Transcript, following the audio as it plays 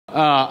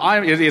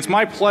It's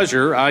my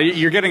pleasure.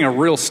 You're getting a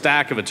real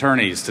stack of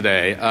attorneys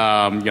today.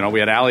 We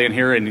had Ali in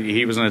here, and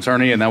he was an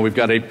attorney, and now we've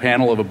got a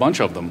panel of a bunch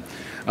of them.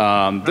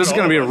 This is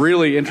going to be a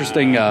really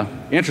interesting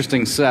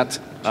set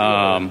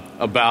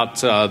about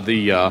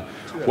the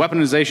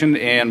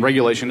weaponization and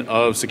regulation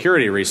of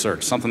security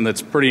research, something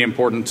that's pretty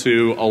important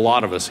to a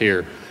lot of us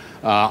here.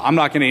 I'm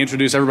not going to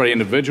introduce everybody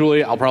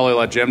individually. I'll probably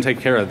let Jim take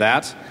care of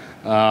that.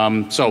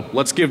 So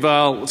let's give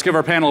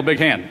our panel a big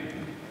hand.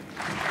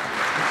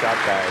 Good job,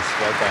 guys.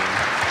 Well done.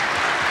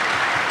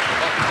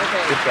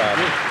 Good job.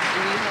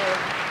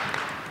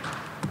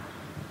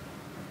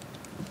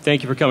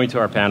 Thank you for coming to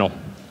our panel.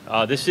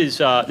 This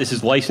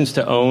is licensed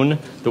to own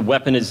the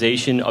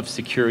weaponization of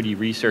security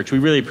research. We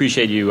really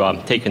appreciate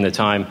you taking the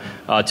time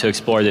to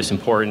explore this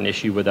important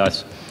issue with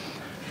us.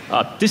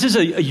 This is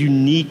a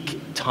unique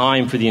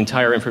time for the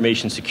entire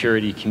information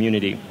security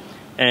community,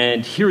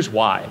 and here's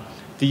why.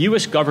 The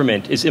U.S.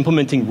 government is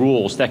implementing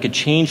rules that could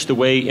change the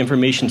way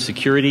information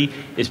security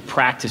is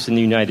practiced in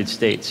the United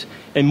States.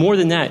 And more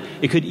than that,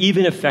 it could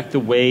even affect the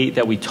way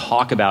that we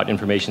talk about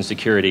information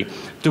security,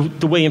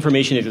 the way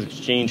information is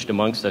exchanged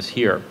amongst us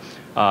here.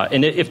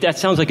 And if that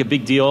sounds like a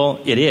big deal,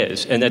 it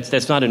is. And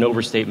that's not an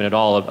overstatement at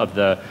all of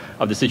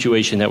the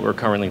situation that we're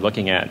currently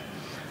looking at.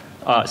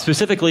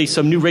 Specifically,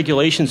 some new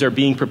regulations are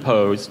being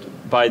proposed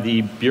by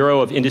the Bureau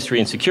of Industry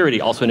and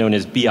Security, also known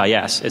as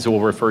BIS, as we'll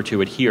refer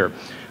to it here.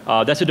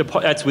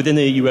 That's within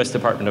the U.S.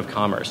 Department of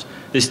Commerce.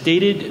 The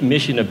stated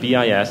mission of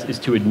BIS is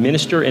to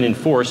administer and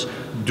enforce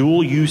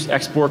dual-use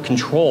export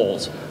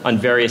controls on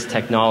various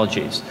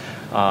technologies,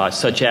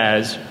 such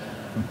as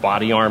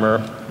body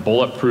armor,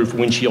 bulletproof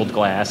windshield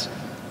glass,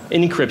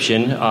 and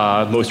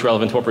encryption, most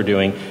relevant to what we're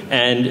doing,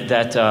 and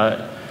that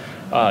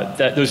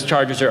those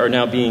charges are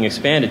now being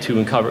expanded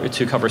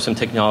to cover some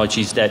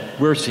technologies that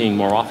we're seeing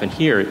more often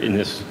here in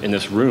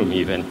this room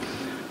even.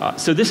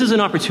 So this is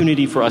an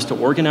opportunity for us to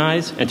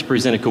organize and to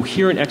present a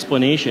coherent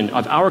explanation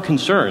of our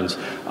concerns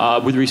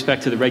with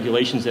respect to the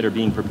regulations that are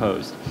being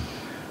proposed.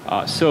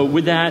 So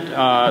with that,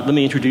 let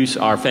me introduce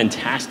our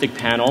fantastic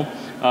panel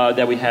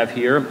that we have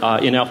here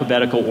in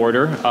alphabetical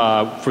order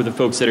for the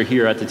folks that are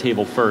here at the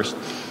table first.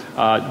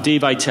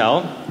 Dave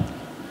Eitel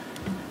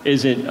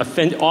is an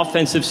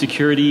offensive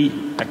security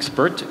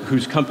expert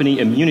whose company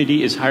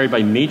Immunity is hired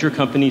by major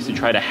companies to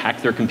try to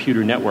hack their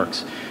computer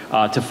networks,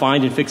 to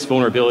find and fix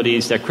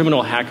vulnerabilities that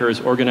criminal hackers,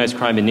 organized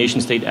crime, and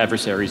nation-state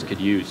adversaries could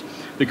use.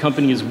 The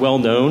company is well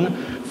known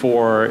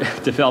for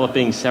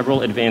developing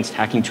several advanced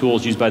hacking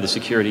tools used by the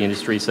security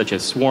industry, such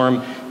as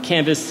Swarm,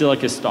 Canvas,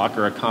 Silica,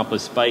 Stalker,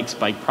 Accomplice,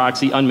 Spike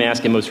Proxy,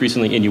 Unmask, and most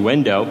recently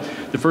Innuendo,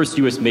 the first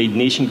US-made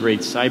nation-grade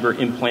cyber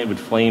implant with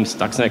Flame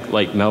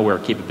Stuxnet-like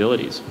malware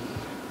capabilities.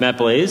 Matt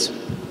Blaze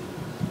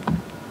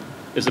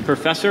is a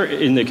professor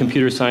in the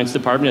computer science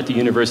department at the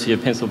University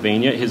of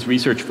Pennsylvania. His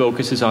research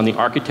focuses on the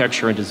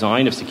architecture and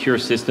design of secure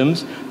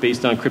systems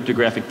based on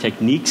cryptographic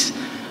techniques,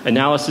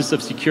 analysis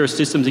of secure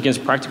systems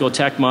against practical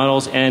attack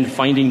models, and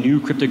finding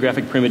new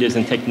cryptographic primitives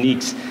and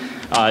techniques.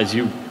 As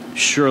you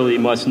surely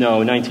must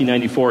know, in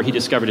 1994, he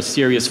discovered a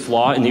serious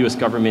flaw in the US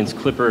government's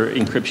Clipper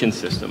encryption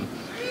system.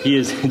 He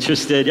is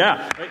interested,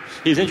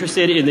 he's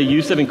interested in the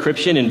use of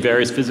encryption in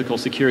various physical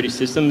security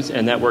systems,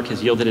 and that work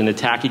has yielded an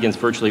attack against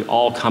virtually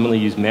all commonly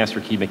used master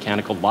key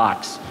mechanical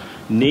locks.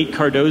 Nate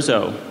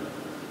Cardozo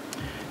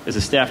is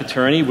a staff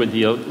attorney with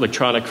the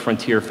Electronic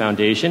Frontier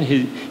Foundation.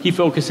 He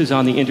focuses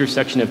on the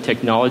intersection of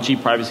technology,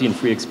 privacy, and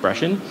free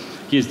expression.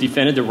 He has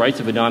defended the rights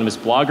of anonymous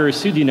bloggers,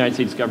 sued the United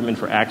States government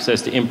for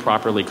access to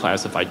improperly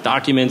classified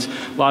documents,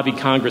 lobbied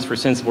Congress for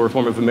sensible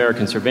reform of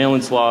American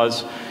surveillance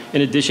laws.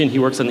 In addition, he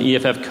works on the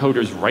EFF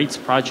Coders' Rights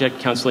Project,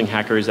 counseling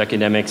hackers,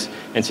 academics,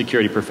 and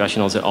security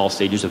professionals at all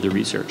stages of the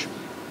research.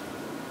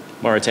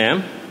 Mara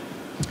Tam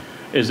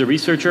is a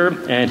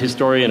researcher and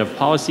historian of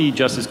policy,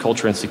 justice,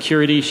 culture, and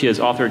security. She has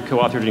authored,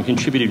 co-authored, and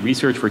contributed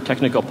research for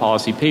technical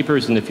policy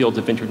papers in the fields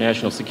of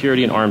international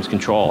security and arms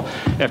control.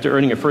 After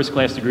earning a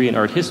first-class degree in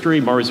art history,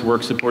 Mara's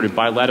work supported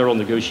bilateral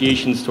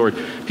negotiations toward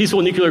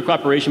peaceful nuclear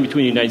cooperation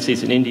between the United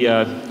States and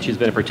India. She has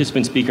been a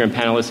participant, speaker, and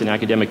panelist in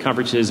academic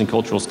conferences in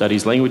cultural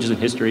studies, languages, and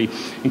history,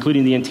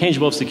 including the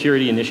Intangible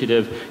Security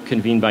Initiative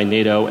convened by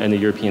NATO and the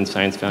European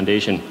Science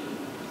Foundation.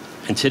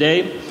 And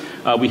today,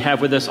 we have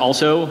with us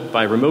also,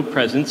 by remote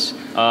presence,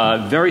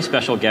 a very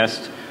special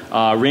guest,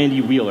 Randy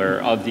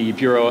Wheeler of the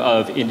Bureau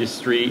of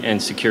Industry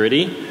and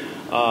Security.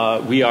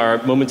 We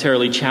are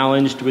momentarily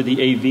challenged with the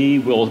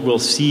AV. We'll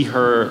see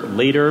her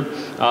later,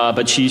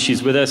 but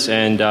she's with us,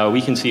 and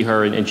we can see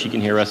her, and she can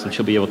hear us, and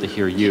she'll be able to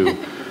hear you.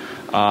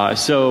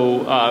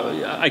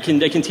 I can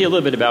tell you a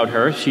little bit about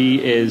her. She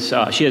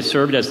has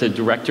served as the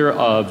director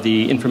of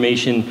the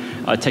Information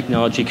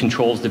Technology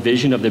Controls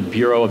Division of the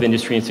Bureau of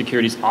Industry and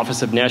Security's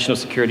Office of National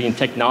Security and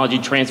Technology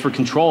Transfer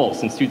Control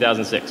since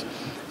 2006.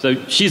 So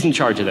she's in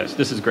charge of this.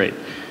 This is great.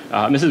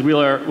 Mrs.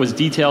 Wheeler was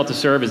detailed to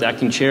serve as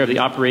acting chair of the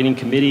operating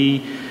committee,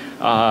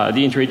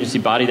 the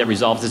interagency body that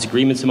resolves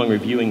disagreements among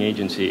reviewing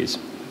agencies.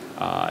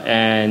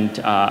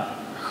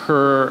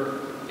 Her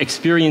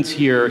experience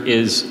here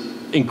is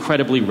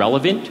incredibly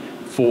relevant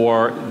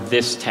for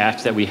this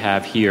task that we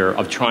have here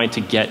of trying to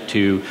get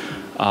to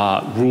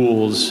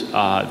rules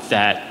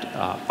that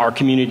our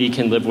community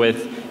can live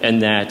with,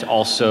 and that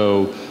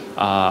also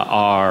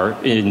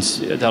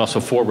that also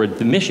forward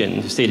the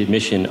mission, the stated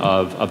mission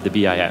of the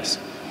BIS.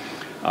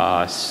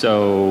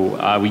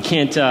 So we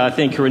can't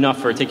thank her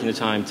enough for taking the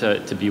time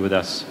to be with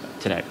us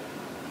today.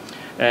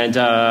 And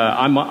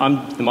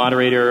I'm the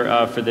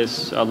moderator for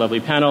this lovely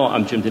panel.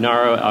 I'm Jim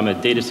Denaro. I'm a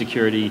data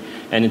security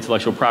and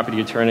intellectual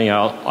property attorney.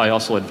 I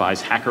also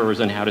advise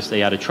hackers on how to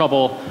stay out of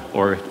trouble,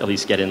 or at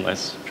least get in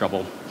less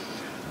trouble.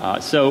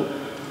 So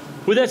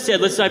with that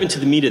said, let's dive into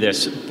the meat of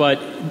this.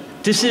 But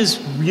this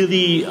is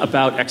really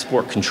about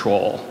export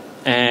control.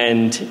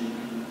 And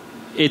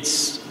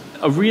it's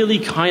a really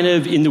kind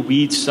of in the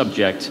weeds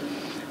subject.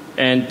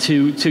 And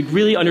to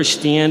really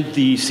understand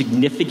the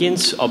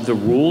significance of the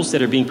rules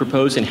that are being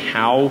proposed and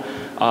how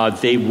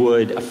they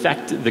would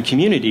affect the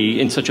community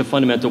in such a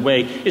fundamental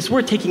way, it's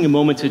worth taking a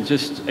moment to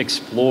just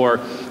explore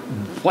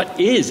what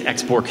is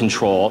export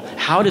control,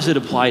 how does it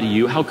apply to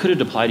you, how could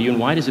it apply to you, and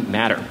why does it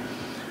matter?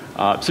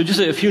 So just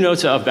a few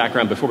notes of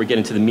background before we get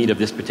into the meat of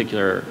this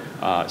particular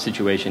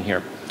situation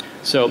here.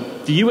 So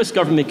the U.S.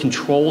 government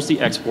controls the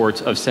exports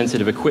of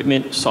sensitive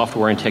equipment,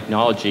 software, and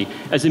technology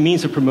as a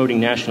means of promoting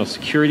national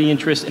security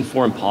interests and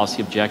foreign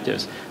policy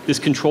objectives. This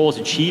control is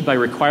achieved by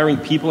requiring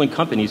people and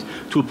companies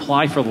to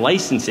apply for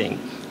licensing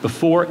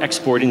before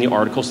exporting the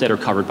articles that are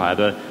covered by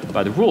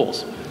the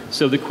rules.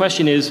 So the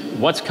question is,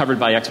 what's covered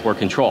by export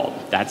control?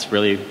 That's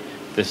really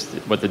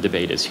what the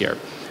debate is here.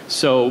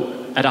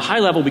 So at a high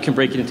level, we can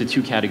break it into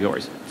two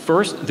categories.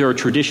 First, there are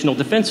traditional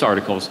defense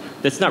articles.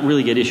 That's not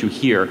really at issue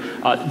here.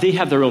 They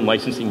have their own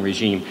licensing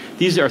regime.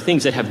 These are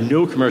things that have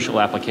no commercial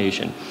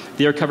application.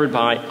 They are covered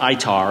by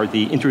ITAR,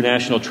 the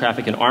International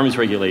Traffic in Arms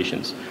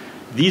Regulations.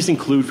 These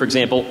include, for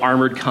example,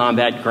 armored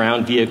combat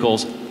ground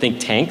vehicles, think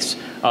tanks,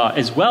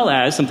 as well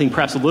as something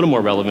perhaps a little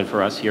more relevant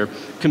for us here,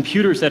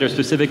 computers that are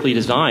specifically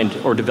designed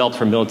or developed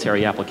for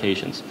military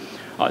applications.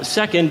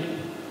 Second,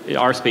 in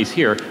our space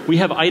here, we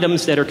have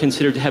items that are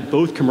considered to have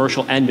both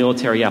commercial and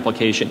military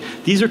application.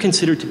 These are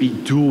considered to be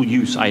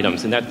dual-use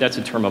items, and that's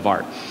a term of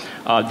art.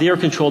 They are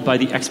controlled by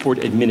the Export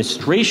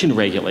Administration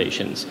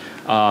Regulations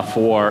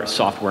for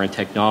software and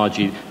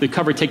technology. The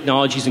covered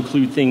technologies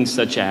include things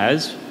such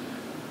as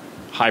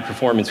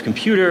high-performance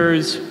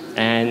computers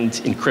and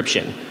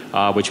encryption,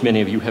 which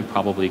many of you have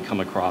probably come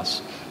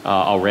across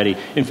already.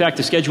 In fact,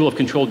 the Schedule of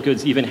Controlled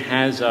Goods even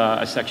has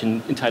a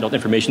section entitled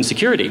Information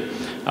Security.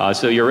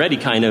 So you're already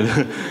kind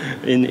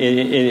of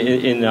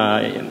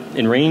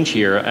in range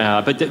here.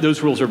 But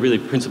those rules are really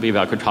principally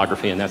about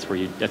cryptography, and that's where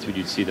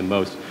you'd see them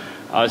most.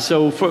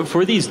 So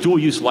for these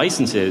dual-use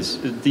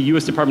licenses, the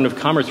U.S. Department of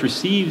Commerce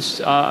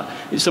receives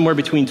somewhere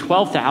between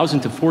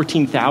 12,000 to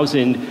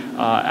 14,000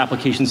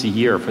 applications a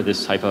year for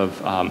this type of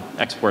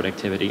export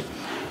activity.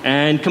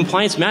 And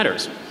compliance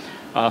matters.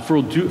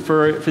 For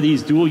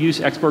these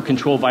dual-use export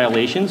control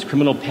violations,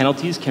 criminal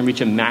penalties can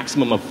reach a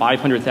maximum of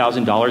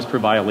 $500,000 per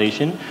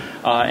violation,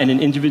 and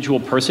an individual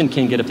person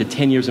can get up to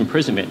 10 years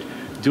imprisonment.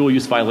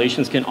 Dual-use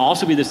violations can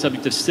also be the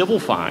subject of civil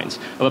fines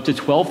of up to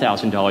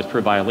 $12,000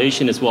 per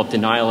violation, as well as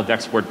denial of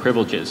export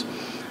privileges.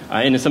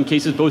 And in some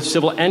cases, both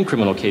civil and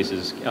criminal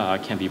cases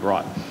can be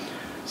brought.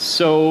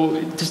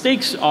 So the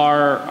stakes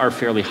are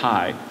fairly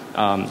high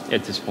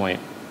at this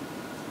point.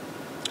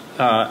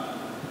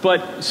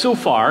 But so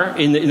far,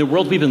 in the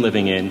world we've been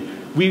living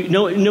in,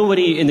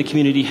 nobody in the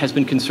community has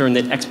been concerned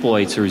that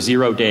exploits or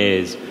 0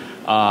 days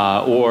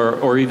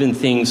or even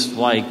things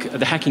like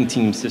the hacking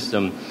team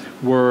system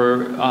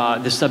were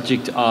the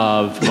subject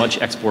of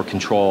much export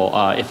control,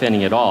 if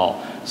any at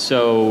all.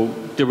 So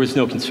there was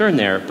no concern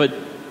there. But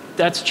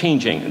that's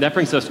changing. That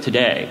brings us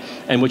today,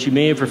 and what you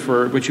may have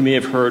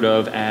heard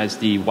of as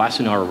the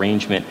Wassenaar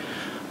Arrangement.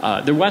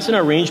 The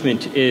Wassenaar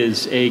Arrangement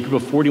is a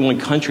group of 41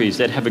 countries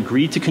that have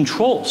agreed to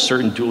control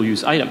certain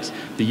dual-use items.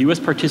 The U.S.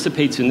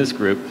 participates in this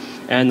group,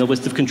 and the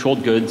list of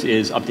controlled goods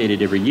is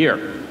updated every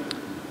year.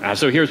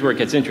 So here's where it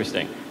gets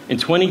interesting. In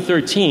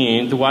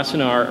 2013, the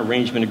Wassenaar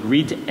Arrangement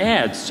agreed to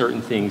add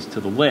certain things to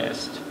the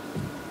list.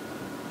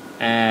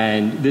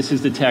 And this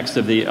is the text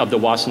of the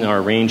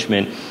Wassenaar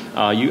Arrangement.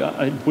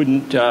 I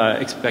wouldn't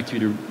expect you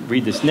to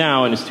read this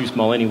now, and it's too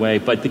small anyway,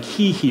 but the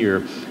key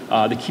here,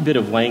 the key bit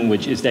of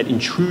language is that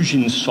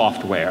intrusion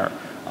software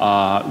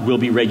will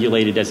be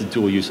regulated as a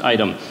dual-use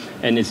item.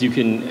 And as you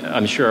can,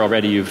 I'm sure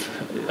already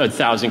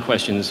 1,000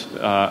 questions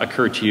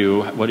occur to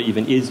you. What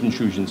even is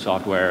intrusion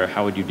software?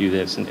 How would you do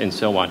this? And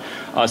so on.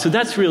 So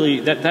that's really,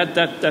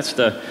 that's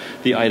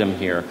the item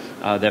here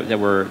that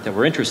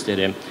we're interested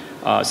in.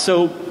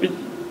 So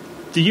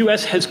the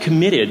U.S. has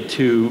committed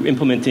to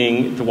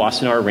implementing the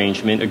Wassenaar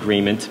Arrangement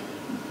agreement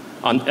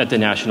at the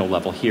national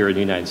level here in the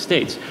United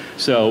States.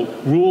 So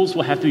rules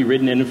will have to be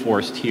written and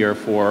enforced here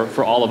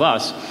for all of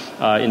us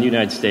in the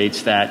United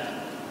States that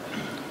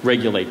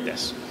regulate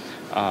this.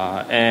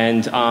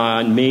 And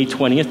on May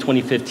 20th,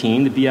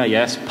 2015, the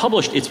BIS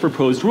published its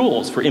proposed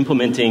rules for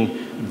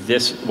implementing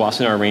this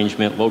Wassenaar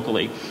Arrangement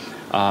locally.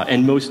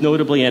 And most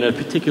notably, and a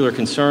particular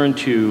concern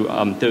to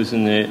those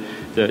in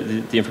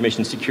the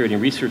information security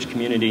and research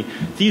community.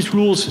 These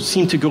rules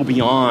seem to go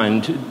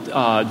beyond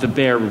the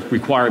bare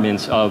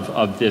requirements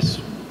of this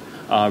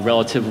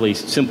relatively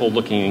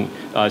simple-looking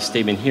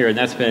statement here, and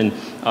that's been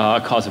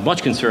a cause of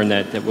much concern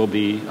that we'll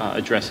be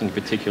addressing in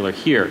particular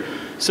here.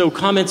 So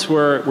comments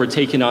were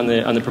taken on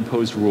the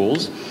proposed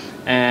rules,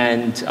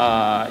 and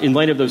in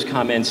light of those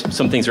comments,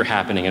 some things are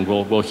happening, and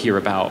we'll hear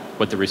about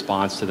what the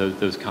response to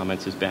those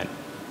comments has been.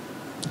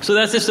 So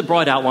that's just a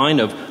broad outline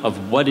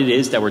of what it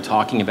is that we're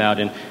talking about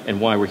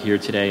and why we're here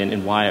today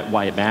and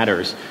why it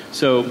matters.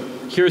 So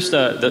here's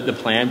the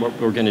plan, what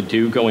we're going to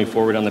do going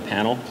forward on the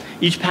panel.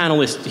 Each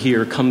panelist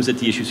here comes at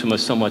the issues from a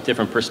somewhat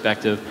different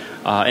perspective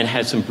and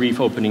has some brief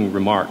opening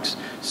remarks.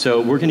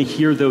 So we're going to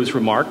hear those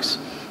remarks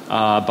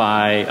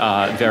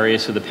by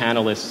various of the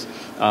panelists,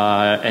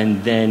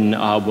 and then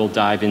we'll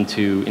dive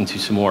into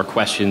some more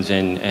questions,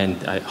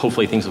 and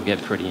hopefully things will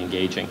get pretty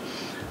engaging.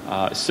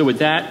 So with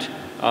that,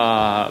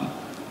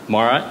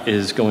 Mara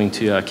is going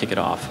to kick it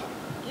off.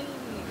 Yay.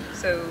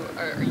 So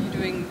are you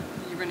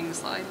running the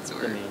slides,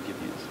 or? Let me give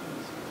you the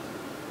slides.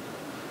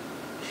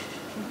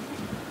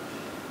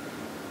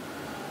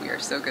 We are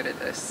so good at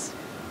this.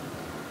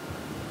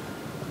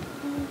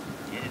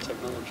 Yeah,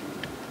 technology.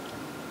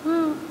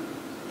 Woo.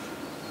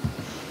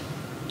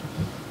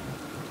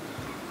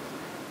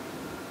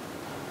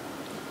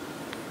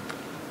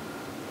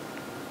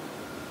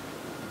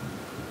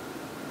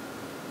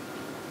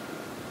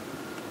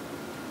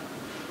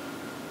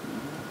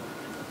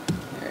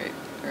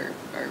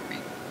 Are we?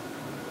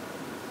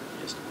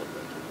 Just put it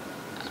back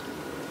here.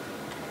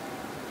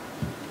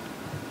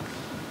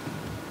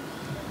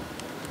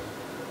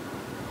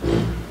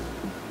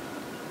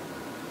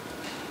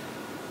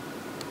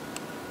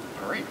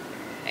 All right.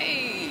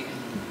 Hey.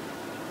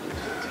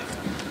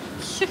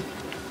 Get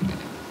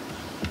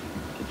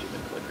you the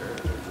clicker.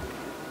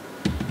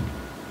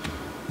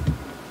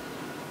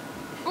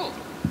 Cool.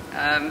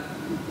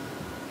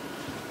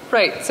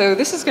 Right, so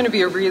this is going to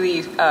be a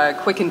really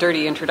quick and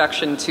dirty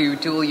introduction to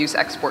dual-use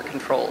export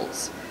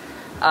controls.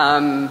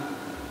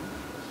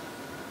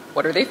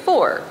 What are they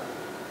for?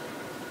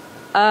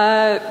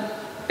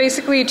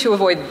 Basically to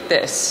avoid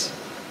this.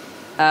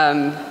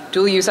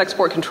 Dual-use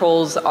export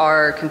controls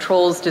are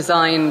controls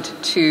designed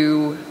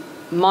to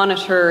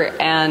monitor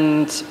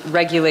and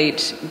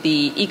regulate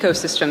the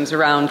ecosystems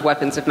around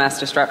weapons of mass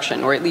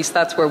destruction, or at least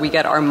that's where we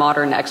get our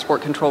modern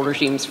export control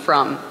regimes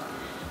from.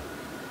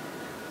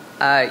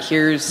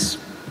 Here's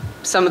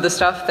some of the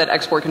stuff that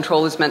export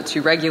control is meant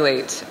to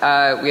regulate.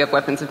 We have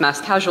weapons of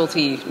mass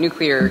casualty,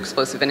 nuclear,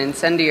 explosive and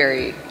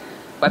incendiary,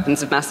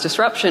 weapons of mass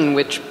disruption,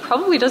 which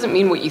probably doesn't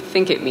mean what you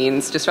think it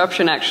means.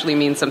 Disruption actually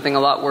means something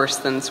a lot worse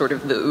than sort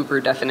of the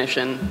Uber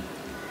definition.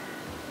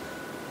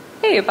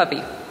 Hey, a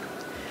puppy.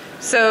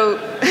 So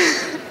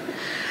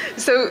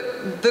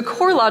the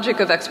core logic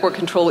of export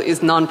control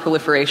is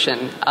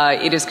non-proliferation.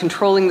 It is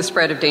controlling the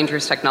spread of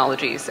dangerous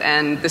technologies,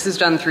 and this is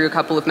done through a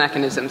couple of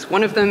mechanisms.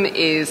 One of them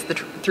is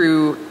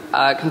through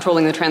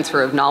controlling the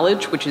transfer of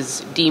knowledge, which is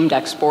deemed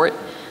export.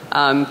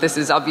 This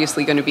is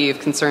obviously going to be of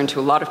concern to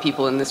a lot of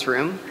people in this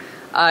room.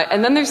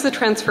 And then there's the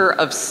transfer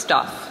of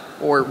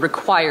stuff, or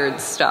required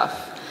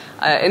stuff.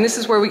 And this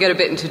is where we get a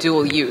bit into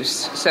dual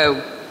use.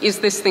 So is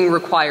this thing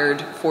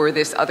required for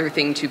this other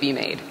thing to be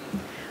made?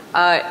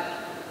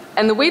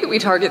 And the way that we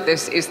target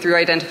this is through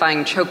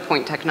identifying choke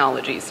point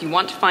technologies. You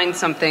want to find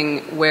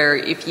something where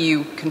if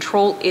you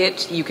control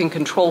it, you can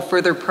control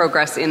further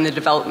progress in the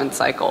development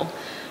cycle.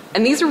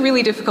 And these are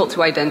really difficult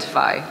to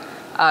identify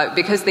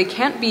because they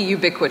can't be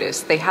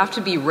ubiquitous. They have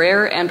to be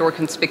rare and or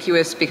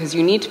conspicuous because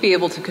you need to be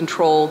able to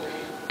control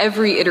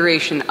every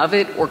iteration of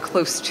it or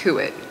close to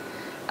it.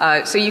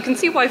 So you can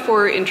see why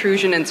for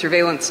intrusion and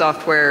surveillance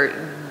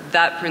software,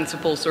 that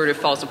principle sort of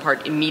falls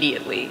apart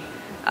immediately.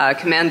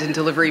 Command and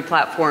delivery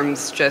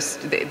platforms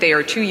they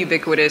are too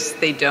ubiquitous,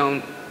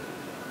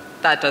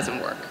 that doesn't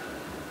work.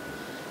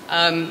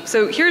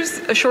 So here's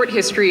a short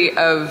history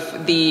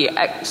of the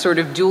sort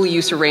of dual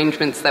use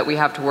arrangements that we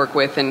have to work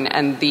with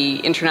and the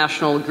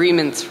international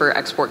agreements for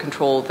export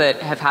control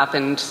that have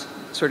happened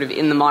sort of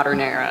in the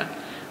modern era.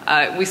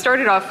 We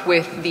started off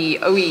with the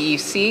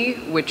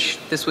OEEC, which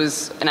this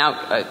was an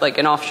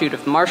offshoot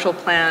of the Marshall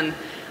Plan,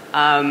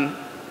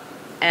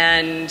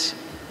 and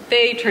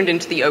they turned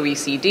into the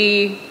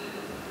OECD,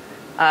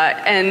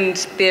 and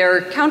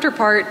their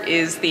counterpart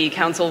is the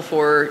Council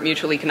for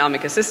Mutual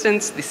Economic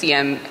Assistance, the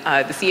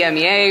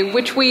CMEA,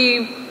 which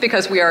we,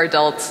 because we are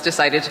adults,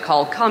 decided to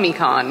call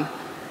COMECON.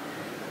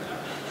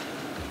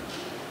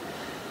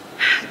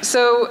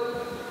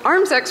 So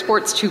arms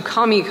exports to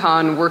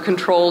COMECON were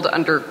controlled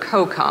under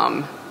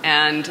COCOM,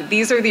 and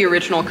these are the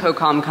original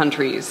COCOM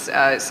countries.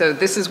 So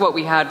this is what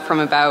we had from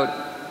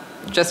about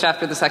just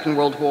after the Second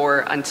World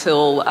War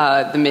until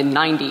the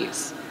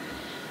mid-90s.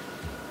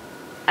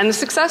 And the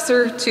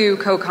successor to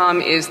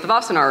COCOM is the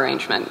Wassenaar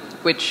Arrangement,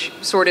 which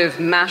sort of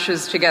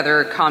mashes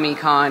together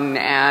COMECON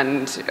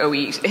and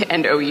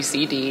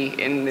OECD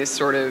in this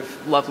sort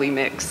of lovely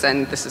mix,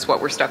 and this is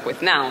what we're stuck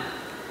with now.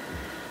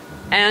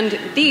 And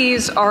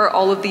these are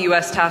all of the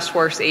US task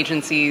force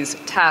agencies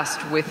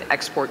tasked with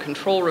export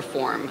control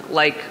reform.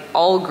 Like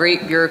all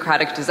great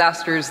bureaucratic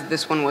disasters,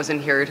 this one was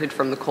inherited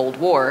from the Cold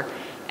War.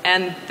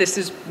 And this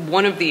is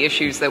one of the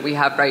issues that we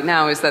have right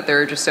now, is that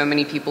there are just so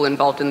many people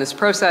involved in this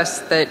process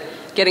that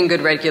getting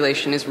good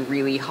regulation is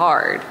really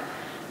hard.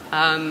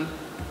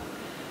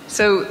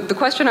 So the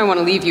question I want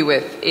to leave you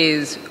with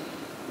is,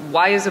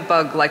 why is a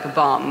bug like a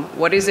bomb?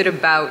 What is it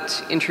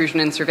about intrusion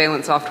in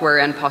surveillance software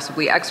and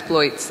possibly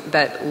exploits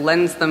that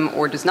lends them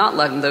or does not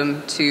lend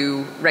them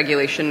to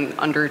regulation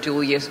under a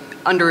dual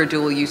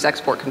use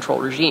export control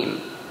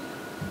regime?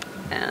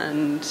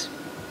 And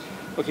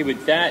okay,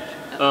 with that,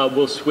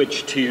 we'll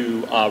switch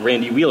to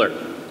Randy Wheeler.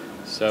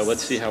 So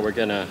let's see how we're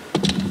going to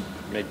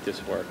make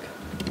this work.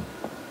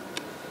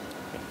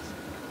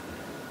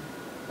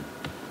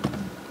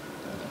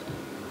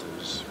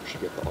 Should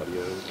get the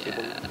audio.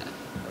 yeah.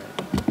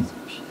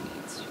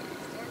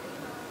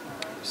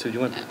 So do you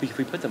want, if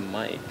we put the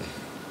mic,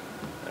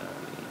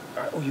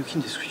 oh, you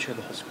can just share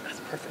the whole screen. That's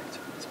perfect.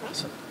 That's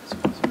awesome.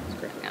 That's awesome. That's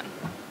great. Yeah.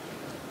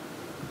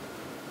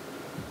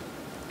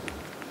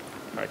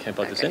 All right, can I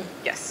plug this in?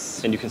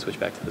 Yes. And you can switch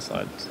back to the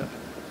slide stuff.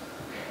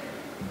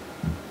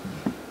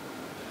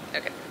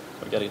 Okay.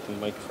 We got to get the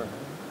mic for her.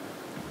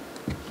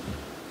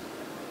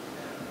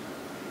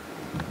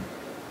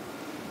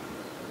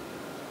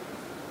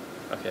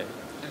 Okay.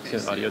 Okay,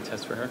 An audio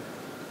test for her.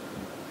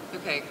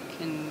 Okay,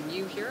 can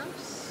you hear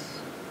us?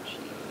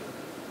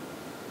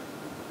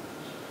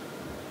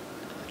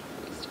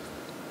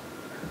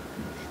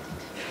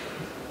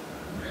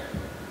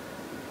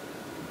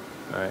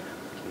 All right.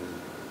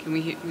 Can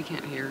we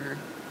can't hear her.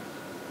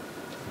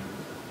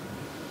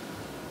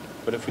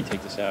 What if we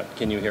take this out?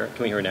 Can you hear it?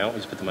 Can we hear it now? We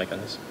just put the mic on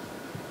this.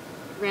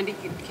 Randy,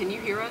 can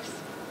you hear us?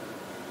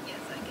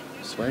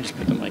 I swear I just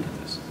put the mic on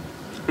this.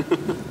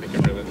 Make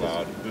it really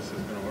loud. This is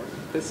gonna work.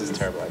 This is a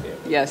terrible idea.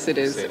 Yes, it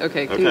is. See.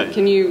 Okay, Okay.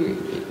 can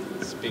you,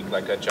 Speak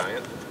like a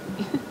giant.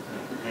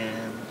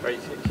 And Right,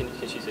 can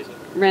she say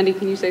something? Randy,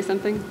 can you say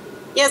something?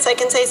 Yes, I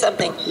can say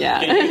something. Yeah.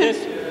 Can you hear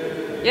this?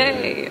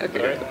 Yay,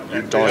 okay.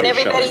 your Can dog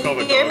everybody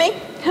shouting. hear me?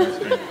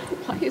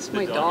 Why is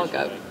my dog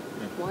up?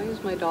 Why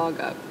is my dog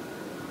up?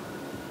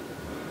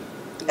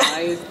 Why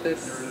is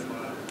this?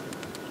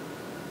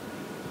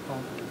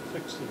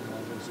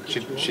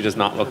 She does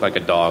not look like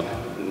a dog.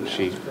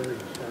 She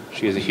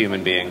is a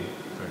human being.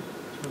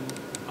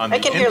 On I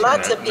the can hear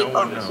lots of internet, no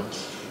one people.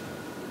 knows.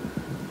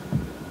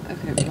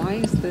 Okay, why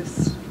is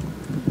this?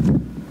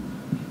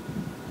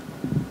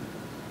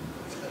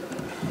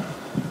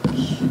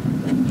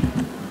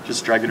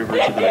 Just drag it over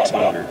to the next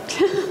monitor.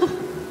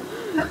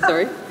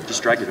 Sorry?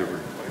 Just drag it over.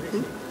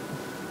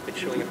 It's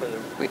showing up on the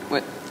Wait,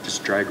 what?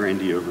 Just drag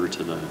Randy over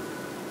to the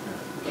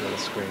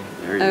Screen.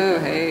 There you Oh, go.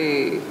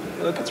 hey.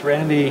 Look, it's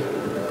Randy.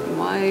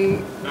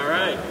 Why? All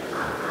right.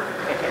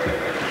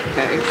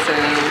 Okay, so,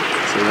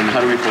 So then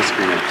how do we full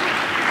screen it?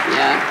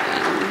 yeah.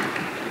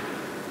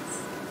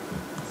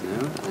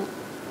 No?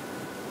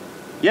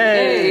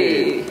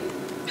 Yay! Hey!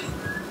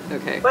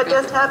 Okay. What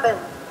just happened?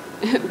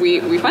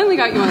 we finally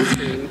got you on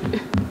screen.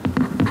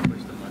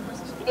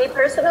 Me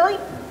personally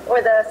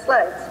or the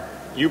slides?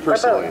 You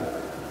personally.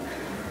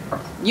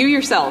 You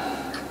yourself.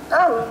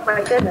 Oh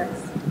my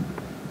goodness.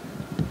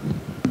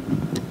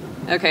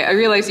 Okay, I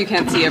realize you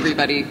can't see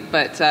everybody,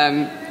 but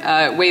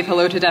wave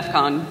hello to DEF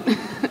CON.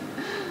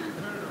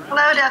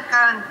 Hello, DEF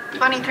CON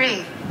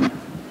 23.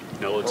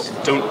 No, let's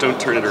don't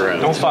turn it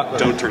around.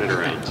 Don't turn it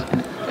around.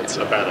 That's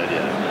a bad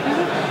idea.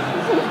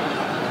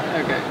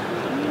 Okay.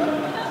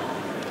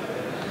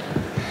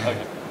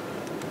 Okay.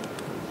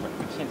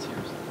 I can't see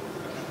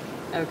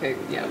her. Okay,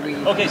 yeah, we...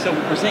 Okay, so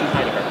we're saying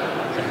hi to her.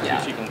 So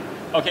Yeah. she can,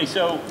 okay,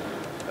 so...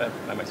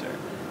 I might say her.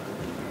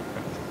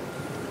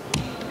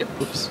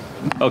 Oops.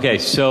 Okay,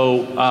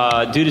 so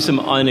due to some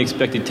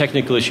unexpected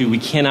technical issue, we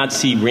cannot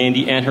see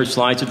Randy and her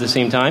slides at the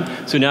same time.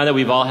 So now that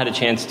we've all had a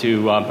chance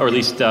to, or at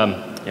least,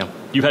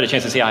 you've had a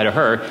chance to say hi to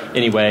her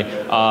anyway,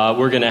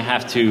 we're going to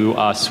have to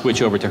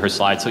switch over to her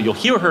slides. So you'll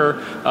hear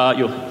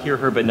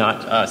her but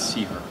not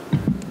see her.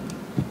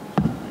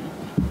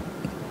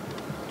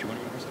 Do you want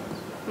to hear her slides?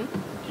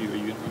 Are you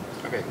going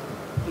to? Okay.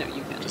 No,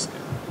 you can. Just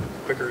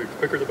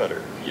quicker the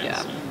better.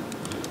 Yeah.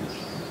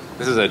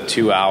 This is a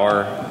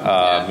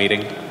 2-hour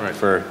meeting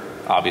for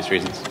obvious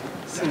reasons.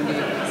 It's going to be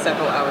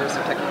several hours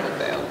of technical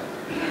fail.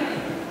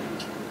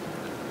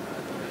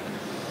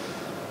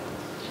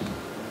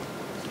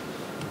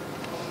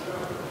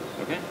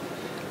 Okay.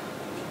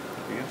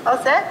 All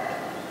set?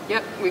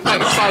 Yep, we've got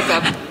your slides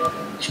up.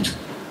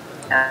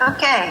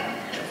 Okay.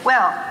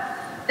 Well,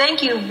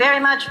 thank you very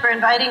much for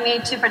inviting me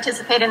to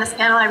participate in this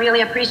panel. I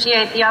really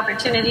appreciate the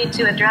opportunity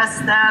to address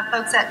the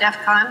folks at DEF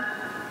CON.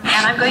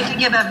 And I'm going to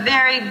give a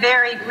very,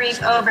 very brief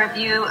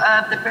overview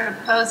of the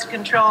proposed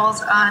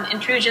controls on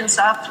intrusion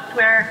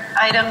software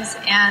items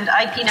and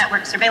IP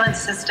network surveillance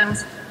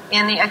systems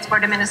in the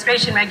export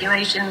administration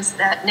regulations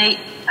that Nate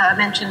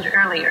mentioned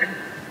earlier.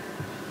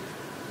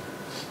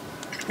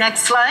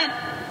 Next slide.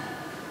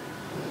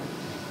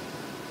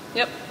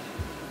 Yep.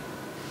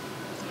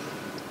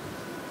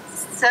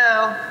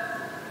 So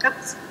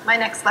Oops, my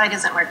next slide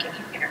isn't working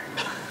here.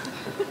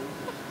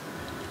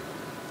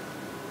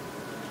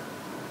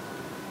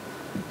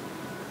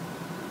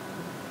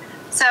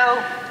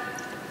 So,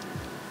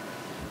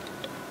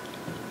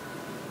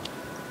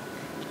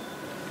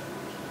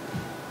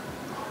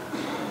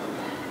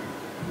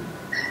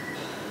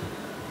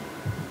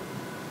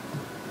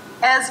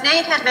 as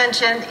Nate had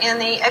mentioned, in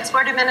the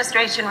Export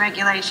Administration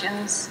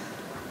regulations,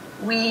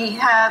 we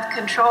have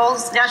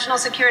controls, national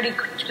security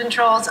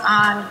controls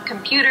on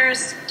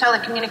computers,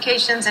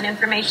 telecommunications, and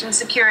information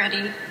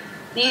security.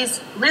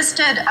 These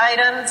listed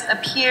items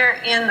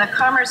appear in the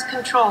Commerce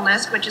Control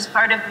List, which is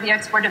part of the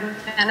Export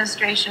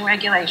Administration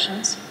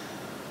regulations.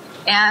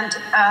 And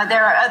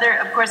there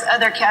are of course,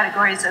 other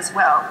categories as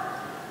well.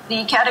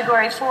 The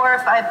Category 4,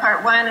 5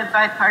 Part 1, and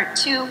 5 Part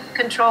 2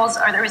 controls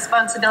are the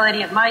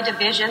responsibility of my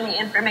division, the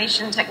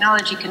Information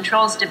Technology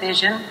Controls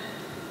Division.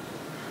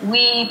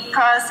 We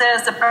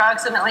process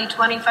approximately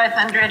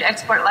 2,500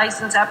 export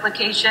license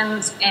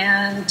applications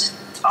and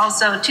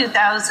also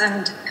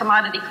 2,000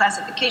 commodity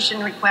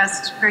classification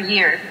requests per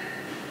year.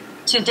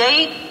 To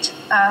date,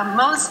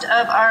 most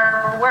of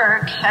our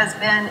work has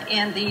been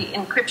in the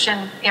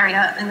encryption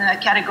area in the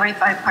Category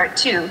 5 Part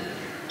 2,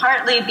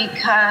 partly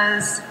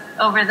because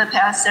over the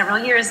past several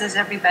years, as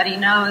everybody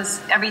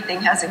knows,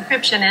 everything has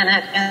encryption in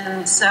it,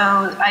 and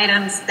so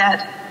items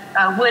that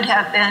would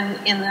have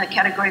been in the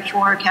Category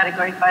 4,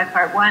 Category 5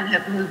 Part 1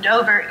 have moved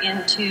over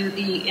into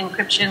the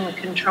encryption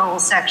control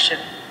section.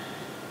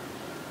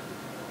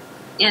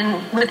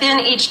 Within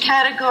each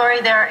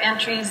category, there are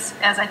entries,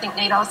 as I think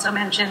Nate also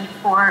mentioned,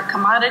 for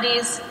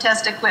commodities,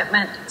 test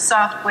equipment,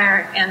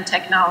 software, and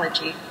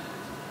technology.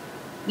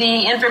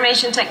 The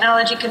Information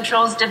Technology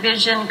Controls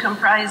Division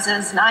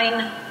comprises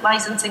 9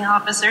 licensing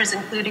officers,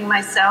 including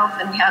myself,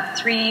 and we have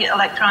 3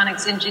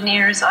 electronics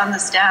engineers on the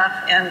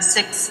staff and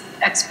 6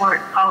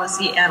 export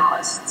policy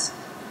analysts.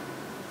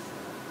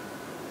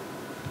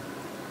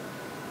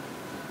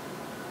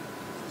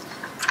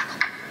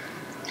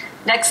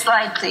 Next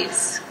slide,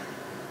 please.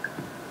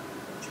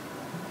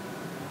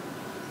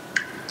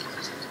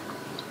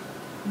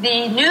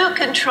 The new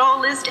control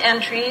list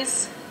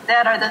entries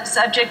that are the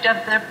subject of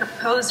the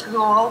proposed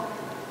rule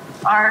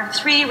are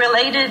 3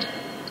 related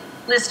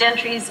list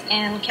entries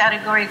in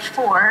Category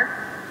 4,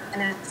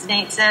 and as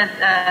Nate said,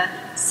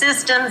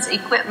 systems,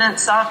 equipment,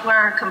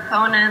 software,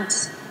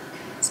 components,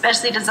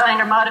 specially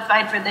designed or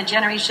modified for the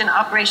generation,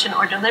 operation,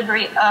 or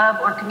delivery of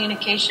or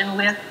communication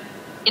with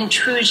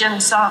intrusion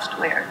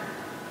software.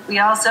 We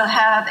also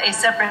have a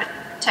separate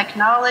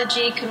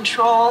technology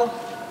control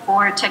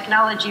for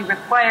technology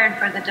required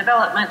for the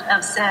development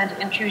of said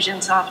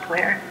intrusion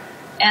software.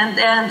 And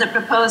then the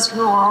proposed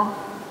rule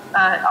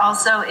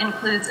also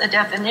includes a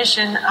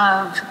definition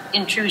of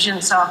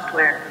intrusion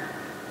software.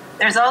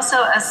 There's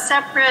also a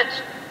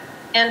separate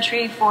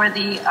entry for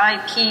the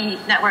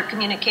IP network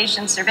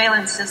communication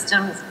surveillance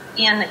systems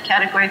in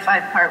Category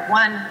 5 Part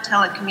 1,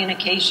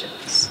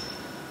 telecommunications.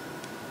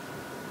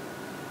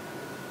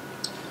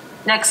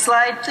 Next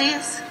slide,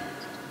 please.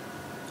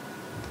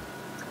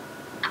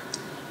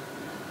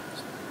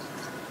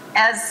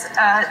 As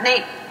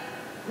Nate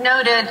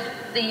noted,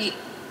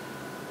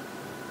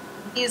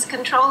 these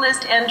control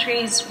list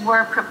entries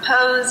were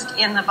proposed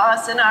in the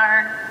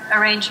Wassenaar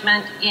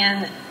Arrangement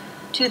in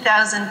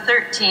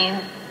 2013,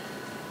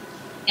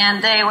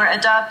 and they were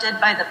adopted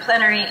by the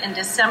plenary in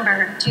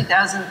December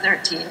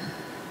 2013.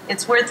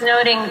 It's worth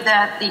noting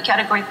that the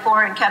Category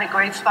 4 and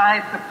Category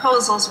 5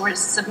 proposals were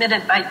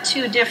submitted by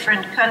 2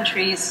 different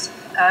countries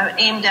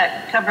aimed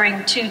at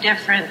covering 2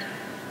 different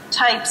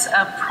types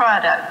of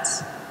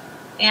products.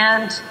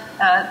 And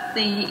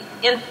the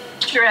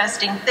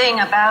interesting thing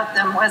about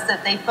them was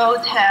that they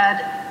both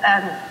had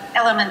an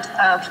element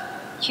of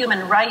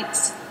human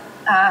rights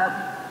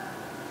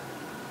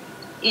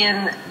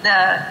in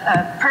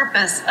the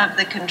purpose of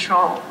the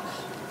control.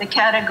 The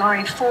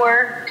Category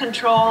 4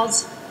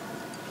 controls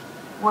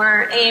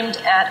were aimed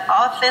at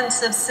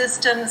offensive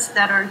systems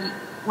that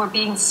were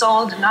being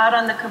sold not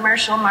on the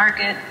commercial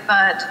market,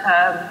 but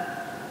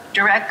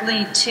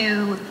directly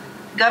to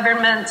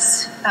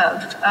governments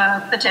of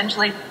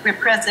potentially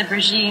repressive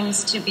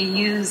regimes to be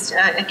used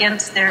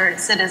against their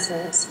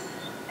citizens.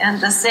 And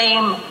the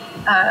same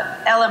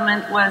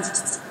element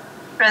was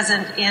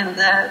present in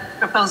the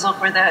proposal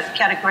for the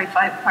Category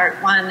 5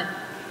 Part 1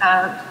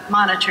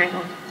 monitoring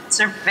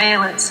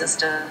surveillance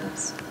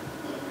systems.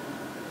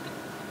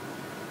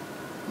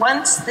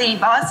 Once the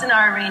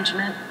Wassenaar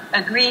Arrangement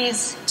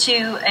agrees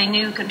to a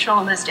new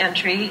control list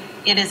entry,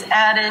 it is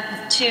added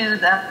to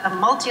the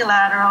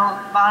multilateral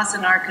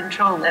Wassenaar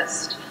control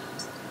list.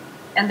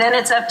 And then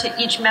it's up to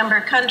each member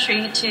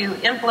country to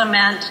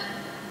implement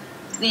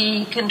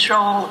the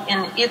control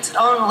in its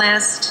own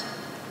list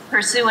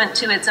pursuant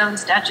to its own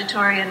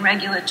statutory and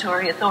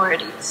regulatory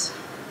authorities.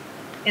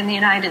 In the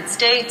United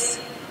States,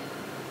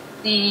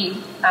 the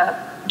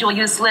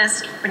dual-use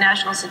list for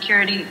national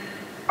security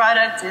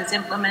products is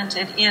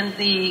implemented in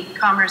the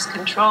Commerce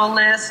Control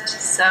List.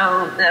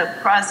 So the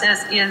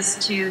process is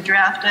to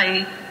draft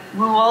a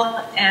rule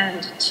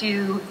and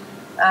to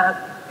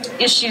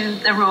issue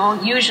the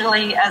rule,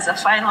 usually as a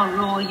final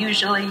rule,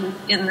 usually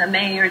in the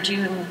May or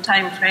June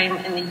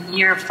timeframe in the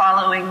year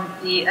following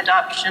the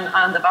adoption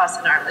on the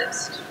Wassenaar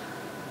list.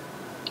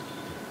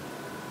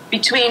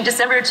 Between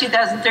December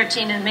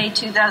 2013 and May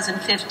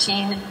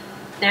 2015,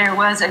 there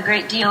was a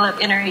great deal of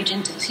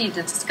interagency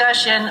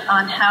discussion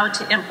on how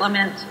to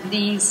implement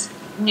these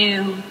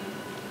new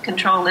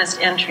control list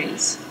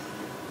entries.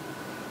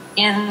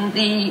 In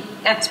the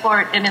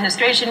export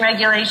administration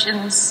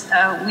regulations,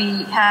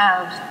 we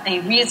have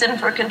a reason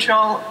for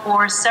control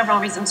or several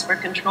reasons for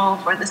control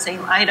for the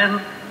same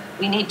item.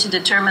 We need to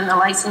determine the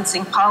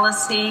licensing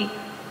policy,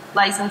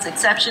 license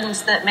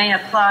exceptions that may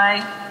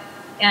apply,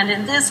 and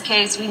in this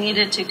case, we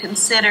needed to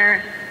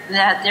consider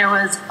that there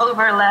was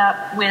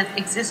overlap with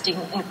existing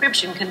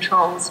encryption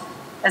controls.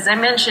 As I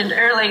mentioned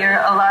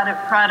earlier, a lot of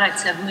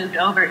products have moved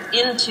over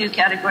into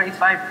Category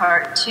 5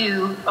 Part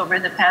 2 over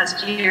the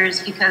past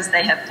years because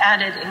they have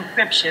added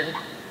encryption.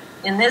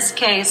 In this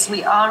case,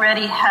 we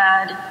already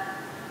had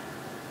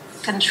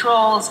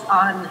controls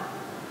on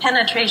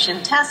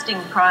penetration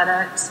testing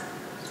products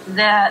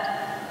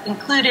that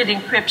included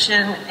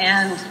encryption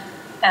and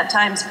at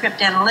times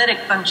cryptanalytic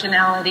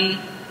functionality,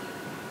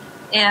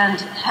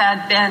 and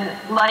had been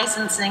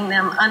licensing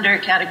them under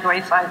Category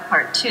 5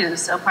 Part 2.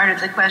 So part of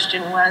the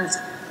question was,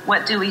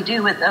 what do we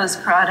do with those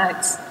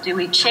products? Do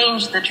we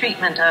change the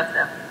treatment of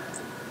them?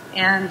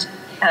 And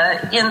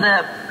in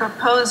the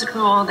proposed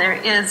rule, there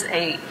is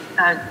a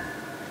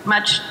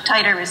much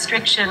tighter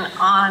restriction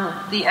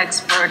on the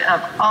export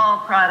of all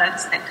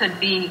products that could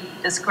be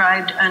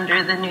described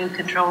under the new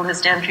control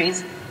list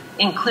entries,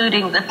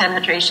 including the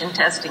penetration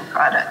testing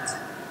products.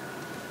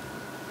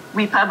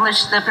 We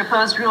published the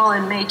proposed rule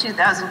in May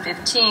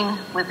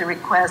 2015 with a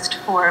request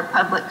for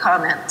public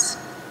comments.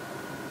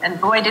 And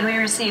boy, did we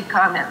receive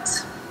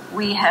comments.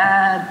 We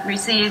had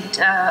received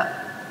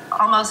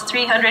almost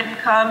 300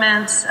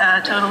 comments,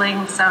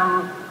 totaling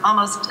some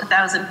almost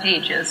 1,000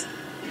 pages.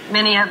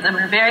 Many of them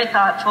are very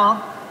thoughtful.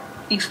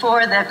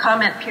 Before the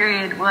comment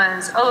period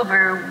was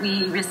over,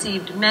 we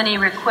received many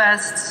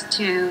requests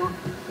to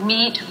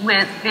meet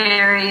with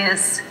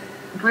various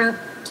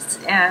groups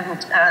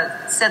and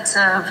sets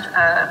of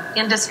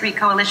industry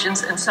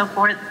coalitions and so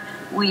forth.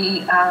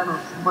 We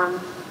were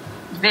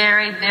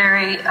very,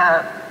 very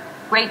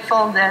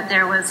grateful that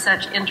there was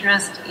such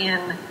interest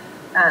in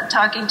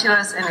talking to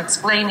us and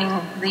explaining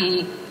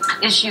the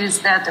issues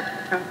that the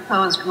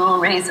proposed rule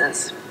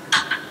raises.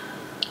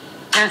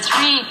 There are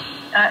three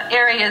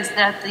areas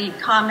that the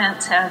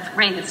comments have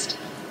raised.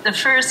 The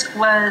first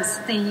was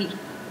the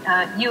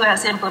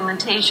U.S.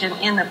 implementation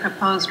in the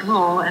proposed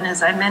rule, and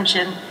as I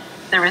mentioned,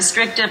 the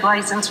restrictive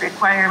license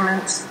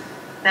requirements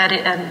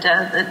and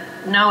the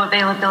no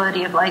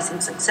availability of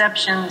license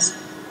exceptions,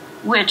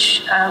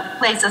 which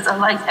places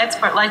an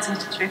export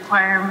license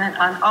requirement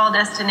on all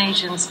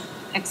destinations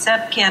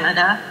except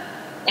Canada,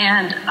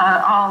 and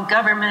all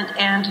government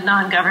and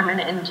non-government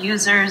end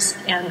users,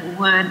 and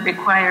would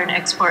require an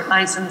export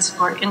license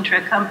for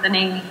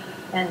intra-company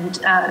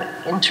and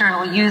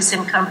internal use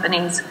in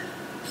companies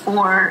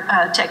for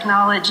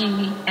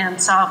technology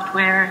and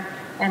software,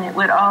 and it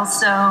would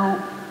also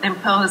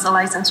impose a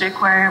license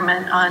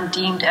requirement on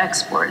deemed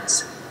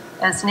exports.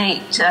 As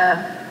Nate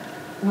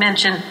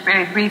mentioned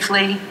very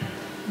briefly,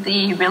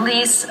 the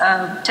release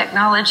of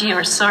technology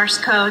or source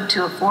code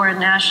to a foreign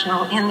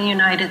national in the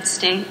United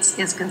States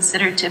is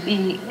considered to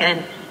be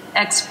an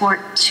export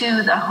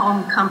to the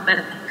home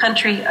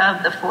country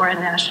of the foreign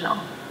national.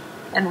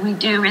 And we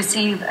do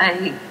receive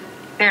a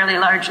fairly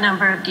large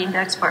number of deemed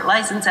export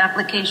license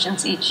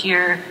applications each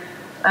year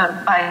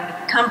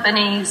by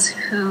companies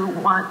who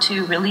want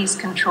to release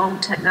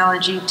controlled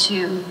technology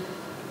to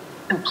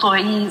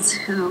employees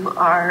who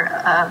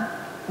are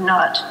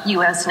not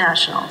U.S.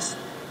 nationals.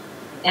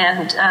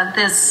 And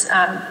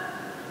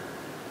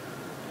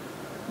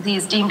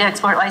these deemed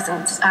export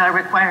license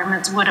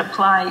requirements would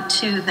apply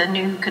to the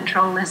new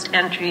control list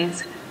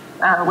entries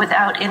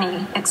without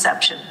any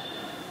exception.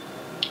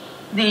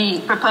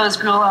 The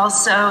proposed rule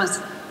also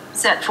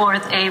set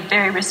forth a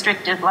very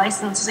restrictive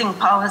licensing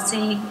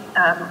policy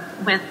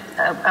with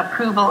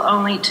approval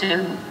only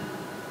to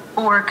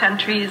 4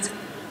 countries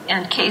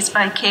and case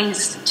by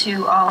case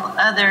to all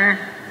other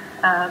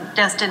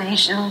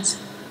destinations.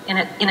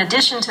 In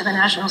addition to the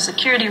national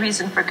security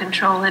reason for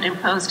control, it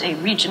imposed a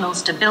regional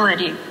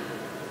stability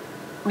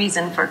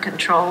reason for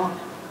control,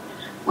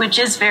 which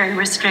is very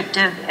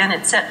restrictive, and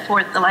it set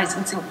forth the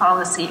licensing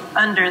policy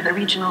under the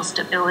regional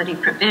stability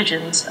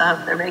provisions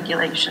of the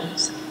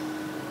regulations.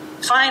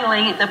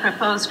 Finally, the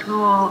proposed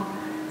rule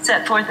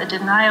set forth a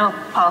denial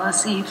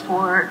policy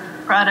for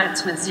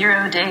products with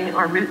 0-day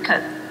or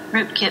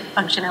rootkit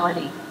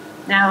functionality.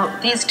 Now,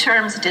 these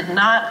terms did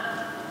not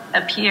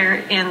appear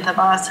in the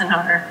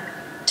Wassenaar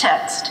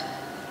text.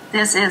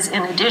 This is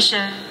in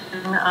addition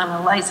on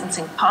a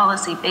licensing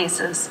policy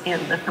basis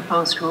in the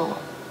proposed rule.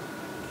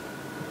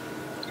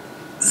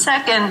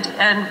 Second,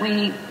 and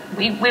we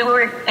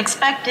were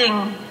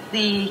expecting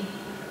the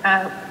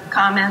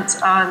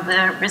comments on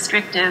the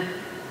restrictive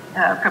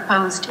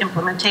proposed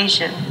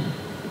implementation.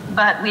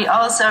 but we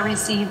also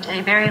received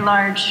a very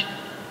large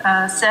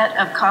set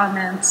of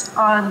comments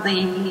on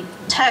the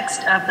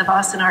text of the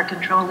Wassenaar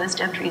control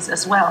list entries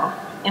as well.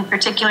 In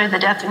particular, the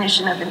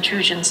definition of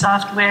intrusion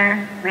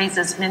software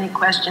raises many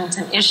questions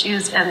and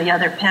issues, and the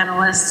other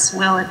panelists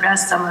will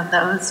address some of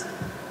those.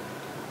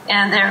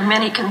 And there are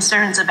many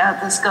concerns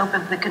about the scope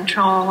of the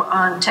control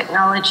on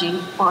technology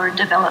for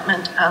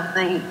development of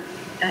the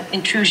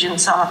intrusion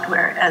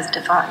software as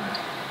defined.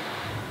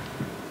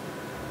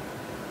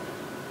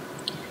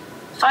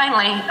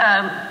 Finally,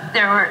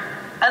 there were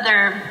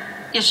other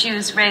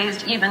issues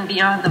raised even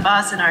beyond the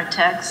Wassenaar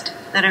text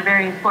that are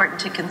very important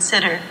to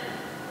consider.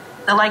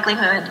 The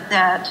likelihood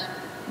that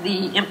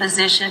the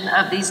imposition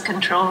of these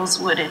controls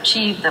would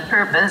achieve the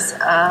purpose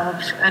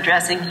of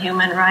addressing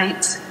human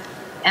rights,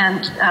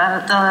 and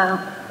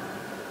the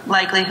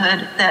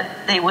likelihood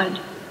that they would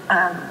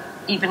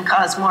even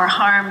cause more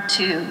harm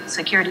to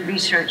security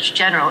research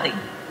generally.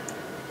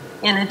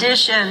 In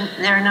addition,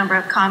 there are a number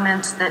of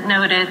comments that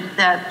noted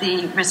that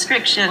the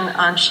restriction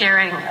on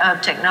sharing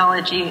of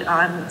technology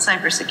on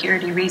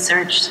cybersecurity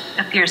research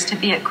appears to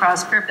be at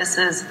cross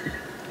purposes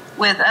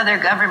with other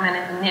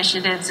government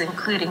initiatives,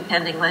 including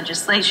pending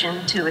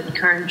legislation to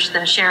encourage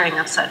the sharing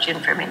of such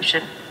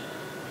information.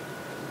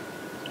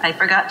 I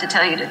forgot to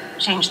tell you to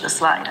change the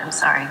slide, I'm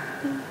sorry.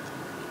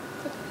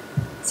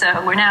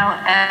 So we're now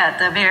at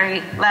the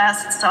very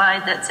last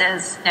slide that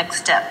says next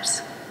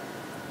steps.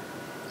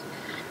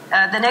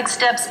 The next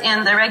steps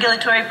in the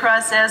regulatory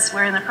process,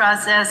 we're in the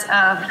process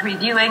of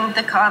reviewing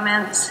the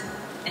comments.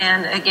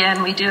 And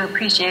again, we do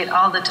appreciate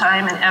all the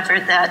time and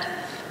effort that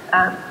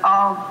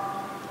all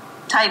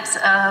types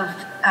of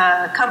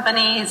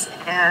companies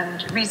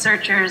and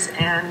researchers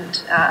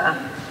and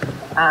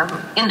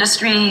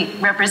industry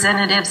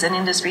representatives and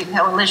industry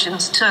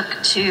coalitions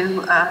took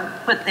to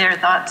put their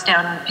thoughts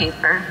down on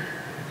paper.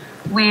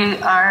 We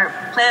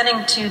are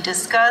planning to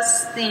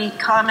discuss the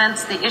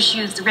comments, the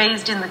issues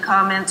raised in the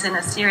comments in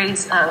a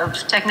series of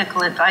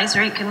technical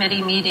advisory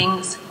committee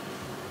meetings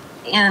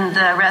in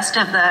the rest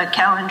of the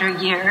calendar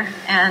year.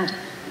 And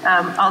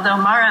although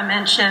Mara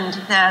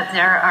mentioned that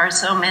there are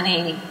so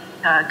many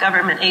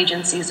government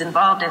agencies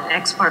involved in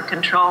export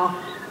control,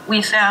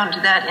 we found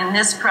that in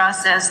this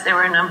process there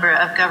were a number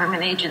of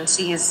government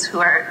agencies who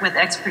are with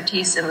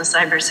expertise in the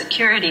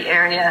cybersecurity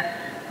area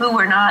who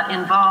were not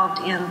involved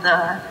in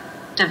the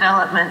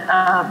development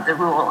of the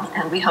rule,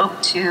 and we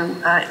hope to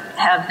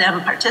have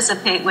them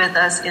participate with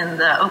us in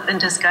the open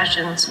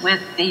discussions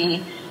with the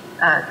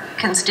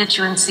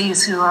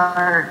constituencies who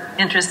are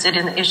interested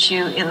in the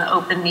issue in the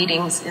open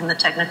meetings in the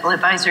technical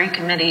advisory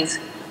committees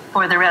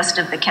for the rest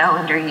of the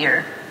calendar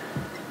year.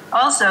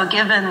 Also,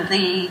 given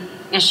the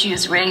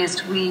issues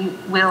raised, we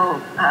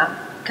will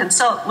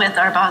consult with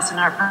our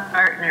Wassenaar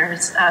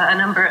partners. A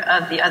number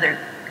of the other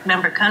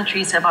member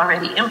countries have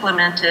already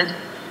implemented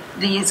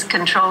these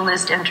control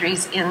list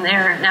entries in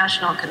their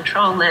national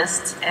control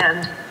lists,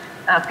 and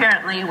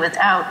apparently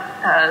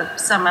without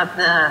some of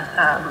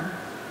the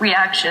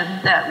reaction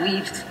that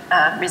we've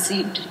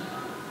received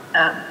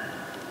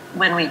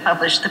when we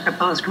published the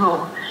proposed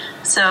rule.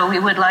 So we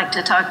would like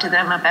to talk to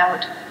them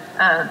about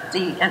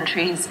the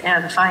entries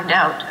and find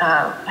out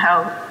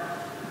how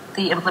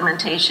the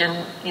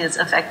implementation is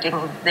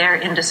affecting their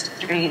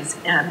industries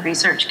and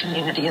research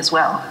community as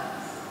well.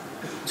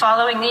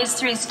 Following these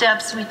three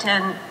steps, we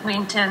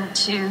intend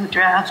to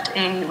draft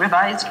a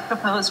revised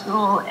proposed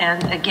rule,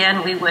 and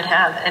again, we would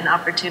have an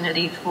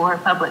opportunity for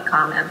public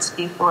comments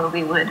before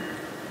we would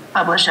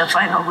publish a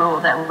final rule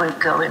that would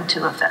go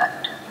into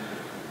effect.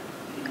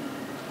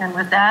 And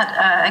with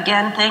that,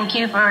 again, thank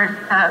you for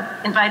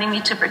inviting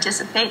me to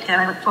participate,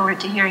 and I look forward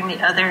to hearing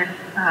the other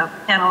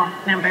panel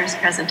members'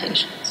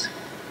 presentations.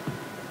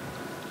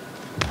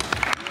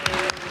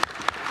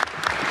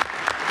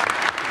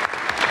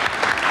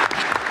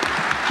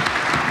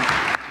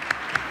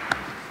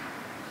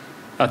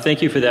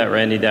 Thank you for that,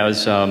 Randy. That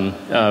was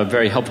a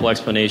very helpful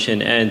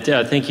explanation. And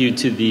thank you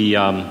to the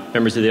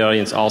members of the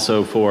audience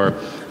also for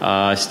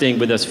staying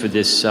with us for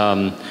this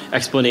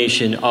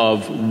explanation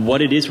of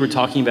what it is we're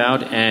talking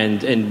about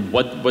and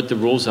what the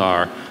rules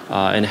are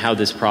and how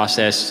this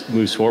process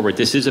moves forward.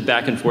 This is a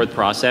back and forth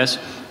process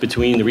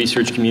between the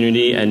research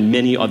community and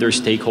many other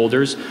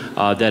stakeholders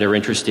that are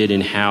interested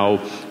in how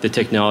the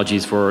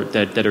technologies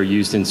that are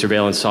used in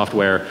surveillance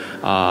software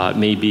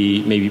may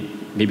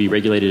be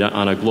regulated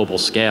on a global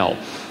scale.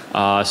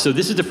 So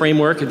this is the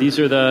framework. These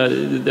are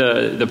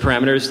the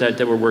parameters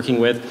that we're working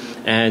with.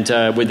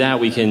 And with that,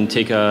 we can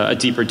take a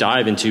deeper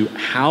dive into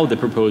how the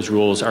proposed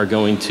rules are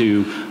going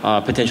to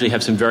potentially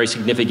have some very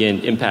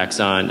significant impacts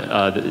on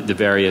the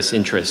various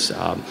interests.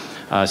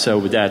 So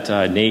with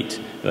that, Nate,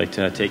 would like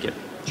to take it.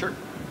 Sure.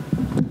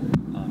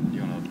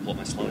 You want to pull up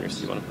my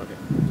slides? Okay.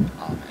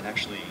 And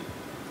actually,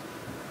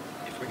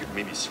 if we could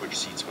maybe switch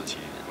seats once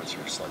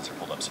your slides are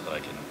pulled up so that I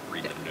can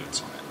read the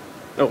notes on it.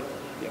 Oh,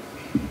 yeah.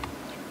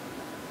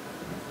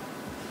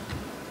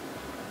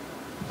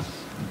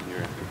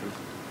 You're after who?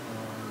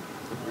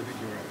 I think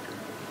you were after.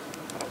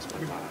 That was my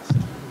last.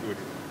 You would.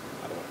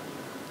 I don't know.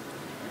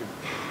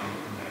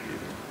 I'm not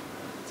either.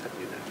 Let's have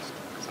you next.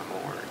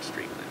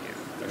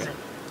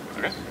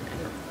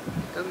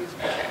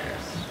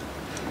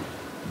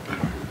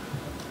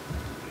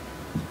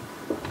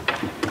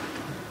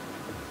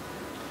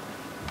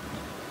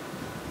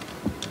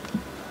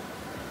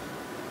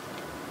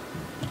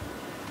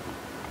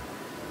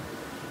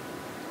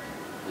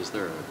 Is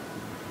there a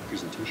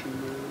presentation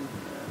there?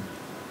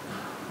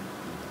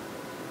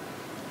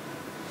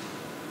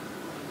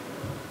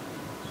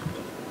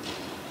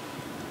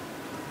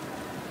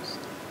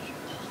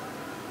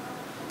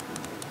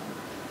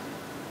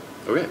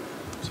 Okay,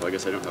 so I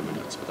guess I don't have my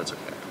notes, but that's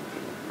okay.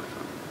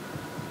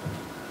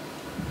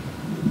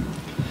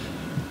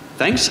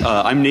 Thanks.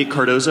 I'm Nate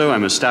Cardozo.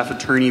 I'm a staff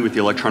attorney with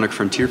the Electronic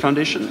Frontier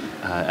Foundation,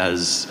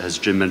 as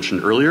Jim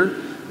mentioned earlier.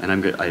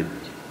 And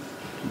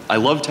I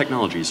love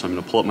technology, so I'm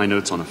going to pull up my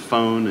notes on a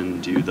phone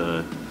and do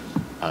the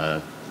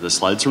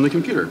slides from the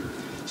computer,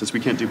 since we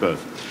can't do both.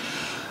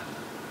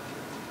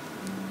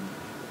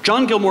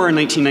 John Gilmore in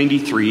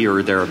 1993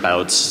 or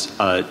thereabouts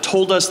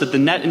told us that the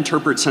net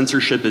interprets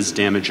censorship as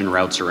damage and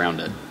routes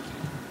around it.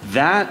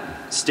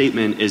 That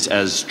statement is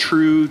as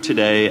true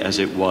today as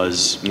it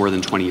was more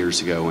than 20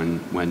 years ago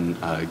when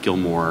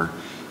Gilmore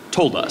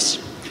told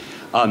us.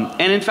 And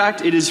in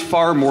fact, it is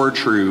far more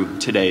true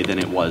today than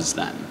it was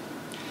then.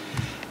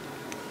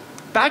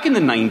 Back in the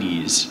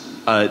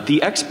 90s,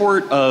 the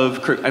export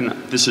of, and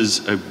this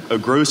is a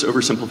gross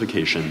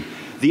oversimplification,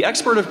 the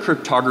export of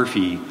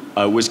cryptography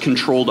was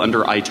controlled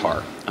under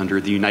ITAR,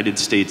 under the United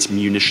States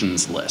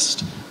Munitions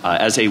List,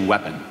 as a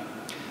weapon.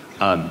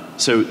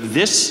 So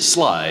this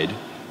slide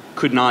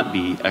could not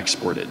be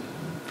exported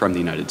from the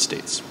United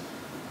States.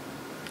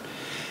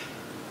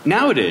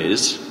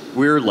 Nowadays,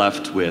 we're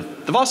left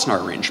with the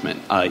Wassenaar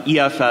Arrangement.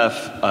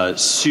 EFF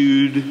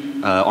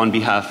sued on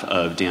behalf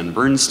of Dan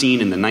Bernstein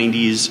in the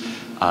 90s.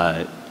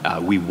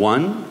 We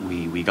won.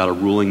 We got a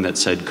ruling that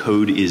said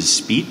code is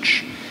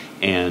speech,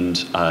 and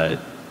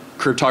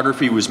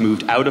cryptography was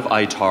moved out of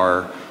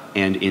ITAR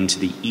and into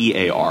the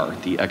EAR,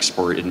 the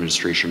Export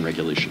Administration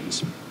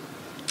Regulations.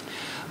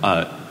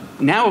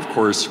 Now, of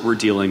course, we're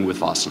dealing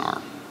with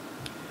Wassenaar.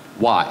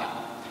 Why?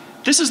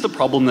 This is the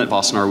problem that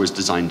Wassenaar was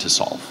designed to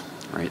solve,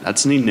 right?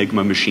 That's an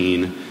Enigma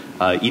machine.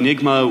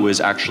 Enigma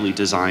was actually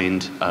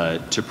designed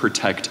to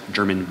protect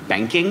German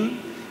banking.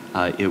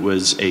 It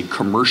was a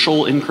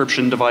commercial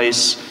encryption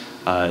device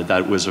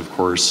that was, of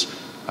course,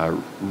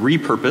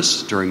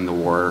 repurposed during the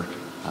war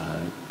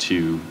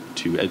to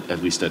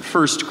at least at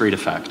first, great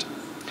effect.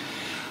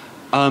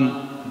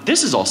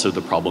 This is also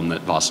the problem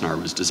that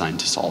Wassenaar was designed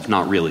to solve.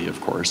 Not really, of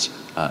course.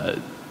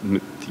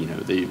 You know,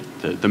 the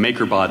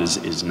MakerBot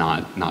is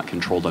not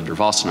controlled under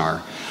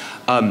Wassenaar.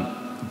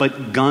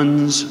 But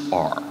guns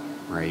are,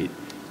 right?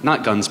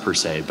 Not guns per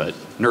se, but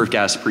nerve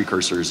gas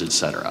precursors,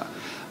 etc.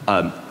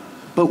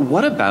 But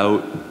what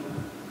about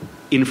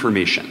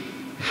information?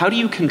 How do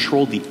you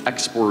control the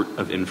export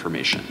of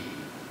information?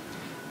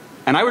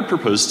 And I would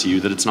propose to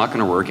you that it's not going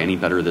to work any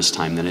better this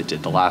time than it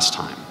did the last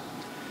time.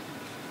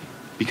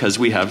 Because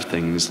we have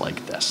things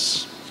like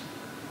this,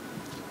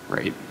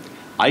 right?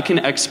 I can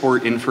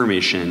export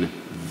information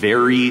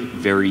very,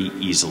 very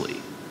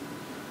easily.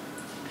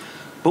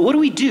 But what do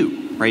we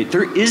do, right?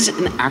 There is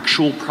an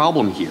actual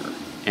problem here,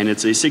 and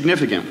it's a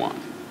significant one.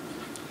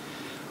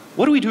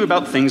 What do we do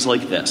about things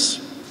like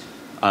this?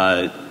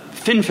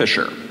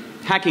 Finfisher,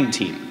 hacking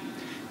team.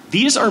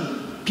 These are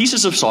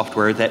pieces of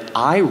software that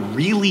I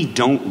really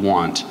don't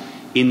want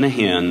in the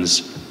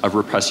hands of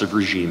repressive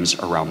regimes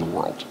around the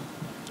world.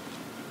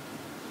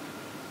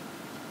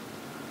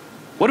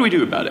 What do we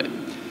do about it?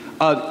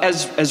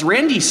 As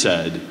Randy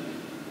said,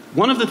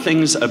 one of the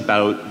things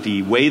about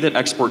the way that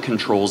export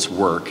controls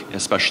work,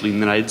 especially in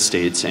the United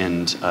States,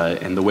 and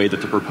the way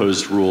that the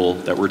proposed rule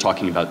that we're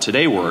talking about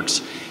today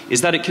works,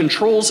 is that it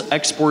controls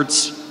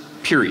exports,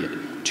 period.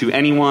 To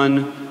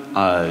anyone,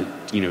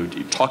 you know,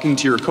 talking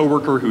to your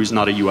coworker who's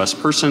not a US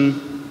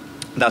person,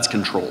 that's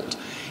controlled.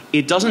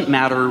 It doesn't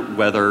matter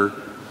whether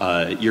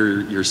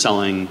you're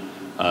selling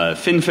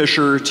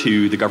Finfisher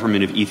to the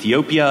government of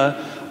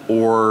Ethiopia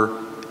or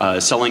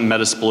selling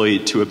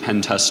Metasploit to a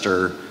pen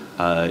tester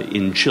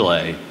in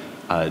Chile.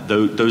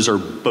 Those are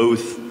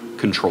both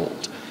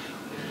controlled.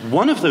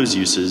 One of those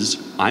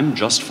uses I'm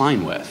just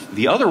fine with.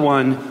 The other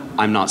one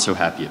I'm not so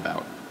happy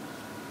about.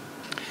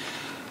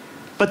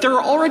 But there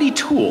are already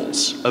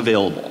tools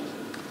available.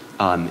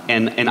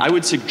 And I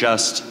would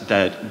suggest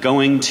that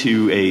going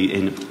to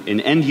an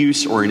end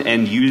use or an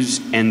end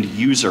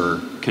user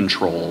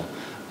control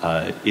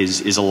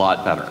is a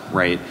lot better,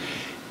 right?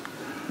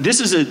 This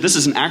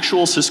is an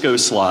actual Cisco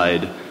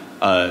slide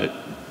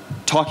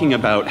talking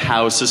about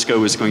how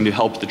Cisco is going to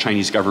help the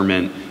Chinese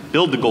government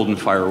build the Golden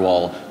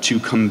Firewall to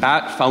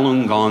combat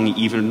Falun Gong,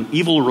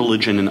 evil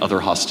religion, and other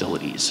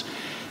hostilities.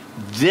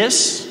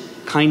 This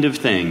kind of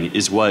thing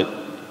is what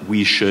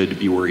we should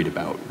be worried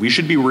about. We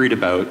should be worried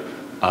about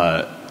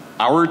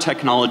our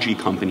technology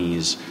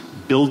companies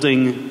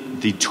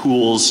building the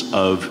tools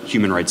of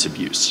human rights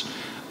abuse.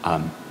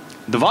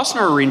 The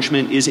Wassenaar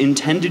Arrangement is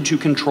intended to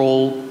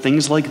control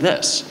things like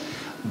this,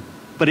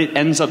 but it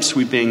ends up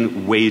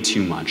sweeping way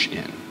too much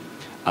in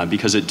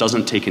because it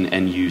doesn't take an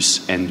end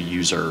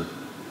user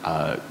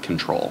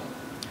control.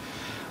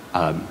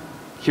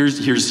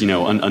 Here's you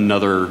know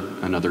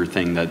another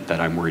thing that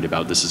I'm worried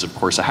about. This is of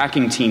course a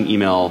hacking team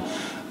email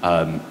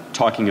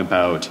talking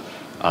about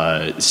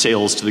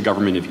sales to the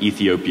government of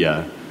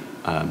Ethiopia.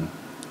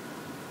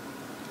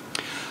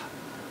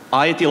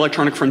 I at the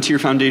Electronic Frontier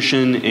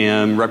Foundation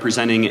am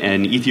representing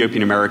an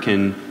Ethiopian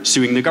American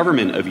suing the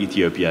government of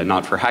Ethiopia,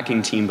 not for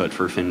hacking team, but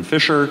for Finn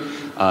Fisher,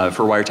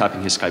 for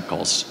wiretapping his Skype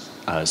calls.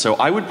 So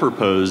I would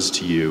propose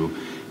to you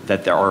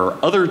that there are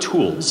other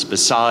tools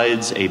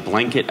besides a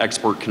blanket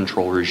export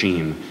control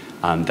regime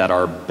that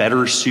are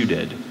better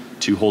suited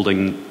to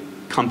holding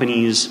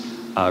companies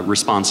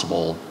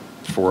responsible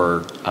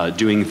for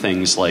doing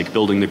things like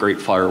building the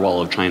Great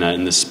Firewall of China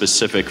and the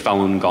specific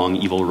Falun Gong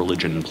evil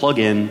religion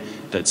plugin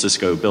that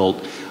Cisco built,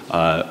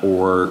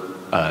 or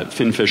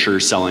Finn Fisher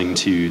selling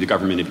to the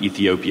government of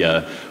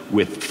Ethiopia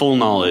with full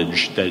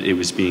knowledge that it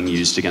was being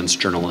used against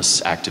journalists,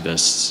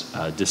 activists,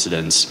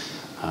 dissidents,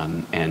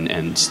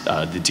 and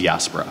the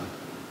diaspora.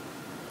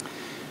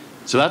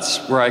 So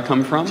that's where I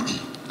come from,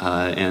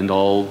 and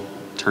I'll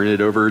turn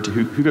it over to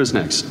who goes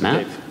next?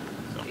 Matt?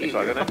 Dave. So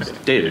I go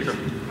next? Dave. Sure. All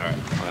right,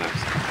 I'll go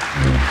next.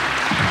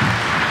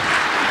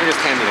 You can just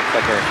hand me the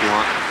clicker if you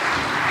want.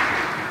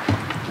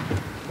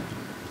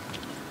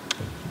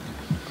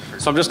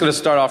 So I'm just going to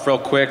start off real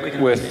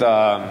quick with,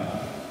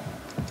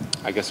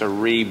 I guess, a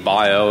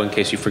re-bio in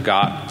case you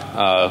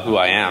forgot who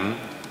I am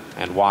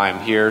and why I'm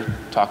here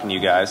talking to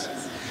you guys.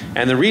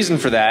 And the reason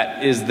for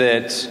that is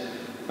that,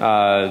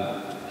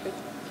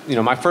 you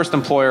know, my first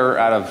employer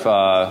out of,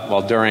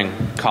 well, during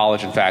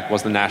college, in fact,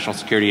 was the National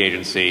Security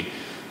Agency.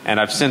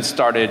 And I've since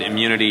started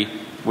Immunity,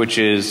 which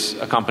is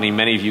a company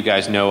many of you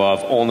guys know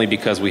of only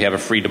because we have a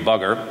free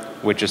debugger,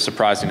 which is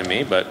surprising to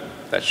me, but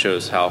that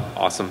shows how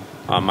awesome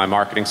my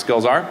marketing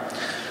skills are.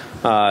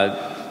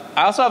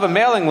 I also have a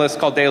mailing list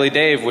called Daily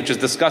Dave, which is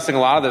discussing a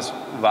lot of this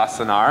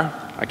Wassenaar,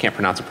 I can't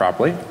pronounce it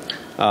properly,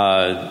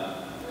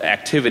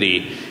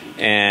 activity.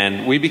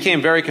 And we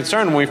became very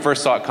concerned when we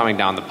first saw it coming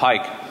down the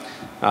pike.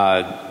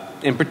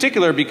 In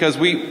particular because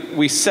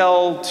we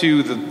sell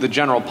to the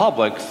general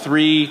public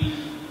 3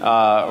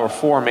 or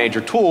 4 major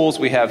tools.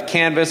 We have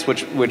Canvas,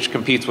 which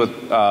competes with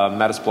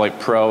Metasploit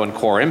Pro and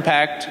Core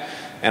Impact.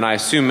 And I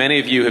assume many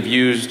of you have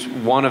used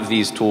one of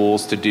these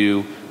tools to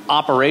do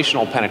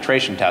operational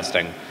penetration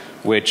testing,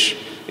 which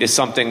is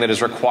something that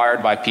is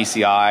required by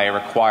PCI,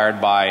 required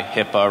by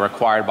HIPAA,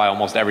 required by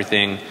almost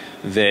everything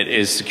that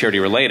is security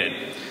related.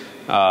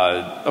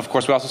 Of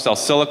course, we also sell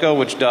Silica,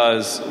 which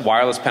does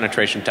wireless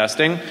penetration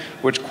testing,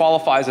 which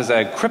qualifies as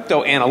a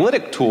crypto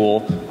analytic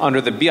tool under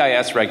the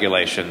BIS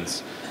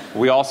regulations.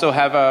 We also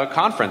have a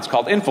conference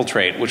called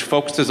Infiltrate, which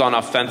focuses on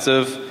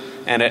offensive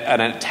and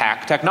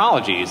attack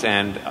technologies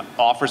and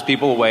offers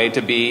people a way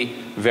to be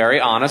very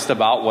honest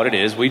about what it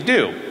is we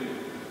do.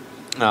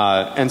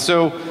 And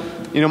so,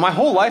 you know, my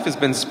whole life has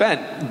been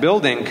spent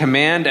building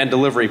command and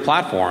delivery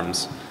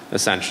platforms,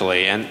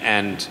 essentially,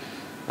 and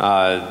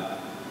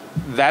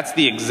that's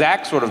the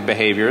exact sort of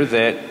behavior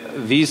that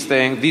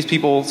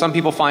some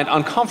people find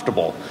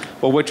uncomfortable,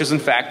 but which is in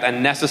fact a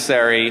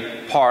necessary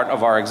part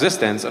of our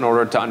existence in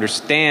order to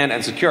understand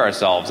and secure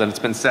ourselves. And it's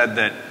been said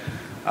that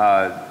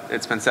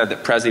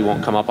Prezi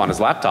won't come up on his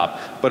laptop,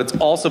 but it's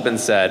also been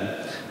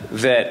said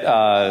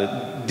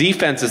that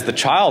defense is the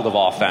child of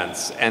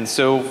offense. And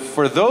so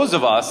for those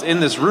of us in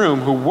this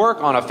room who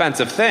work on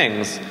offensive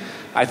things,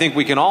 I think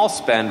we can all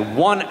spend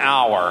 1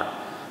 hour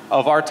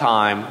of our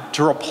time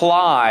to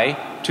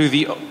reply to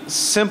the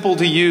simple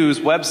to use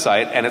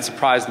website, and it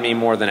surprised me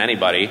more than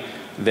anybody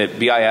that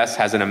BIS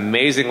has an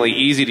amazingly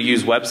easy to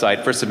use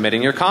website for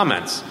submitting your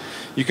comments.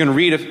 You can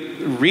read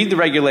the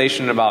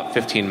regulation in about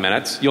 15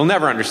 minutes. You'll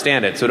never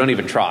understand it, so don't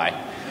even try.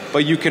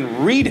 But you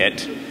can read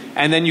it,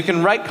 and then you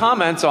can write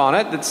comments on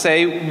it that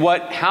say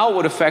how it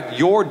would affect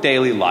your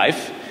daily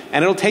life,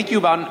 and it'll take you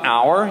about an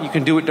hour. You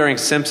can do it during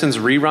Simpsons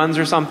reruns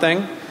or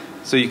something,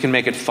 so you can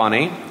make it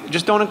funny.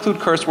 Just don't include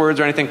curse words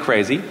or anything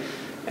crazy.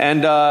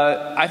 And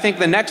I think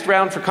the next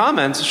round for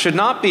comments should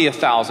not be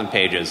 1,000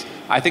 pages.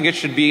 I think it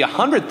should be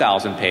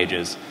 100,000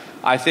 pages.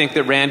 I think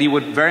that Randy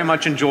would very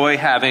much enjoy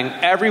having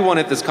everyone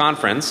at this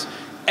conference.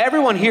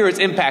 Everyone here is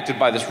impacted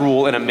by this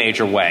rule in a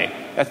major way.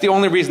 That's the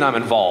only reason I'm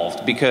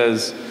involved,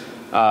 because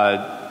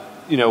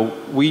you know,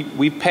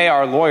 we pay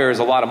our lawyers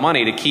a lot of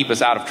money to keep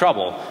us out of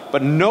trouble,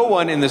 but no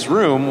one in this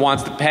room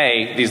wants to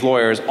pay these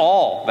lawyers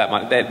all that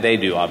money. They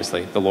do,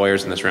 obviously, the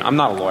lawyers in this room. I'm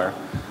not a lawyer,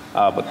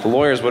 but the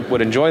lawyers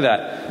would enjoy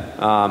that.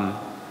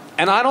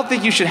 And I don't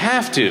think you should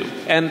have to.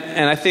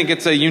 And I think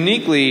it's a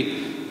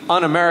uniquely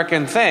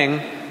un-American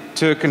thing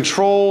to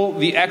control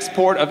the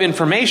export of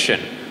information,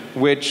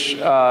 which, you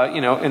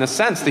know, in a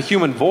sense, the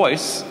human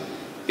voice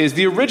is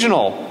the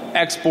original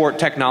export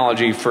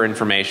technology for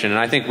information. And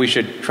I think we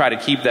should try to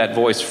keep that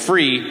voice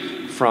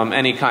free from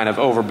any kind of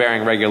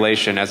overbearing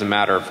regulation as a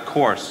matter of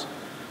course.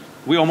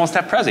 We almost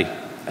have Prezi.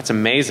 That's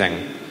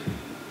amazing.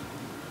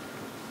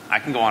 I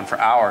can go on for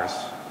hours.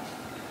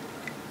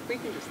 We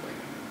can just like...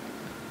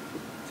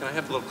 Can I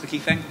have a little clicky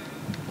thing?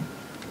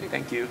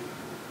 Thank you.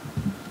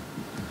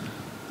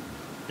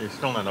 You're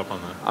still not up on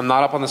that. I'm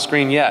not up on the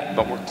screen yet,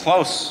 but we're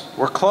close.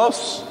 We're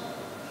close.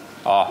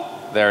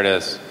 Oh, there it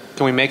is.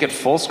 Can we make it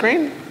full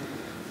screen?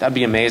 That'd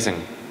be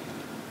amazing.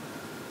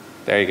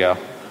 There you go.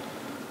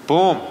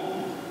 Boom.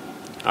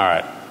 All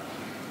right.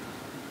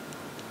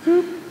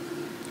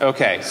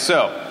 Okay,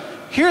 so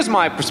here's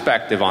my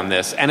perspective on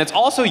this, and it's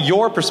also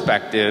your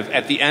perspective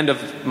at the end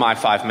of my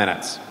 5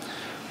 minutes,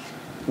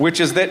 which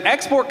is that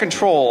export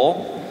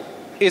control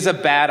is a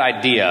bad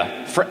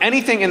idea for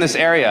anything in this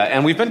area.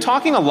 And we've been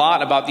talking a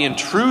lot about the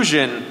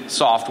intrusion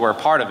software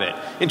part of it.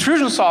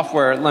 Intrusion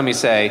software, let me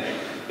say,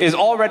 is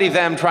already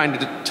them trying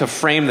to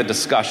frame the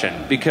discussion,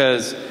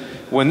 because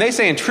when they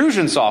say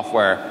intrusion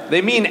software,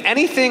 they mean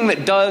anything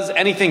that does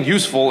anything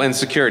useful in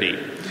security.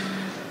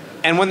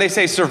 And when they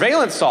say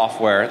surveillance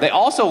software, they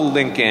also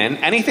link in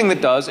anything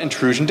that does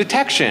intrusion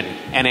detection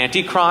and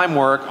anti-crime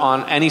work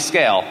on any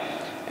scale.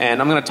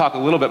 And I'm going to talk a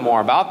little bit more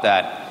about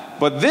that.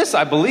 But this,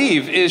 I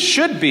believe,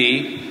 should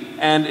be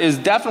and is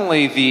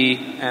definitely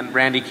and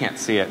Randy can't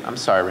see it. I'm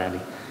sorry,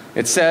 Randy.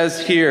 It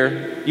says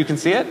here, you can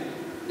see it?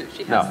 No,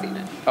 she has seen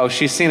it. Oh,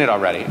 she's seen it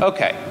already.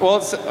 Okay.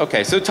 Well,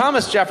 okay. So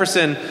Thomas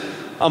Jefferson,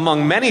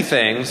 among many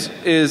things,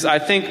 I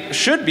think,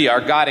 should be our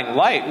guiding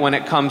light when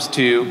it comes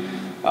to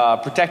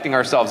protecting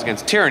ourselves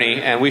against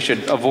tyranny, and we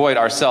should avoid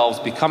ourselves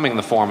becoming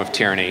the form of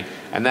tyranny.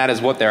 And that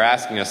is what they're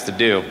asking us to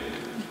do.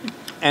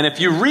 And if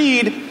you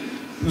read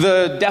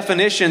the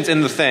definitions in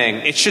the thing,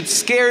 it should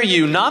scare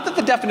you, not that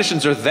the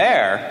definitions are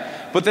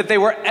there, but that they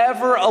were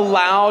ever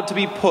allowed to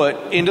be put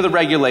into the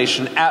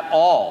regulation at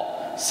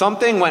all.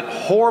 Something went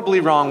horribly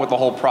wrong with the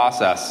whole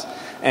process.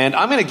 And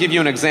I'm going to give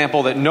you an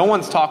example that no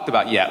one's talked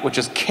about yet, which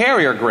is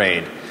carrier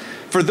grade.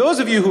 For those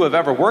of you who have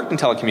ever worked in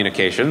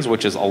telecommunications,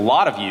 which is a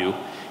lot of you,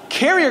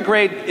 carrier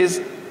grade is,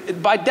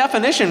 by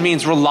definition,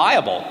 means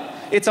reliable.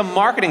 It's a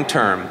marketing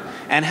term.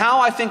 And how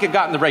I think it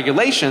got in the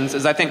regulations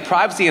is I think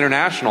Privacy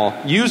International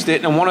used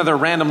it in one of their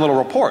random little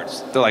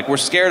reports. They're like, we're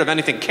scared of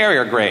anything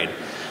carrier grade.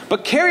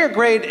 But carrier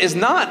grade is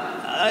not,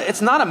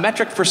 it's not a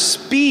metric for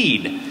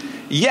speed.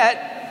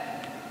 Yet,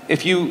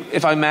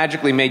 if I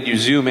magically made you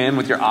zoom in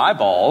with your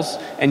eyeballs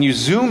and you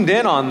zoomed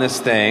in on this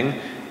thing,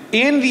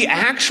 in the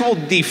actual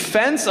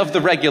defense of the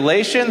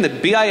regulation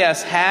that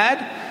BIS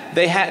had,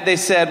 they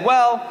said,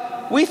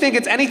 well, we think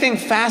it's anything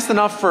fast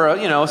enough for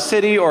a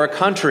city or a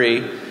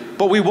country,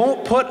 but we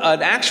won't put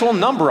an actual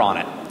number on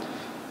it.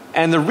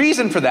 And the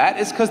reason for that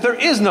is because there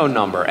is no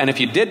number. And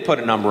if you did put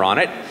a number on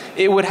it,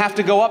 it would have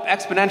to go up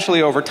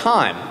exponentially over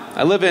time.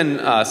 I live in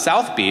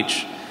South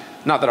Beach.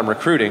 Not that I'm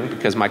recruiting,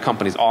 because my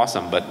company's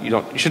awesome, but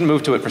you shouldn't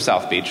move to it for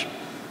South Beach.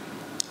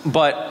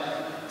 But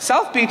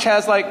South Beach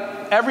has, like,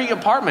 every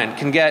apartment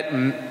can get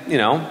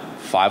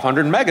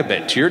 500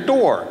 megabit to your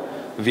door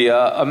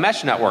via a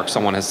mesh network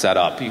someone has set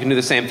up. You can do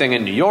the same thing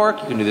in New York.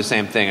 You can do the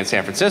same thing in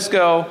San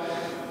Francisco.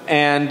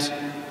 And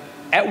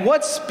at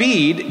what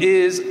speed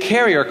is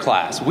carrier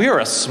class? We are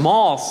a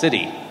small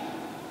city.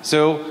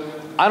 So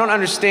I don't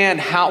understand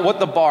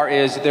what the bar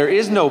is. There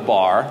is no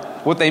bar.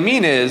 What they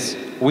mean is,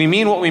 we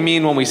mean what we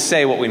mean when we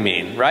say what we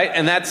mean, right?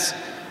 And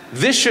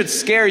this should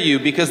scare you,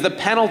 because the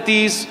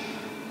penalties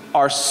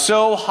are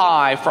so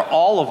high for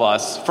all of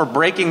us for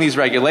breaking these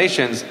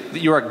regulations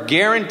that you are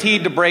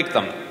guaranteed to break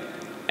them.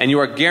 And you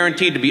are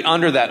guaranteed to be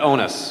under that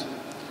onus.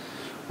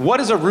 What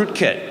is a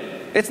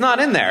rootkit? It's not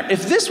in there.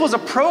 If this was a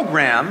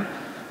program,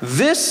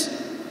 this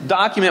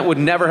document would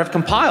never have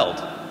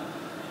compiled.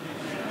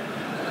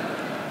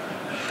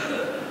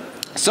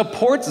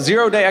 Supports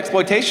zero-day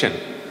exploitation.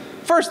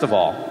 First of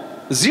all,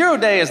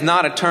 zero-day is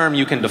not a term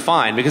you can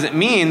define, because it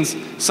means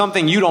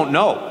something you don't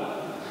know.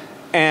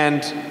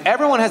 And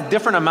everyone has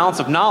different amounts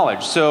of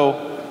knowledge.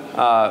 So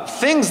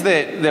things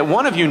that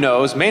one of you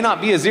knows may not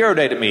be a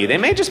zero-day to me. They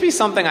may just be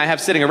something I have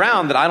sitting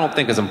around that I don't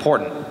think is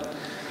important.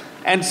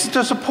 And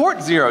to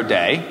support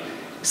zero-day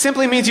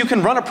simply means you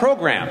can run a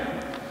program.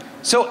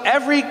 So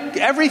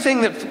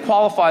everything that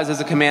qualifies as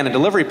a command and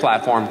delivery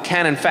platform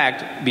can in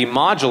fact be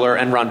modular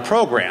and run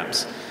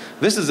programs.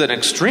 This is an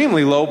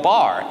extremely low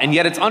bar, and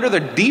yet it's under the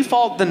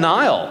default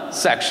denial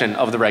section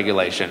of the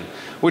regulation,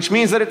 which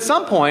means that at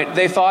some point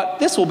they thought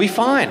this will be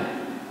fine.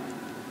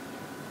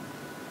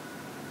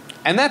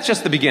 And that's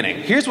just the beginning.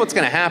 Here's what's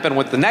going to happen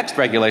with the next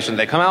regulation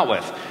they come out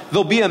with.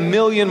 There'll be a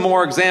million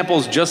more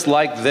examples just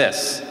like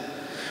this.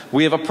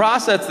 We have a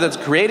process that's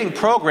creating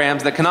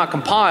programs that cannot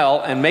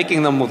compile and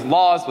making them with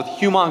laws with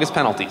humongous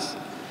penalties.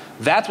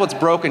 That's what's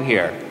broken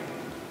here.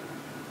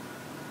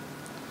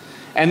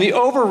 And the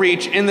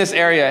overreach in this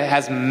area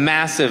has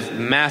massive,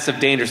 massive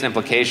dangerous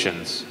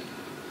implications.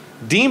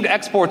 Deemed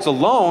exports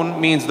alone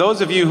means those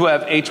of you who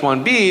have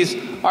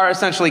H-1Bs are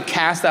essentially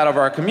cast out of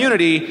our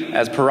community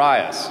as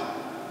pariahs.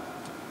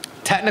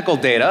 Technical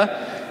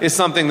data is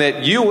something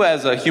that you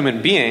as a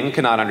human being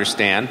cannot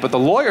understand, but the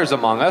lawyers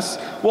among us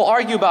will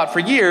argue about for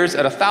years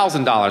at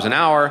 $1,000 an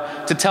hour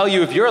to tell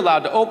you if you're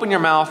allowed to open your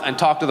mouth and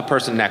talk to the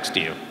person next to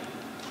you.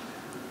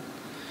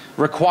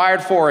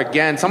 Required for,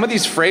 again, some of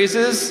these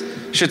phrases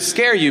should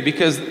scare you,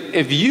 because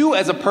if you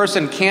as a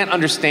person can't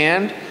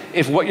understand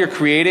if what you're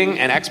creating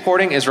and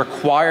exporting is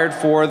required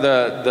for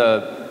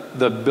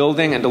the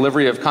building and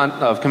delivery of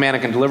command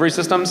and delivery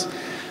systems,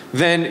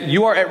 then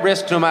you are at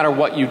risk no matter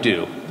what you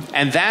do.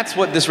 And that's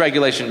what this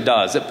regulation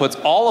does. It puts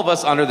all of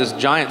us under this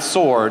giant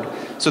sword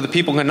so that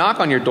people can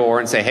knock on your door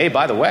and say, hey,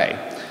 by the way,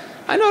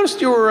 I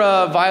noticed you were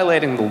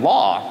violating the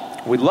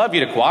law. We'd love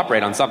you to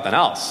cooperate on something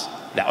else.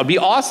 That would be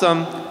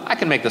awesome. I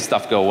can make this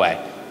stuff go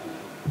away.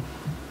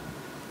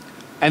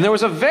 And there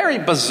was a very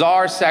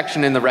bizarre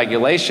section in the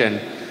regulation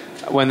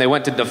when they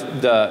went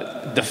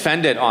to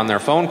defend it on their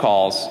phone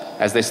calls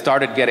as they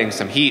started getting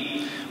some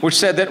heat, which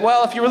said that,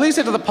 well, if you release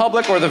it to the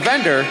public or the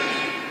vendor,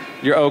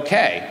 you're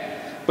okay.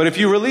 But if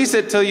you release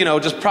it to, you know,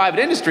 just private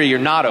industry, you're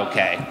not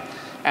okay.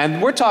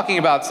 And we're talking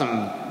about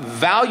some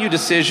value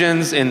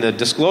decisions in the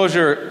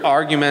disclosure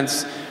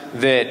arguments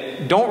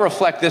that don't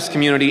reflect this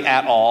community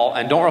at all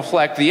and don't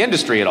reflect the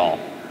industry at all.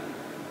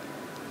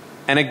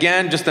 And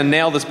again, just to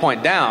nail this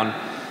point down,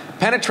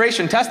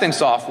 penetration testing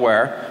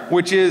software,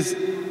 which is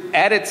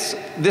at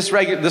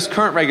this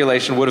current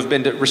regulation would have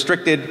been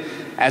restricted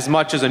as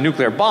much as a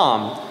nuclear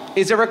bomb,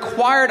 is a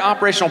required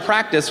operational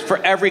practice for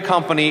every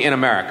company in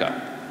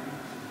America.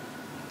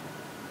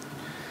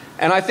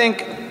 And I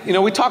think, you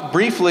know, we talked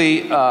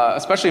briefly,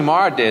 especially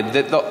Mara did,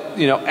 that the,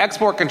 you know,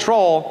 export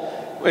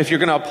control, if you're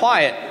going to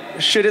apply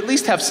it, should at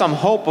least have some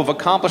hope of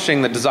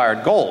accomplishing the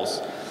desired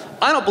goals.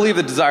 I don't believe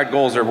the desired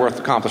goals are worth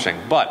accomplishing,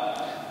 but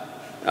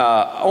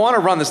I want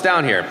to run this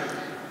down here.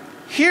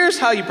 Here's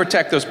how you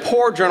protect those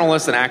poor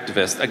journalists and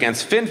activists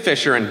against Finn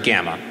Fisher and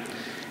Gamma.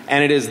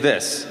 And it is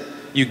this.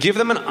 You give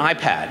them an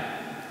iPad.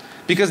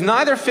 Because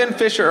neither Finn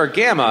Fisher or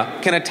Gamma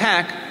can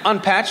attack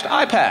unpatched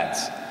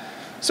iPads.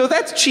 So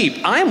that's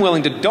cheap. I'm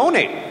willing to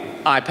donate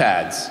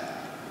iPads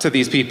to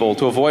these people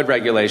to avoid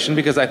regulation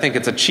because I think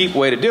it's a cheap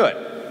way to do it.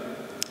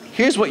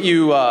 Here's what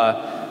you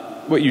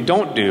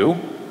don't do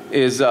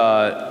is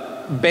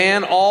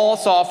ban all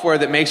software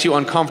that makes you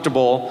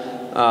uncomfortable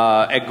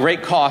at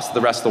great cost to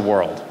the rest of the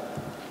world.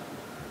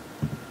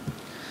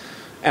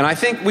 And I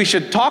think we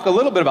should talk a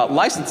little bit about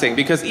licensing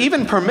because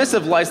even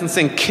permissive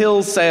licensing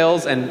kills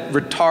sales and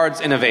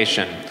retards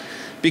innovation.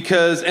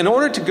 Because in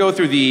order to go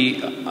through the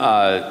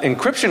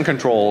encryption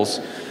controls,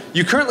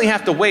 you currently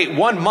have to wait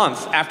 1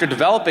 month after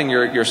developing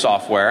your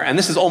software, and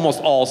this is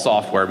almost all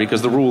software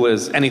because the rule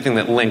is anything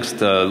that links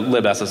to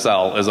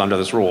libSSL is under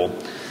this rule.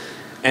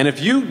 And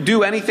if you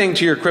do anything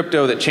to your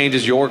crypto that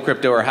changes your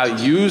crypto or how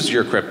you use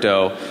your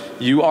crypto,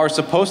 you are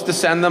supposed to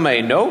send them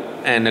a note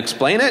and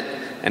explain it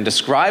and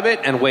describe it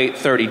and wait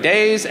 30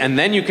 days and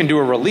then you can do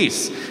a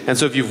release. And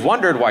so if you've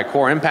wondered why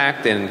Core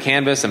Impact and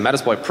Canvas and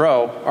Metasploit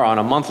Pro are on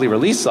a monthly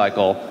release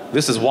cycle,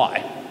 this is why.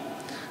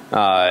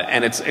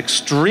 And it's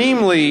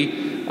extremely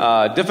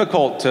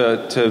difficult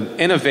to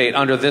innovate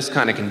under this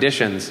kind of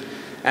conditions.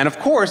 And of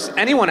course,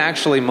 anyone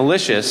actually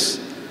malicious,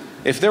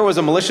 if there was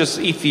a malicious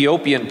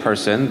Ethiopian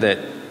person that,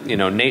 you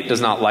know, Nate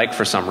does not like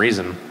for some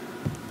reason,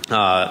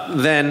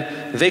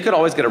 then they could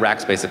always get a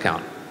Rackspace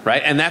account.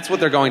 Right? And that's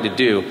what they're going to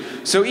do.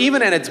 So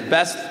even at its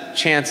best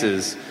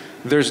chances,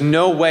 there's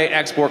no way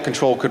export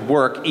control could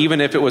work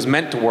even if it was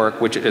meant to work,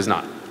 which it is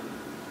not.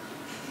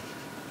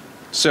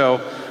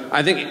 So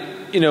I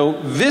think, you know,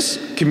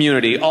 this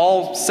community,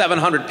 all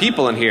 700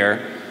 people in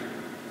here,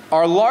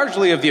 are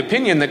largely of the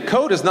opinion that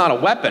code is not a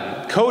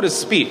weapon. Code is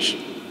speech.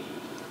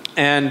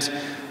 And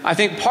I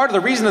think part of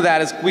the reason of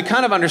that is we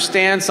kind of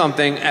understand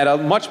something at a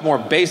much more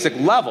basic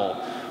level,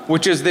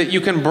 which is that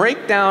you can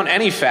break down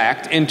any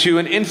fact into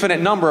an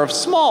infinite number of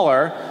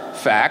smaller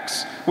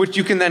facts, which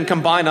you can then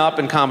combine up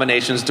in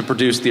combinations to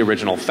produce the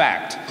original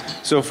fact.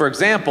 So for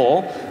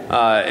example,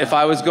 if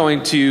I was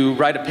going to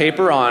write a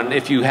paper on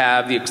if you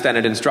have the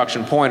extended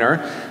instruction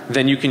pointer,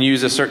 then you can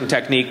use a certain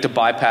technique to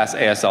bypass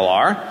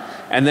ASLR.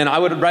 And then I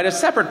would write a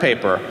separate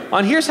paper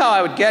on here's how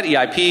I would get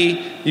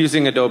EIP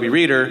using Adobe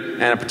Reader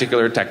and a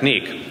particular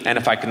technique. And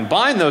if I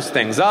combine those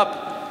things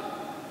up,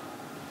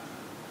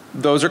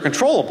 those are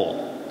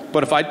controllable.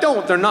 But if I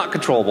don't, they're not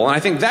controllable. And I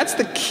think that's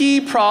the key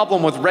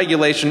problem with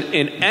regulation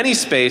in any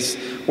space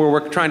where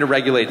we're trying to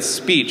regulate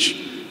speech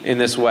in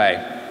this way.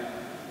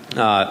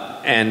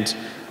 And,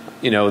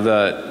 you know,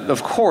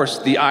 of course,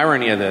 the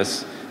irony of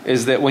this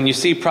is that when you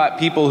see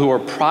people who are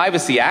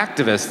privacy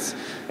activists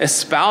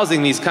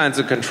espousing these kinds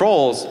of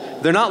controls,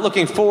 they're not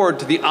looking forward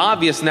to the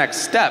obvious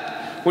next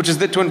step, which is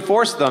that to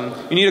enforce them,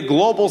 you need a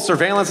global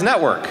surveillance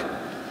network,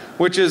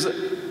 which is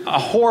a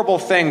horrible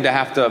thing to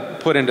have to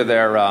put into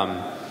their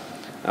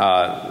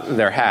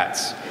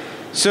hats.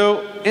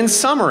 So in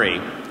summary,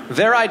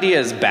 their idea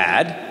is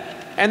bad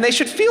and they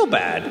should feel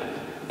bad.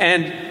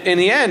 And in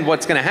the end,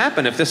 what's going to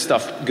happen if this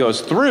stuff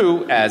goes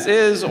through as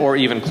is or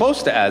even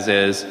close to as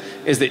is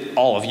that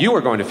all of you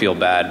are going to feel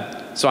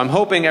bad. So I'm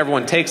hoping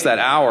everyone takes that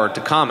hour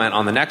to comment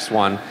on the next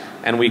one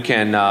and we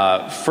can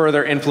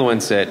further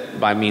influence it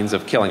by means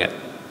of killing it.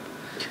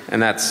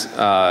 And that's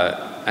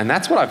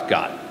what I've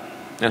got.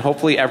 And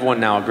hopefully everyone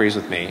now agrees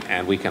with me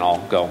and we can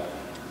all go.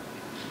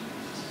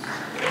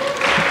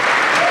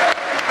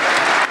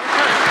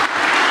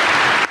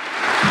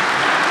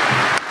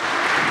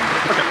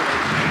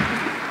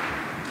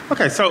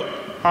 Okay, so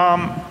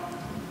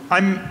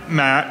I'm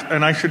Matt,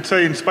 and I should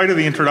say, in spite of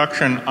the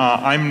introduction,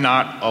 I'm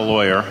not a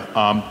lawyer,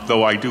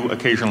 though I do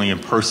occasionally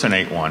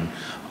impersonate one.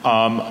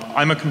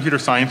 I'm a computer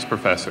science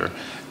professor,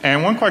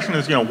 and one question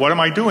is, what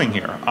am I doing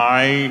here?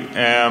 I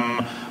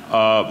am,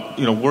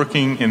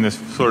 working in this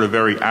sort of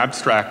very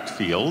abstract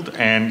field,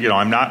 and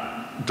I'm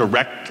not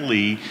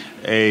directly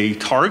a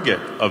target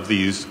of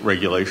these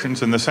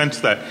regulations, in the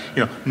sense that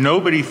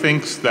nobody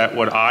thinks that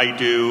what I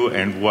do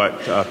and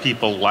what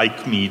people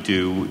like me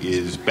do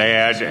is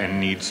bad and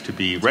needs to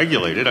be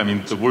regulated. I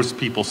mean, the worst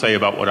people say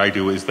about what I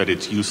do is that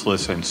it's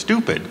useless and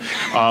stupid.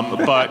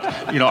 But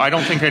I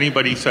don't think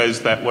anybody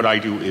says that what I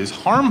do is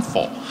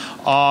harmful.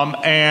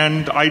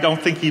 And I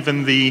don't think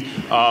even the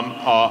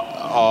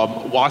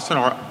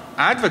Wassenaar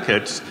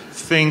advocates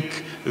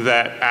think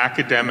that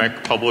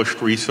academic published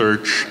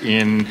research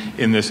in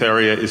this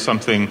area is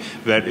something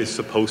that is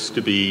supposed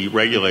to be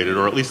regulated,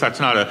 or at least that's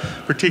not a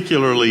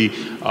particularly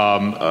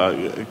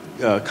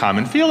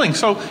common feeling.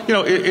 So,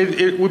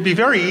 it would be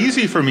very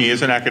easy for me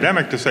as an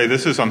academic to say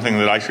this is something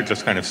that I should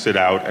just kind of sit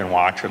out and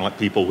watch and let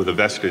people with a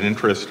vested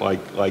interest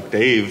like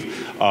Dave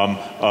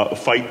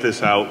fight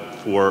this out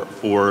for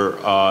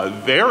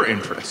their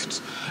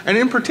interests. And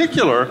in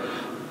particular,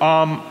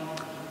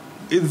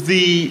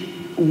 the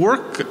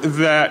work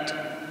that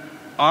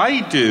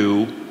I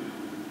do,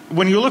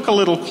 when you look a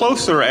little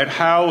closer at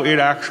how it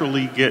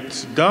actually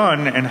gets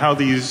done and how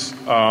these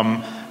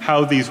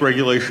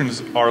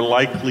regulations are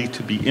likely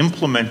to be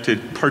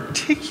implemented,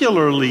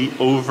 particularly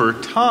over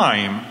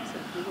time,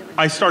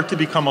 I start to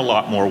become a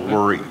lot more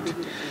worried.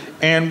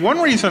 And one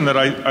reason that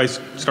I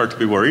start to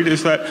be worried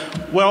is that,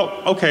 well,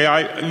 okay,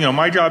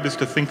 my job is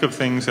to think of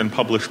things and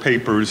publish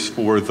papers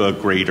for the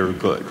greater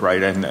good,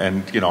 right? And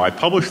I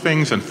publish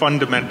things, and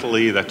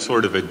fundamentally that's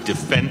sort of a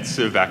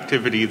defensive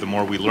activity. The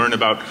more we learn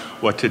about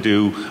what to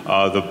do,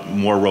 the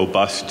more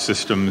robust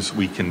systems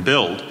we can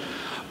build.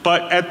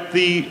 But at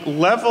the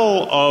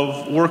level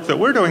of work that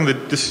we're doing, the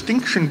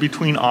distinction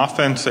between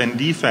offense and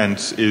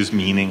defense is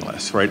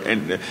meaningless, right?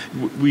 And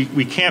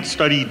we can't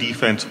study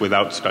defense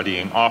without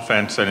studying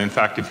offense. And in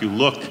fact, if you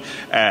look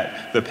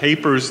at the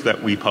papers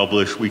that we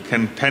publish, we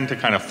can tend to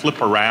kind of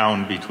flip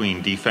around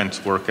between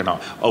defense work and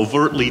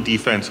overtly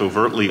defense,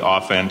 overtly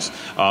offense,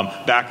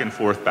 back and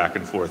forth, back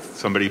and forth.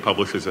 Somebody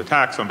publishes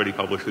attack, somebody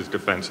publishes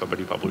defense,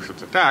 somebody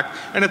publishes attack.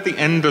 And at the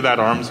end of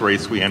that arms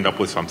race, we end up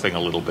with something a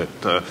little bit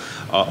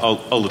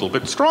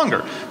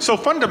stronger. So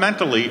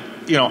fundamentally,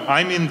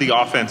 I'm in the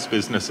offense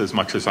business as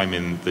much as I'm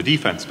in the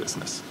defense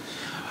business.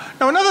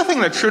 Now, another thing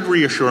that should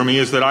reassure me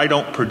is that I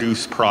don't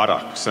produce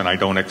products, and I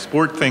don't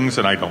export things,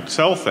 and I don't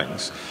sell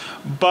things.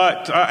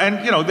 But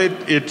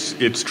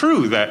it's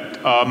true that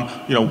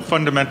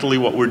fundamentally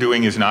what we're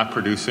doing is not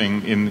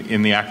producing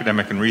in the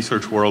academic and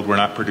research world. We're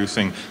not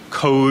producing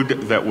code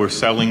that we're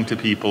selling to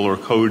people, or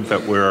code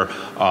that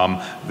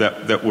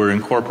we're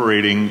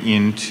incorporating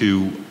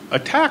into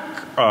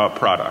attack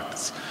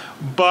products.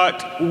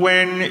 But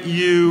when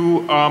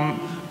you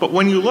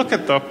look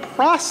at the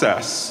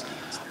process,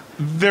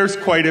 there's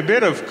quite a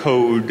bit of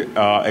code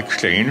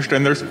exchanged,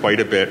 and there's quite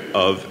a bit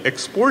of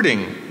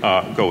exporting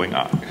going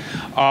on.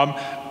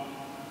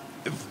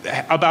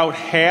 About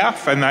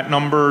half, and that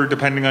number,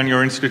 depending on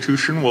your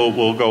institution,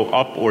 will go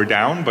up or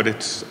down, but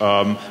it's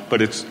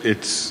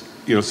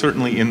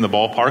certainly in the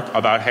ballpark.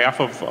 About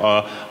half of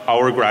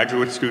our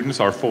graduate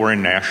students are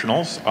foreign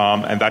nationals,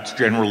 and that's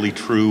generally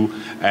true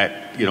at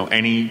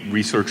any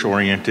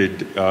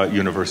research-oriented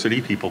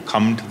university. People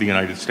come to the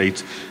United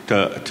States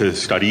to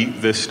study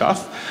this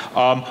stuff.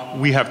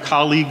 We have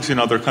colleagues in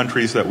other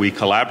countries that we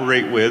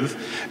collaborate with,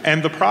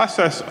 and the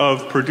process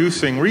of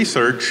producing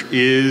research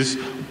is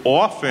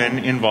often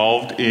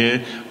involved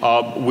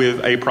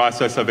with a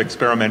process of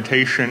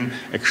experimentation,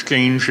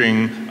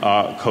 exchanging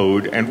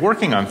code, and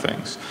working on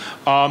things.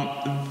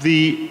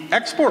 The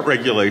export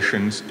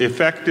regulations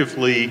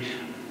effectively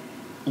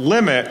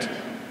limit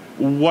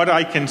what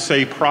I can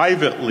say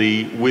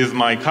privately with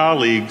my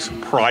colleagues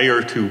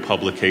prior to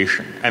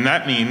publication. And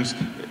that means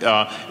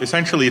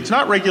essentially it's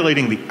not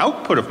regulating the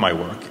output of my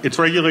work, it's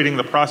regulating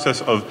the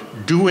process of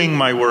doing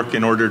my work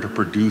in order to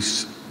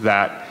produce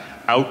that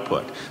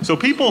output. So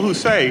people who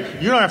say,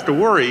 you don't have to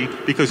worry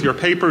because your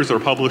papers are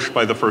published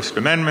by the First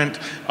Amendment,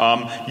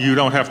 you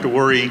don't have to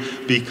worry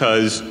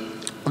because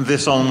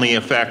this only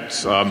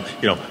affects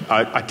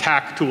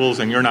attack tools,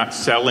 and you're not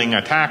selling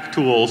attack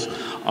tools,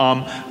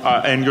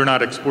 and you're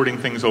not exporting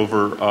things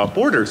over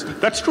borders.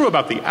 That's true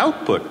about the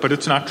output, but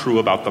it's not true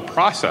about the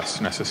process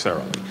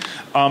necessarily.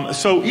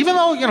 So even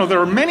though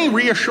there are many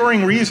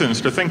reassuring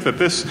reasons to think that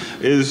this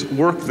is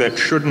work that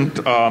shouldn't,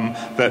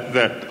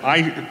 that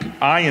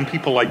I and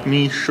people like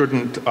me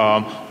shouldn't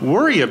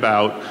worry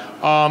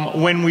about,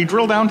 when we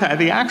drill down to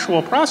the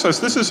actual process,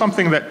 this is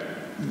something that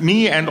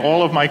me and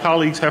all of my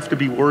colleagues have to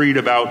be worried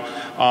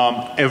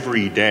about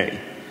every day.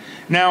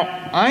 Now,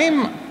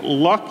 I'm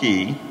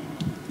lucky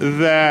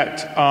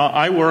that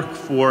I work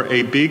for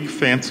a big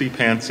fancy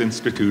pants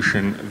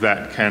institution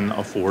that can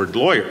afford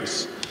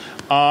lawyers.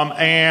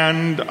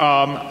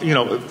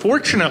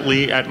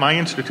 Fortunately, at my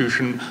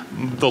institution,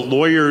 the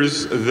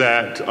lawyers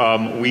that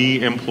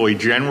we employ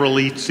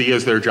generally see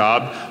as their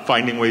job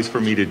finding ways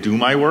for me to do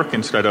my work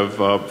instead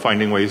of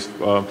finding ways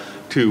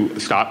to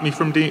stop me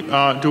from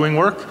doing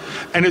work.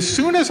 And as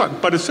soon as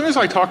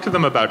I talk to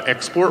them about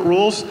export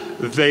rules,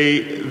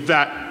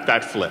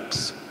 that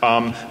flips.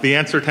 The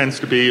answer tends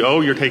to be,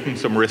 oh, you're taking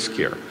some risk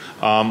here.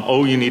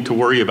 Oh, you need to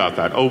worry about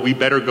that. Oh, we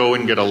better go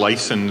and get a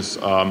license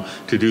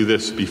to do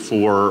this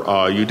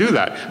before you do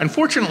that. And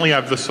fortunately, I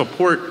have the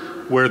support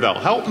where they'll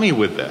help me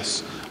with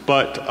this.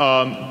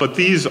 But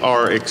these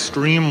are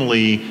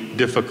extremely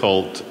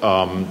difficult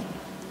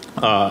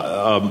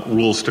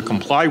rules to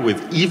comply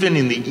with, even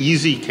in the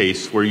easy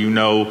case where you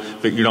know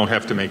that you don't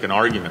have to make an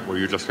argument, where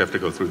you just have to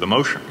go through the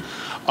motion.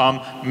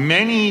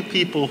 Many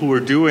people who are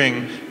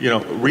doing,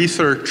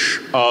 research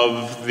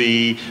of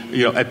the,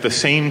 at the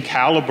same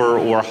caliber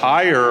or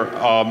higher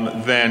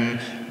than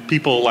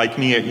people like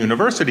me at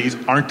universities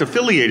aren't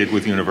affiliated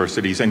with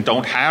universities and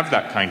don't have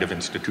that kind of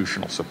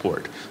institutional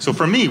support. So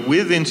for me,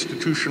 with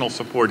institutional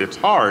support, it's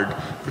hard.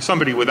 For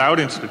somebody without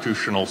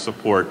institutional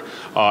support,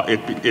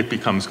 it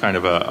becomes kind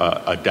of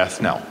a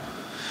death knell.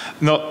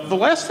 Now, the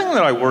last thing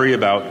that I worry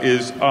about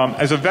is,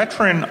 as a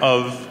veteran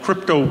of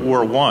Crypto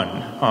War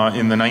I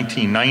in the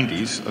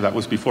 1990s, that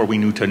was before we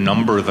knew to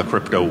number the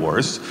crypto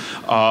wars,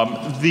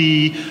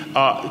 the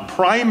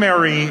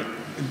primary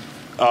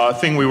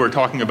thing we were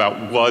talking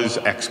about was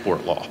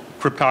export law.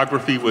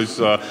 Cryptography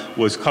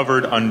was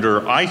covered under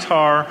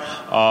ITAR,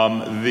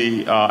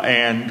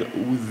 and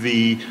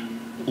the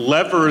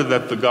lever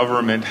that the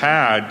government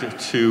had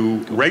to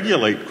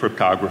regulate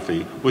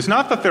cryptography was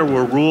not that there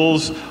were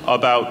rules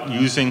about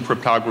using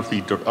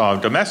cryptography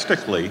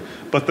domestically,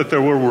 but that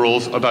there were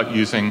rules about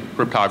using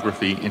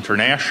cryptography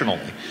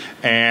internationally.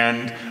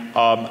 And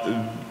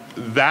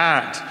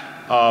that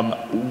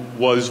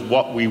was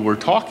what we were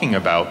talking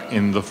about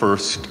in the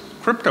first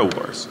crypto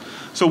wars.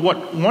 So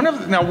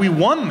now we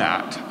won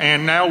that,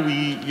 and now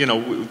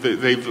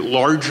they've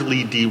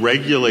largely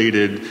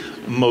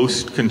deregulated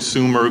most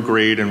consumer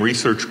grade and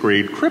research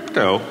grade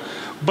crypto.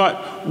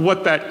 But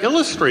what that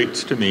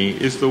illustrates to me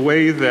is the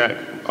way that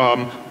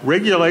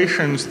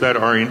regulations that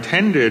are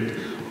intended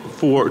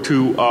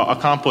to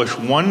accomplish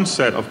one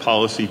set of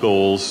policy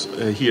goals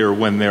here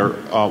when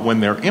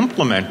they're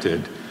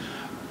implemented,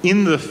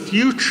 in the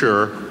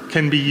future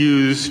can be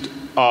used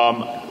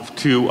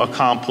to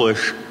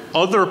accomplish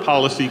other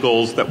policy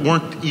goals that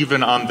weren't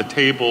even on the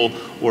table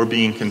or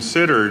being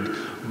considered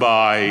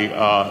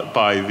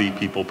by the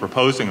people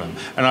proposing them.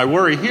 And I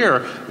worry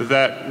here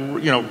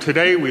that,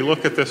 today we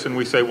look at this and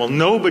we say, well,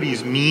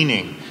 nobody's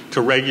meaning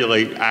to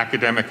regulate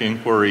academic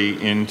inquiry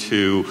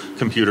into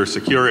computer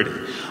security.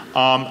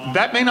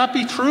 That may not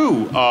be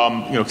true,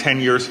 10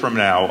 years from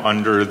now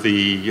under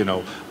the,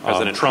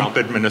 Trump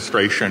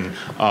administration,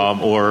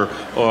 or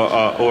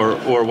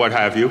what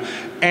have you.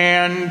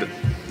 And,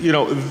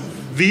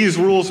 these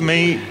rules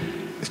may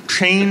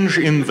change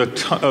in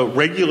the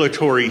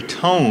regulatory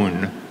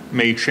tone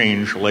may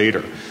change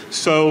later.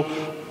 So,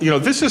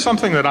 this is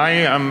something that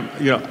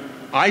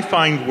I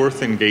find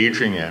worth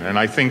engaging in, and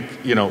I think,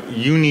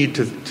 you need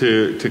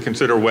to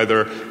consider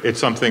whether it's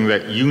something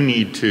that you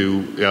need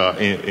to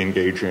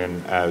engage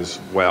in as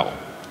well.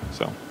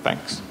 So,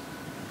 thanks.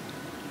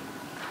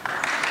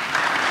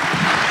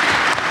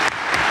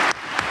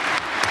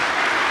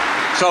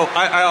 So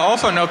I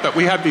also note that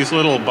we have these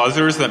little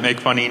buzzers that make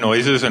funny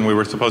noises, and we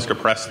were supposed to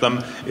press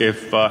them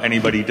if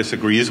anybody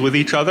disagrees with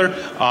each other.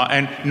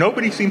 And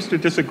nobody seems to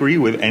disagree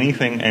with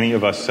anything any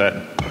of us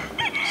said.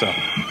 So.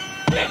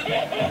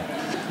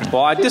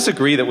 Well, I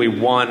disagree that we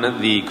won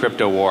the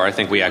crypto war. I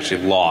think we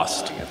actually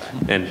lost.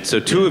 And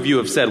so two of you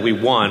have said we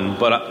won,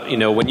 but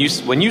when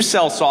you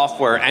sell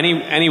software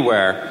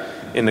anywhere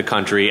in the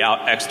country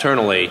out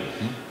externally,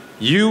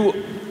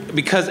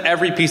 because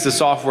every piece of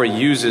software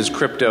uses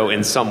crypto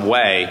in some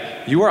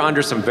way, you are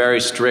under some very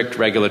strict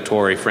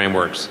regulatory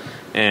frameworks.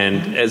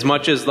 And as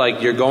much as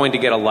you're going to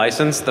get a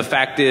license, the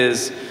fact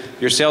is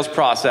your sales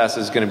process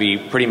is going to be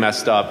pretty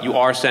messed up. You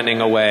are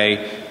sending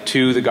away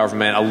to the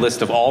government a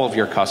list of all of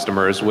your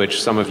customers,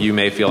 which some of you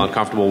may feel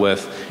uncomfortable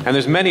with. And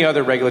there's many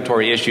other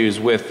regulatory issues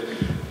with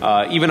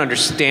even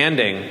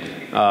understanding.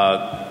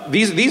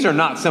 These are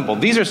not simple.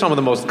 These are some of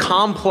the most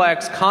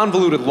complex,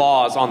 convoluted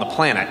laws on the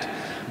planet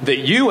that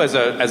you as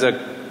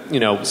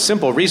a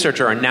simple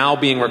researcher are now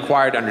being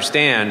required to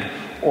understand,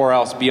 or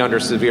else be under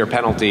severe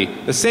penalty.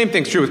 The same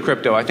thing's true with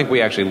crypto. I think we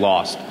actually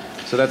lost.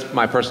 So that's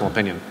my personal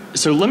opinion.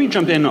 So let me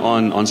jump in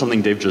on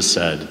something Dave just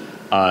said.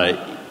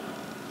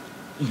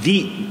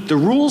 The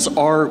rules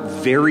are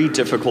very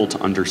difficult to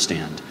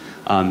understand,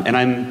 and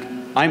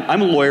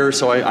I'm a lawyer,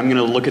 so I'm going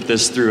to look at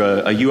this through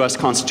a U.S.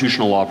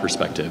 constitutional law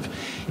perspective.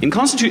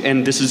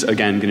 And this is,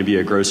 again, going to be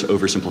a gross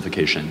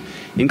oversimplification.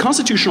 In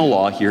constitutional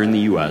law here in the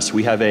U.S.,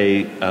 we have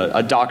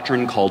a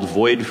doctrine called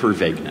void for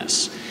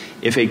vagueness.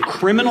 If a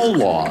criminal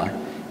law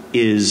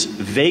is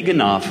vague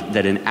enough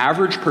that an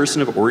average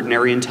person of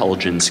ordinary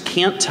intelligence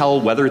can't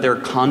tell whether their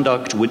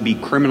conduct would be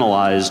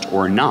criminalized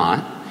or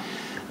not,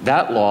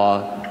 that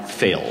law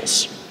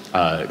fails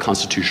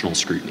constitutional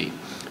scrutiny.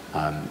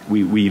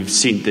 We've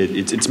seen that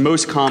it's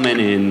most common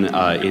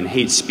in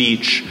hate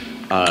speech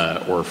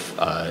or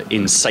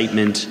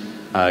incitement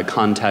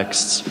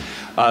contexts.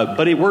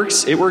 But it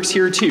works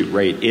here too,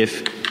 right?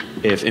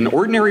 If an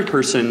ordinary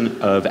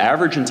person of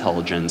average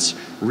intelligence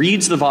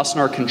reads the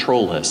Wassenaar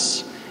control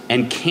lists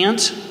and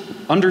can't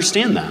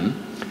understand them,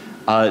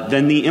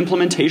 then the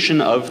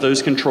implementation of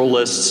those control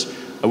lists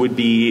would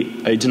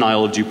be a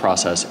denial of due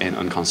process and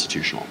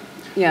unconstitutional.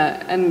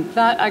 Yeah, and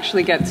that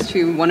actually gets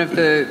to one of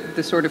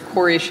the sort of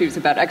core issues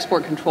about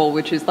export control,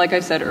 which is, like I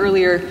said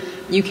earlier,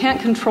 you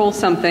can't control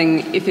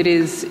something if it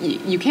is,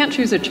 you can't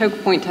choose a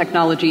choke point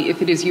technology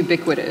if it is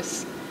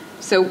ubiquitous.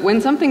 So when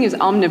something is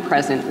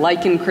omnipresent,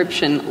 like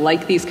encryption,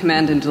 like these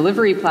command and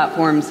delivery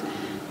platforms,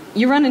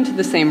 you run into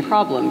the same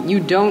problem. You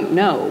don't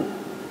know,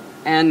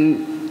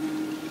 and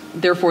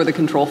therefore the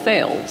control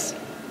fails.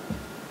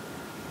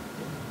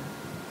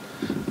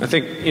 I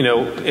think,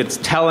 it's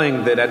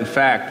telling that, in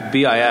fact,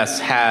 BIS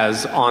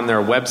has on their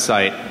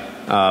website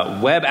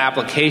web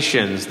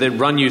applications that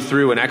run you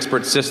through an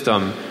expert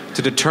system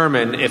to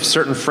determine if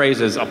certain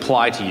phrases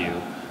apply to you,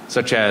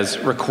 such as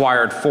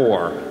required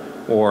for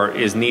or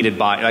is needed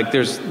by. Like,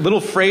 there's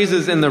little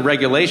phrases in the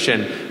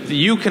regulation that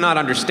you cannot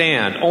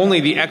understand. Only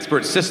the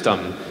expert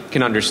system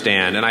can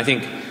understand. And I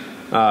think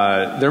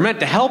they're meant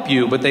to help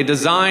you, but they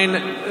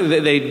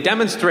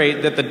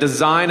demonstrate that the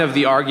design of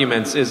the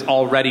arguments is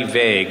already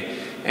vague.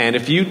 And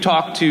if you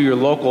talk to your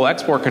local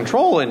export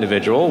control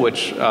individual,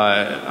 which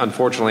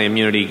unfortunately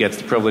Immunity gets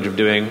the privilege of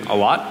doing a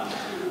lot,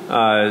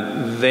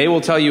 they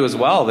will tell you as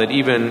well that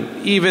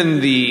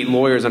even the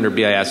lawyers under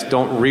BIS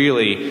don't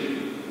really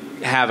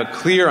have a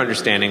clear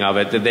understanding of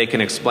it that they can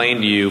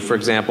explain to you, for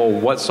example,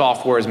 what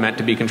software is meant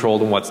to be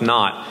controlled and what's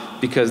not,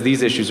 because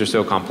these issues are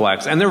so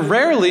complex. And they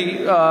rarely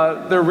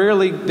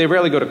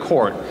go to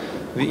court.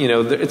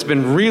 It's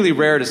been really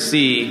rare to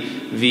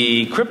see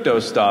the crypto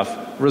stuff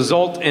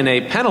result in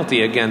a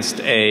penalty against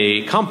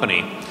a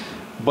company.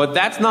 But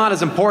that's not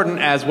as important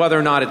as whether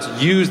or not it's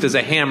used as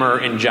a hammer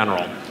in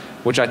general,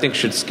 which I think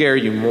should scare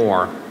you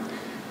more.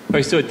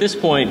 Right, so at this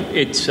point,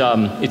 it's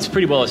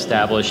pretty well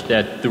established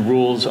that the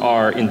rules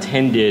are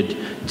intended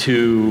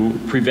to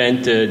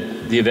prevent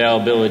the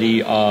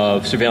availability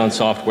of surveillance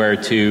software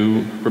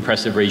to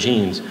repressive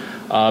regimes.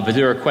 But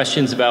there are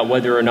questions about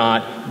whether or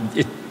not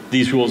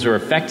these rules are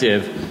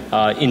effective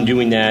in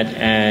doing that,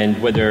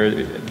 and whether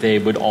they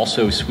would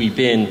also sweep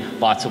in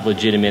lots of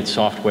legitimate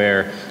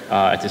software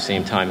at the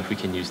same time, if we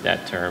can use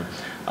that term.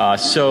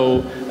 I'd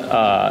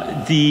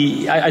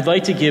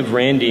like to give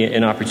Randy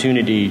an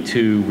opportunity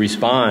to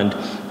respond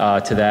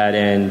to that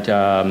and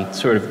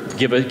sort of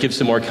give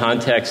some more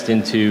context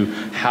into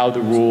how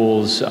the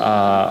rules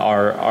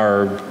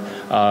are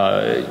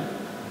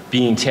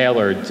being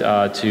tailored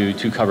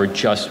to cover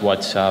just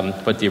what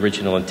the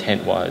original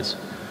intent was.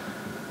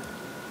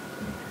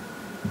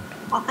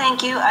 Well,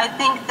 thank you. I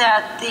think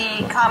that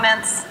the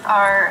comments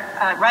are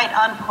right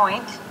on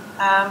point,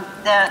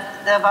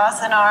 that the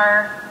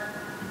Wassenaar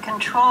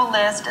control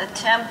list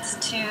attempts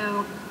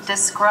to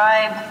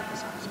describe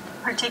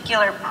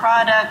particular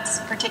products,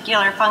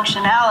 particular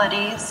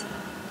functionalities,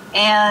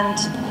 and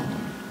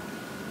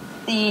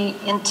the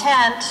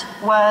intent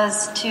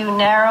was to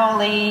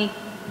narrowly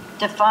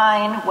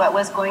define what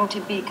was going to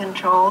be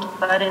controlled,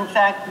 but in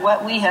fact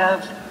what we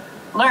have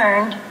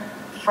learned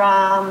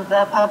from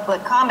the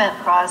public comment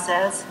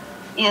process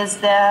is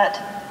that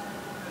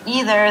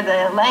either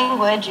the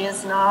language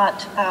is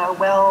not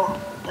well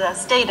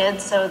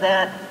stated, so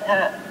that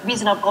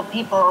reasonable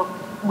people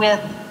with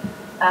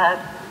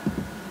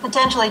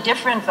potentially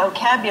different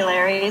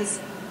vocabularies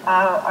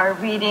are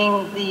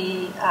reading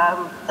the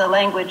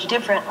language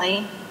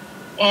differently,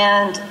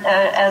 and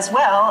as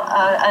well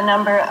a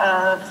number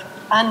of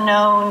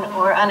unknown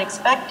or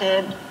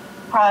unexpected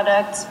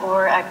products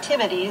or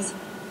activities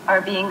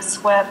are being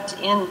swept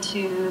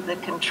into the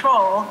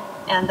control,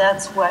 and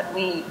that's what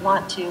we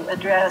want to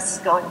address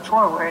going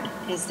forward.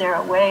 Is there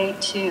a way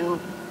to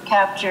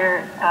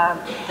capture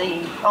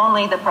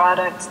only the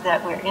products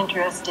that we're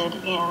interested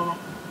in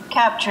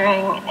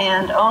capturing,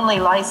 and only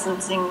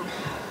licensing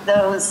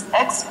those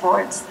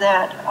exports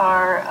that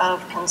are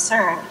of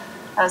concern?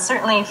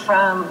 Certainly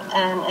from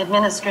an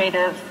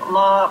administrative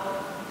law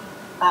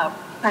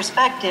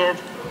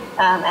perspective,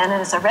 and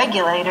as a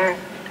regulator,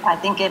 I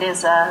think it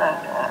is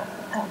a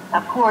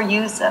poor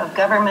use of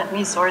government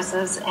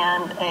resources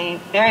and a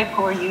very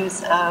poor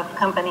use of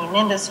company and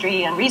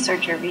industry and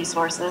researcher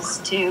resources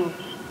to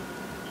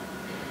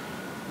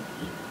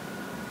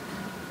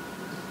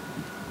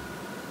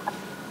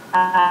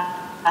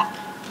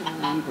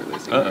we're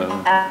losing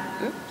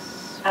her.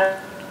 Oops.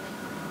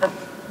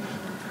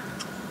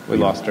 We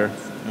lost her.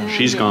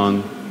 She's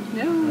gone.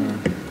 No.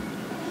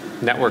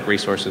 Network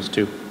resources,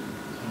 too.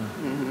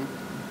 Mm-hmm.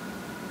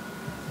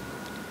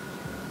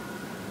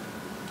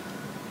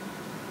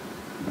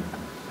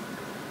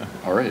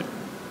 All right.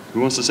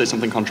 Who wants to say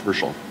something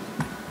controversial?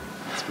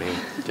 It's me.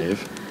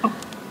 Dave?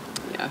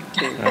 Yeah.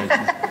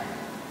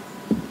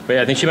 Wait,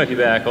 I think she might be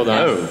back. Hold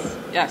on. Yes.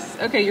 Yes.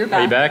 Okay, you're back.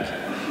 Are you back?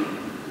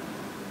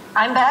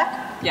 I'm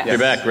back? Yes. You're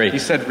back. Great. You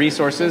said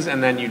resources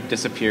and then you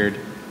disappeared.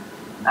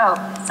 Oh,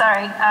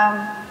 sorry.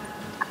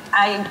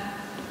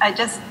 I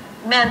just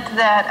meant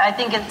that I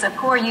think it's a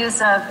poor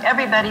use of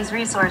everybody's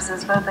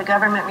resources, both the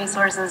government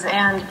resources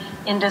and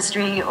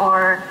industry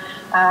or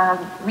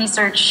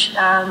researchers'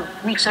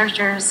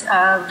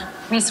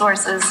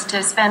 resources,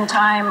 to spend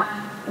time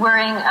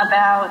worrying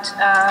about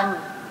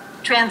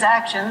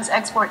transactions,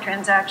 export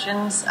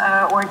transactions,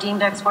 or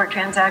deemed export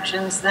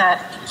transactions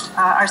that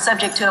are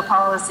subject to a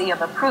policy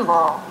of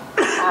approval.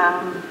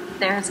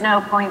 There's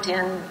no point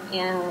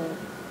in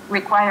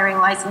requiring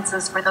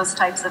licenses for those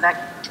types of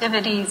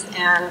activities,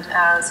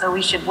 and so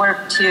we should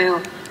work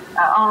to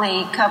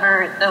only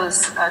cover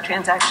those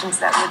transactions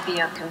that would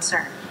be of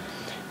concern.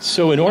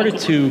 So in order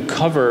to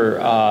cover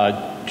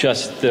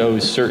just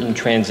those certain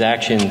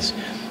transactions,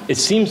 it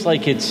seems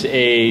like it's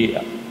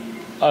a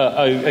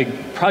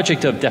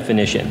project of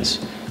definitions,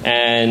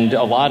 and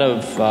a lot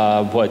of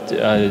what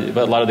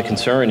a lot of the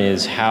concern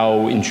is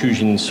how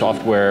intrusion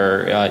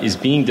software is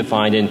being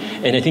defined,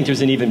 and I think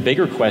there's an even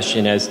bigger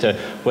question as to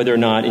whether or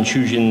not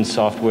intrusion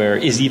software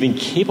is even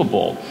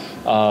capable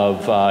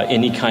of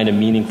any kind of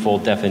meaningful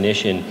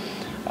definition.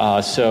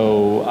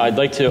 So I'd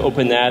like to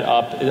open that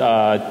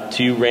up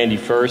to you, Randy,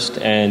 first,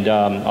 and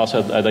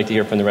also I'd like to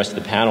hear from the rest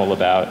of the panel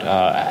about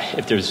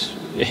if there's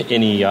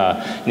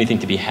anything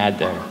to be had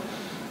there.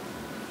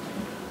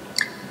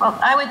 Well,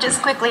 I would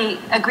just quickly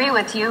agree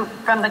with you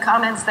from the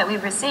comments that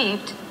we've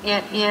received.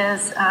 It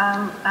is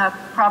a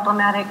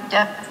problematic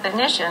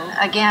definition.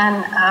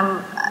 Again,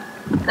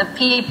 the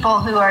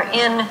people who are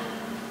in,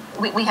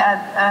 we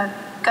had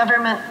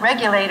government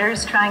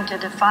regulators trying to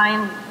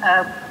define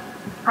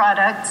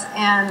products,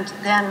 and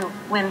then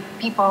when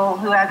people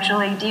who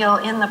actually deal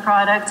in the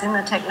products, in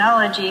the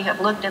technology, have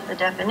looked at the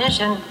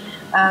definition,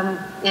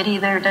 it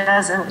either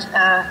doesn't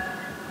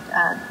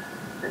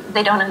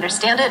they don't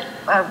understand it,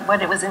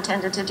 what it was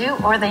intended to do,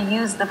 or they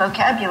use the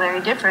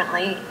vocabulary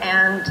differently,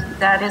 and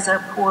that is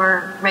a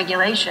poor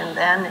regulation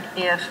then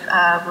if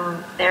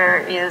there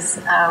is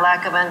a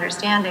lack of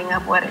understanding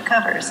of what it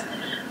covers.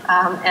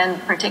 And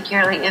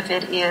particularly if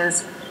it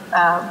is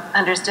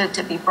understood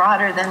to be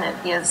broader than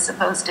it is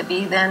supposed to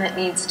be, then it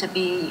needs to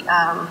be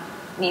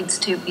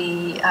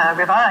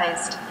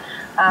revised.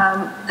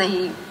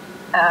 The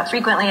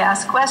frequently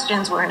asked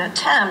questions were an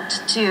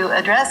attempt to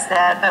address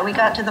that, but we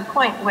got to the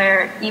point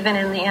where even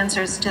in the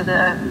answers to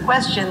the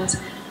questions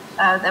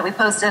that we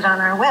posted on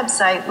our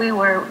website, we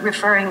were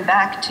referring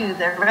back to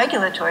the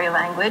regulatory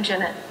language,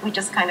 and we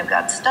just kind of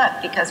got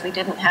stuck because we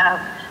didn't have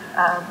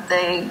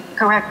the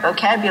correct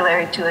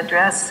vocabulary to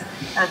address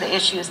the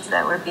issues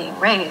that were being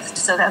raised.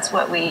 So that's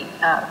what we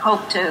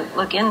hope to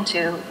look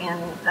into in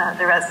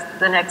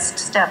the next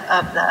step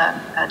of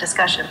the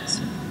discussions.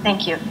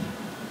 Thank you.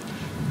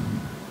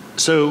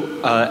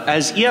 So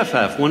as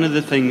EFF, one of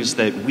the things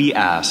that we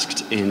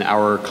asked in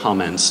our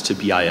comments to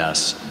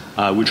BIS,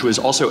 which was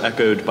also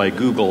echoed by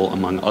Google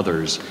among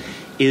others,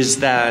 is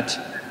that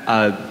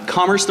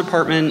Commerce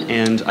Department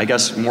and I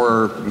guess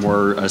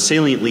more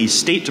saliently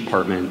State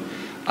Department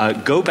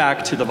go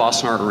back to the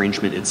Wassenaar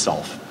Arrangement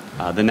itself.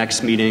 The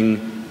next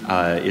meeting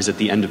is at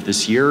the end of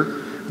this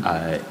year,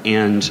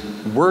 and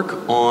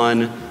work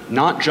on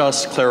not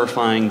just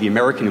clarifying the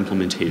American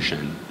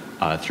implementation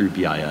through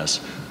BIS,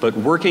 but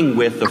working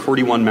with the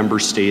 41 member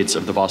states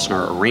of the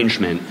Wassenaar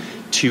Arrangement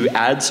to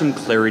add some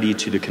clarity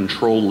to the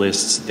control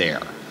lists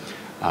there.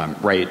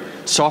 Right?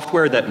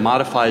 Software that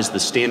modifies the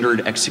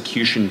standard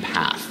execution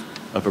path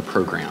of a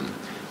program.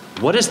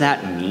 What does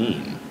that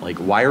mean? Like,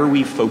 why are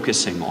we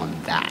focusing on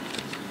that?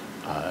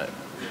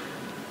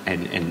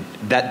 And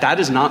that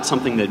is not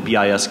something that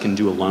BIS can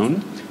do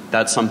alone.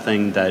 That's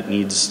something that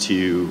needs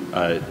to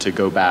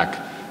go back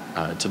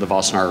to the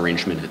Wassenaar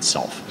Arrangement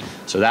itself.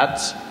 So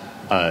that's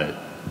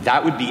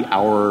that would be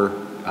our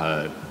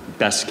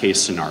best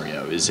case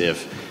scenario, is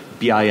if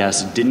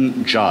BIS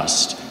didn't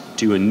just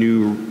do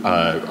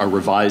a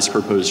revised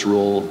proposed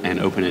rule and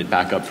open it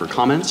back up for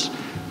comments,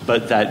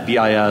 but that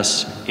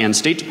BIS and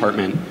State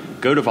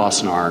Department go to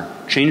Wassenaar,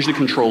 change the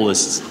control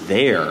lists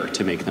there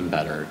to make them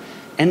better,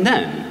 and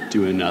then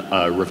do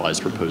a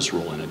revised proposed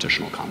rule and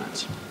additional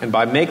comments. And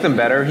by make them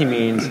better, he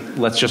means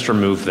let's just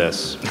remove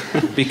this.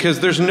 Because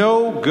there's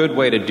no good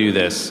way to do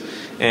this.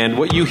 And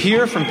what you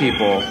hear from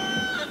people,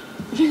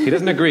 he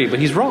doesn't agree, but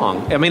he's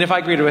wrong. I mean, if I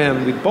agreed with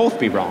him, we'd both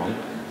be wrong,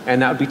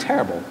 and that would be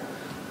terrible.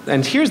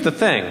 And here's the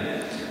thing.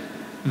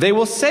 They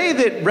will say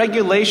that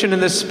regulation in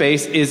this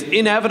space is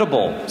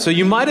inevitable. So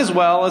you might as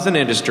well, as an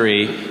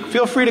industry,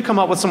 feel free to come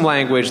up with some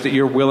language that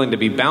you're willing to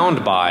be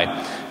bound by.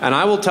 And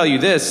I will tell you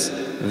this,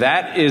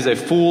 that is a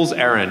fool's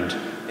errand,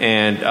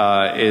 and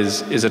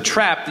is a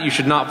trap that you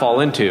should not fall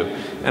into.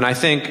 And I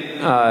think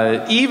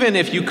even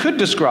if you could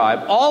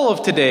describe all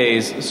of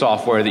today's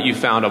software that you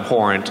found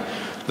abhorrent,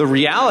 the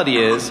reality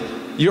is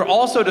you're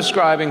also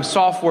describing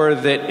software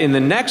that in the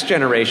next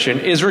generation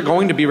is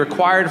going to be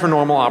required for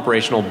normal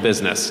operational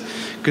business.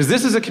 Because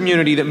this is a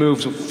community that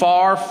moves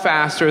far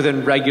faster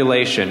than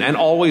regulation, and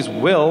always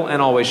will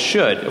and always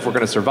should if we're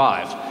going to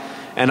survive.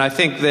 And I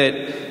think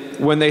that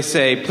when they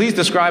say, please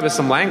describe us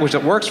some language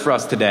that works for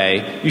us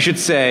today, you should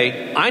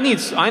say, I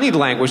need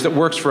language that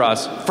works for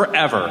us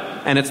forever.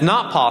 And it's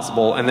not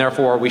possible, and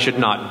therefore we should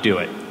not do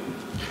it.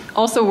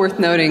 Also worth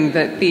noting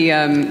that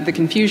the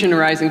confusion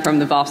arising from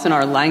the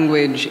Wassenaar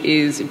language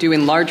is due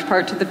in large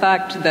part to the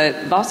fact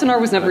that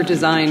Wassenaar was never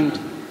designed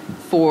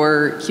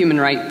for human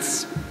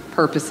rights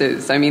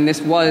purposes. I mean,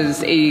 this was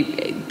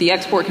the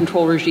export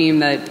control regime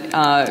that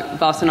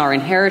Wassenaar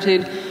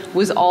inherited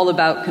was all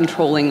about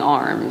controlling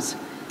arms.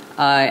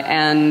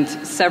 And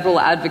several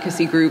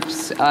advocacy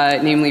groups,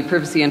 namely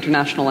Privacy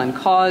International and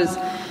Cause,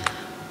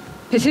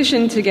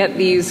 petitioned to get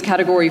these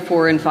Category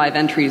 4 and 5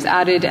 entries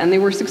added, and they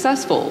were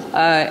successful.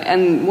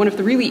 And one of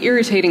the really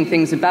irritating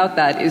things about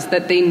that is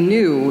that they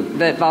knew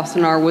that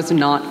Wassenaar was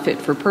not fit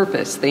for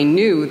purpose. They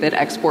knew that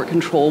export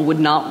control would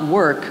not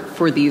work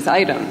for these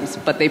items,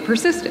 but they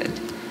persisted.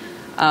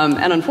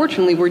 And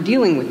unfortunately, we're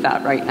dealing with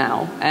that right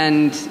now.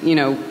 And, you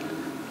know,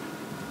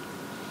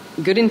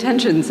 good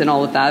intentions and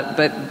all of that,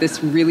 but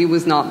this really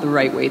was not the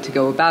right way to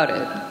go about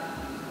it.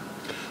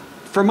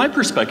 From my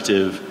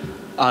perspective,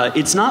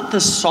 it's not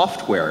the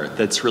software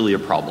that's really a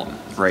problem,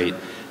 right?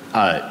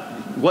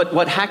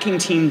 What hacking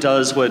team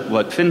does,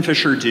 what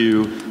Finfisher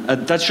do,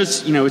 that's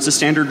just, you know, it's a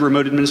standard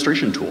remote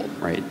administration tool,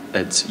 right?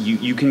 That's,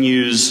 you can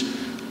use,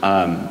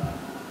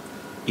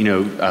 you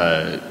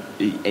know,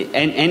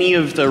 any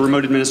of the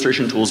remote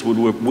administration tools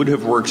would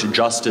have worked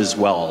just as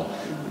well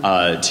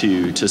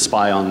to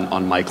spy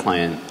on my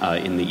client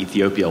in the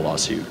Ethiopia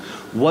lawsuit.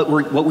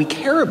 What we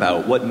care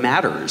about, what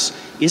matters,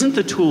 isn't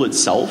the tool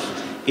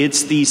itself.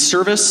 It's the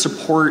service,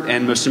 support,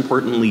 and most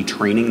importantly,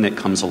 training that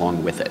comes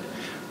along with it,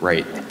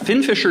 right?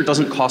 Finfisher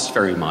doesn't cost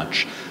very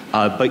much,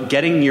 but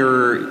getting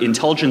your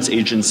intelligence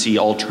agency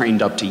all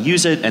trained up to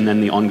use it and then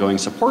the ongoing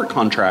support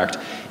contract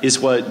is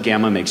what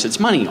Gamma makes its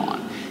money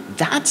on.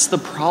 That's the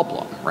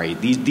problem,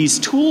 right? These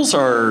tools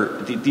are,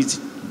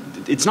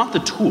 it's not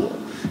the tool.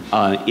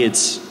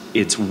 It's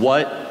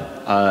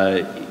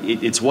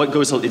what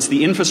goes, it's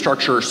the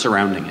infrastructure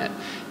surrounding it.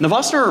 And the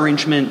Wassenaar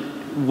Arrangement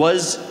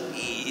was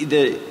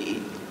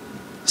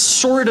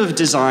sort of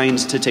designed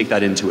to take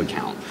that into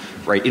account,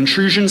 right?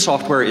 Intrusion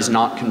software is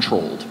not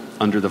controlled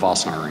under the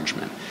Wassenaar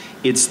Arrangement.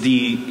 It's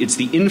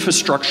the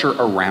infrastructure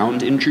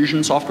around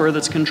intrusion software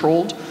that's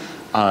controlled,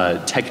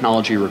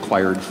 technology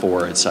required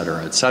for, et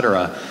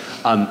cetera,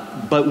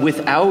 but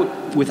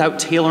without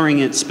tailoring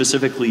it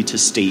specifically to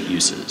state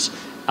uses.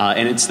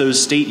 And it's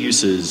those state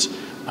uses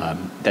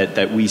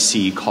that we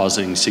see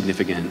causing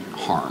significant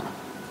harm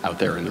out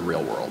there in the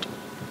real world.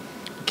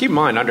 Keep in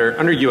mind,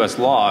 under U.S.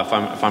 law,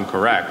 if I'm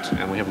correct,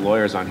 and we have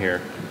lawyers on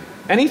here,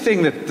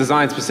 anything that's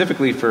designed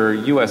specifically for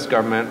U.S.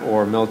 government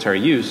or military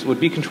use would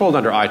be controlled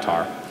under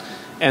ITAR.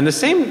 And the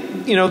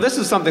same, you know, this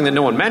is something that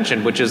no one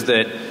mentioned, which is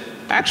that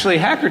actually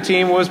Hacker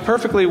Team was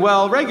perfectly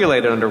well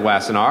regulated under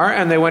Wassenaar,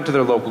 and they went to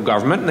their local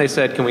government and they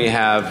said, can we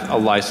have a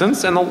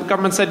license? And the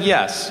government said,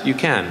 yes, you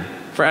can,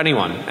 for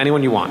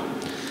anyone you want.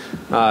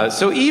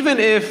 So even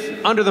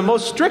if under the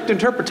most strict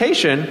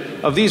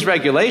interpretation of these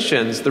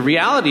regulations, the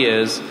reality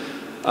is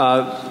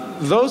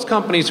those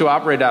companies who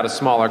operate out of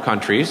smaller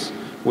countries,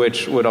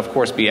 which would of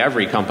course be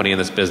every company in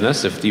this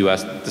business if the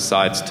U.S.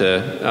 decides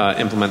to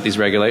implement these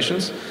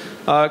regulations,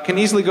 can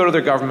easily go to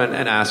their government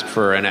and ask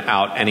for an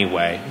out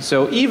anyway.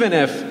 So even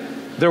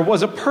if there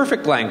was a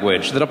perfect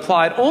language that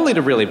applied only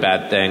to really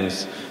bad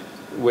things,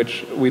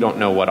 which we don't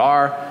know what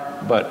are,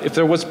 but if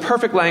there was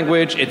perfect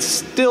language, it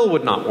still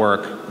would not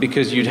work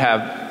because you'd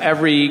have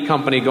every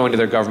company going to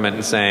their government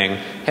and saying,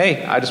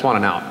 hey, I just want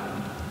an out.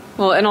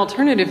 Well, and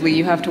alternatively,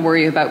 you have to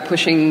worry about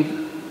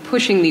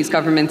pushing these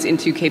governments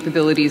into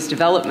capabilities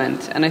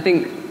development. And I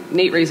think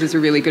Nate raises a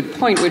really good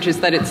point, which is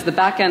that it's the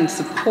back-end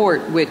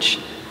support which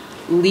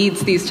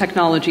leads these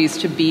technologies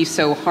to be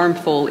so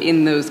harmful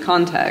in those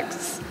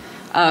contexts.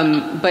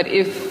 But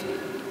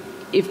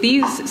if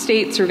these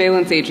state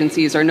surveillance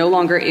agencies are no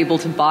longer able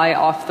to buy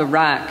off the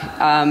rack,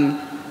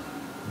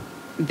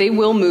 they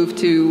will move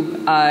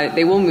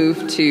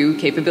to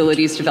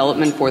capabilities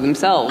development for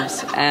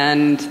themselves,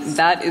 and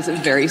that is a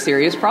very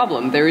serious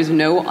problem. There is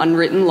no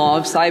unwritten law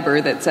of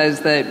cyber that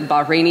says that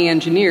Bahraini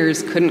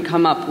engineers couldn't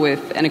come up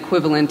with an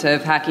equivalent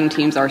of Hacking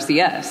Team's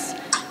RCS,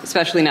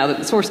 especially now that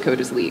the source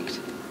code is leaked.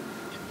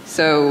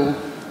 So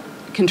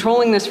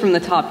controlling this from the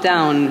top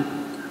down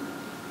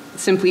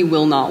simply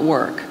will not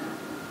work.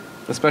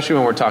 Especially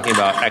when we're talking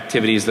about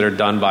activities that are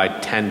done by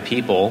 10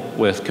 people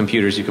with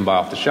computers you can buy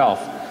off the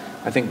shelf.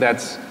 I think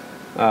that's,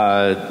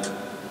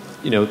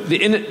 you know,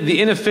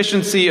 the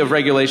inefficiency of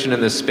regulation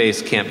in this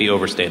space can't be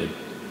overstated.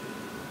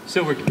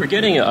 So we're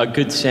getting a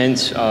good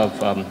sense of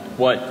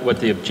what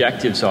the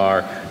objectives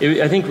are.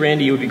 I think,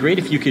 Randy, it would be great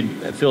if you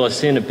could fill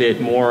us in a bit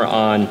more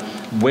on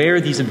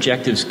where these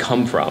objectives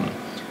come from.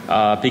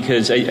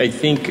 Because I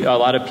think a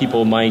lot of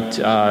people might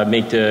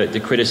make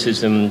the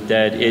criticism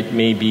that it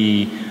may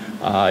be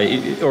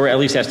or at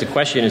least ask the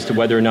question as to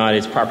whether or not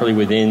it's properly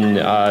within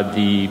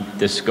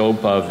the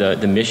scope of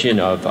the mission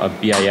of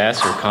BIS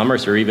or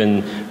Commerce or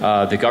even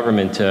the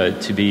government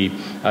to be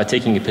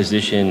taking a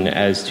position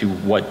as to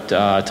what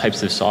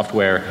types of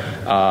software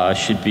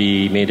should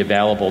be made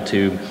available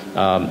to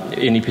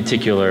any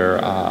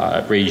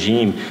particular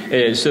regime.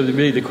 So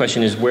really the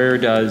question is, where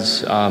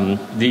does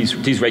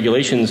these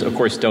regulations, of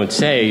course, don't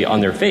say on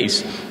their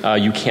face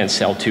you can't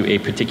sell to a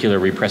particular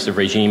repressive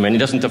regime, and it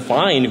doesn't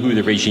define who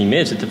the regime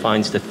is, it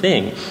defines the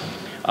thing.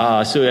 So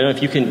I don't know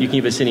if you can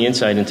give us any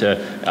insight into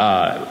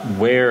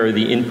where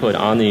the input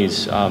on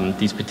these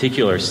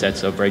particular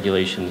sets of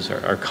regulations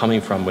are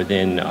coming from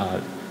within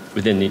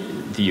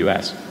the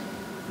U.S.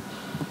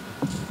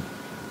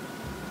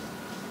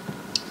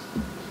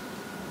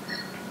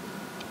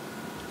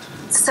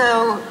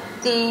 So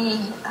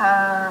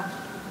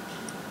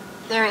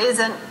there is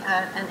an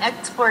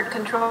export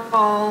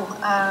control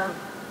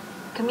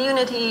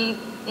community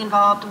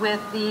involved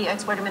with the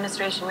Export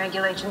Administration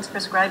regulations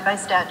prescribed by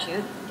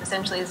statute,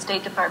 essentially the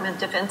State Department,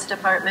 Defense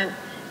Department,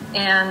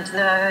 and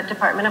the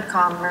Department of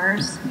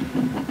Commerce.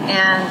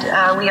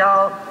 And we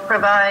all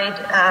provide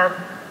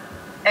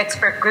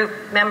expert group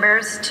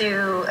members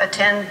to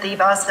attend the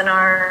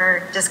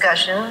Wassenaar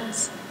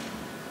discussions.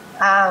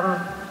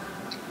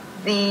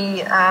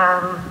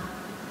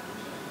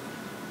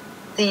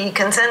 The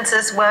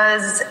consensus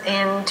was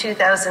in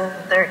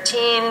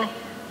 2013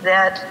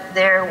 that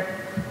there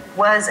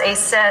was a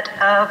set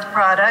of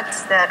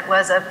products that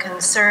was of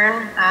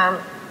concern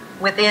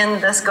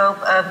within the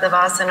scope of the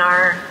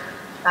Wassenaar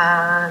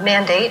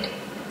mandate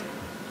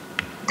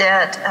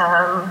that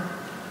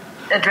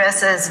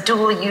addresses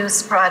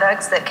dual-use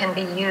products that can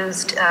be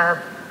used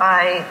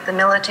by the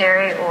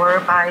military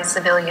or by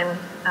civilian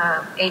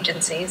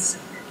agencies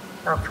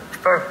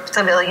for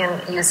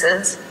civilian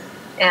uses.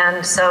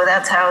 And so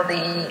that's how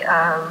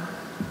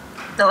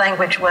the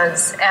language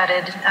was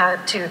added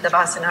to the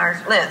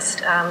Wassenaar list.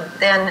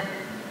 Then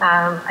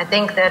I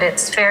think that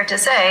it's fair to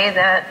say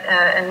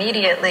that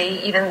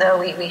immediately, even though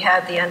we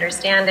had the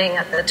understanding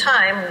at the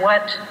time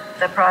what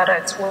the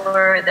products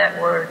were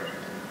that were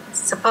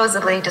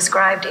supposedly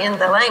described in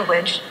the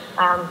language,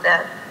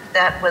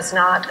 that was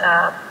not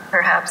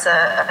perhaps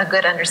a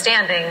good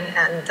understanding,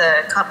 and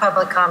the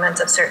public comments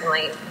have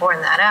certainly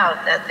borne that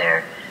out, that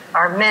there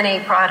are many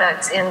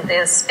products in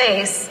this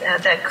space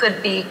that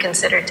could be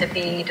considered to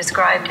be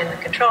described in the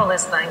control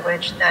list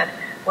language that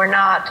were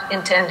not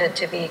intended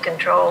to be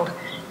controlled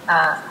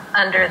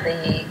under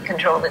the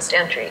control list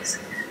entries.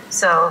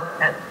 So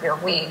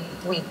we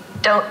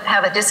don't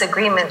have a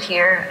disagreement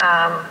here.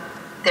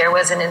 There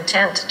was an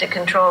intent to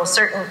control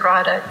certain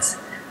products,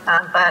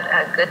 but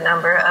a good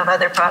number of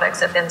other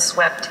products have been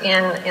swept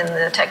in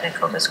the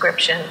technical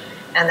description,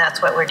 and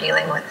that's what we're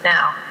dealing with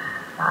now.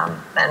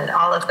 And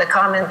all of the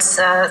comments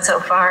so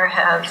far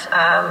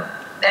have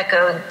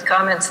echoed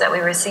comments that we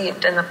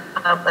received in the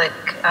public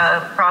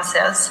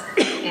process,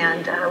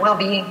 and will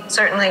be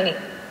certainly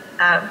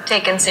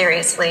taken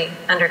seriously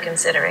under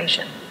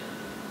consideration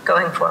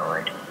going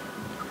forward.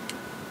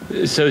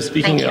 So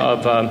speaking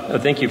of,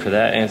 thank you for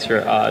that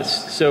answer.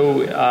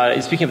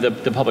 Speaking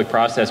of the public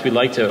process, we'd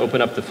like to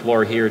open up the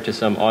floor here to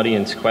some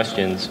audience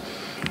questions.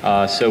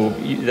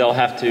 They'll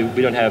have to,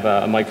 we don't have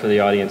a mic for the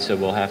audience, so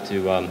we'll have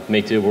to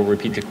make do. We'll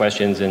repeat the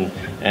questions, and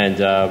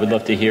we'd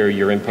love to hear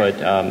your input.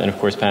 And of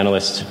course,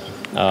 panelists,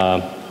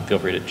 feel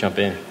free to jump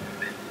in.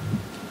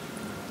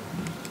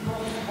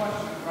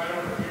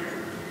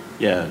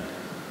 Yeah.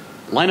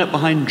 Line up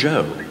behind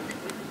Joe.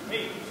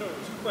 Hey, so 2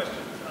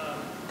 questions.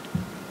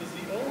 Is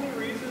the only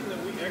reason that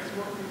we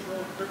export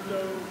control crypto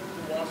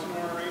to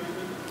Wassenaar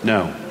Arrangement?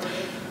 No.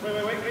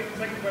 Wait.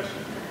 Second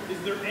question. Is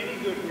there any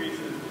good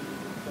reason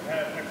to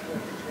have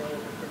export control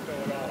of crypto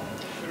at all,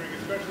 considering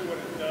especially what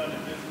is done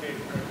in this case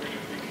by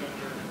bringing things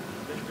under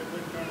that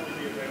would normally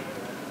be available?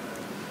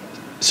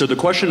 So the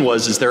question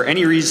was, is there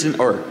any reason,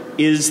 or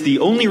is the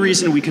only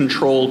reason we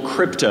control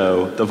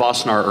crypto the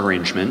Wassenaar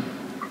Arrangement?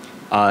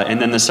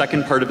 And then the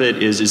second part of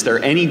it is there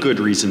any good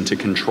reason to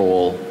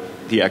control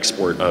the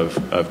export of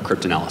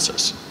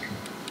cryptanalysis?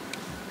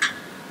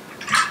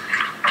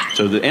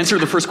 So the answer to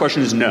the first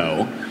question is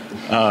no.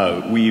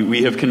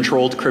 We have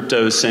controlled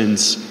crypto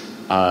since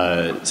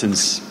that's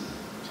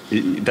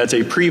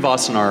a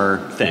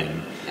pre-Wassenaar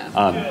thing.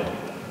 Yeah.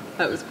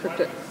 That was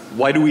crypto.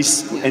 Why do we,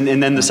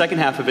 and then the second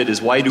half of it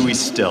is why do we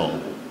still?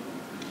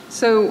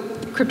 So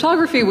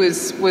cryptography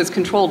was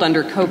controlled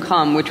under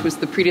COCOM, which was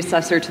the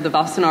predecessor to the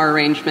Wassenaar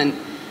Arrangement.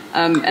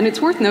 And it's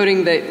worth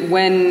noting that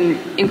when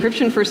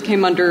encryption first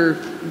came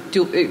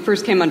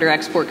under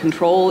export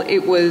control,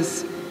 it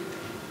was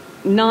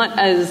not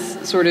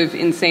as sort of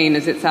insane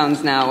as it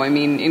sounds now. I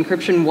mean,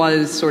 encryption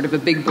was sort of a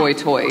big boy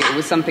toy. It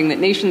was something that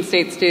nation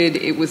states did.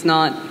 It was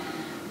not,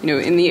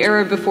 in the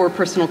era before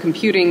personal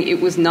computing, it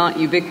was not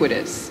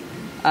ubiquitous.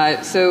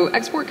 So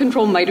export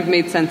control might have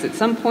made sense at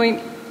some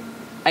point.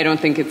 I don't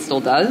think it still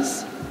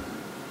does.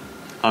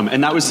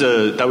 And that was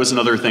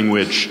another thing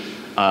which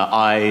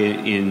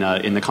in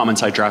the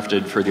comments I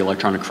drafted for the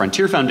Electronic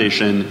Frontier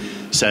Foundation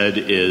said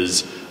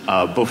is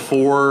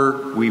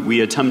before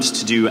we attempt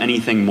to do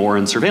anything more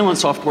in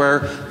surveillance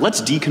software,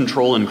 let's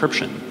decontrol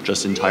encryption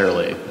just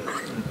entirely.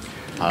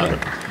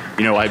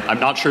 You know, I'm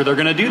not sure they're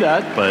going to do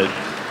that, but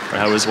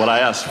that was what I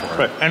asked for.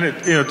 Right. And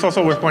it's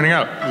also worth pointing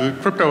out, the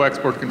crypto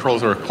export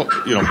controls are a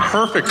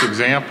perfect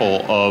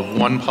example of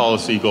one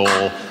policy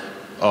goal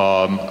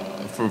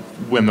for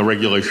when the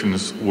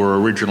regulations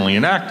were originally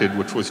enacted,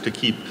 which was to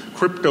keep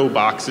crypto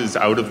boxes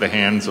out of the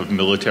hands of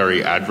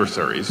military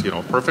adversaries.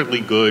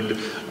 Perfectly good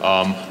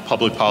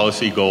public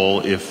policy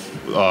goal if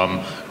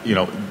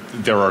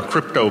there are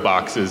crypto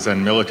boxes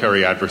and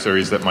military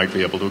adversaries that might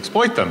be able to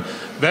exploit them.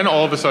 Then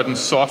all of a sudden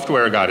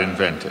software got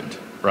invented,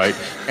 right?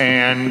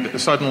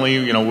 And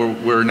suddenly,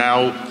 we're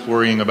now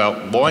worrying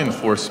about law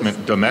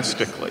enforcement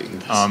domestically.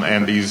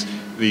 And these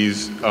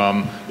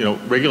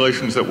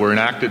regulations that were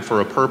enacted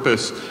for a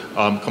purpose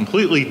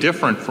completely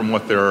different from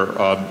what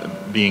they're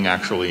being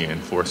actually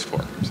enforced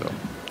for.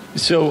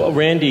 So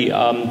Randy,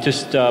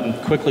 just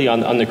quickly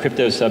on the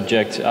crypto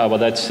subject, well,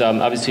 that's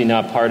obviously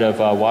not part of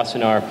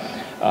Wassenaar.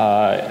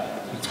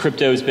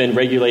 Crypto's been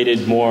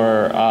regulated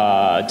more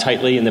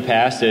tightly in the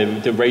past.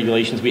 The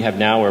regulations we have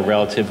now are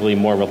relatively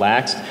more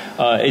relaxed.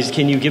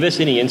 Can you give us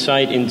any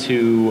insight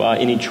into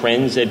any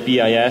trends at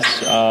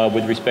BIS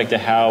with respect to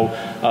how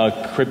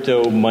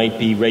crypto might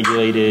be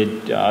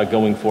regulated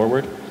going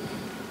forward?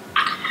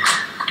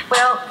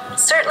 Well,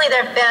 certainly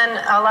there have been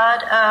a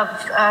lot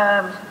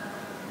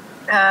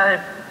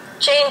of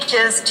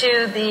changes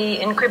to the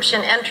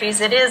encryption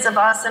entries. It is a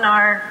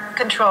Wassenaar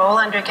control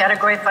under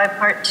Category 5,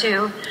 Part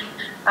 2.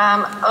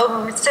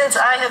 Since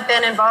I have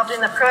been involved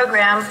in the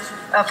program,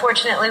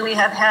 fortunately we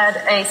have had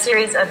a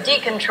series of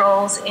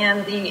decontrols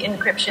in the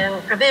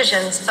encryption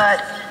provisions,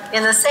 but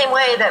in the same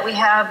way that we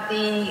have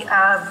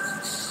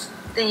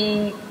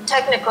the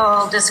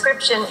technical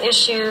description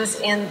issues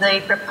in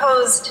the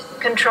proposed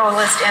control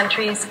list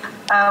entries,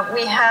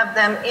 we have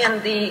them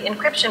in the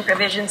encryption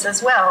provisions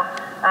as well.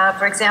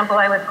 For example,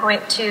 I would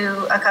point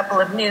to a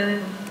couple of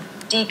new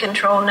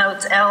decontrol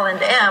notes L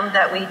and M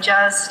that we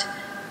just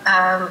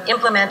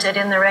implemented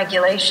in the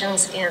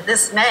regulations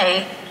this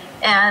May.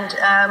 And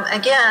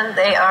again,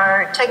 they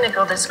are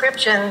technical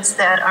descriptions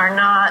that are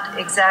not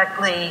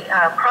exactly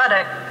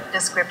product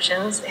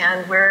descriptions,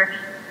 and we're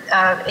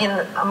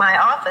in my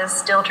office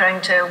still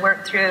trying to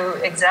work through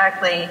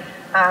exactly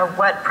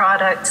what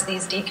products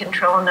these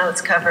decontrol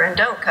notes cover and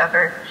don't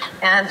cover.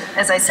 And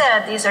as I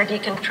said, these are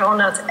decontrol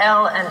notes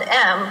L and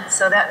M,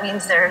 so that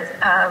means there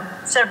are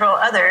several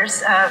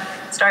others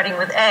starting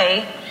with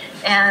A.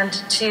 And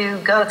to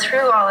go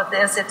through all of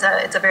this, it's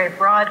a very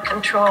broad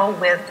control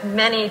with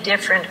many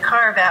different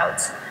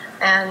carve-outs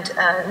and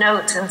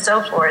notes and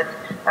so forth.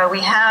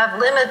 We have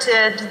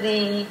limited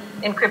the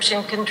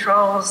encryption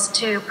controls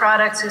to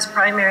products whose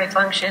primary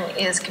function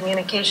is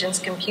communications,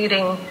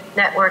 computing,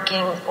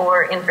 networking,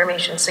 or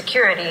information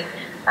security,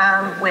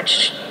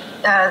 which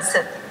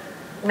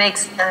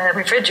makes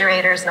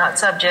refrigerators not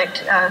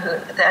subject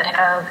that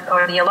have,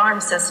 or the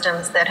alarm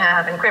systems that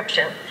have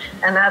encryption.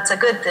 And that's a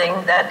good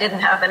thing. That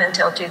didn't happen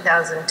until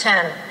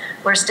 2010.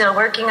 We're still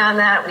working on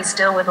that. We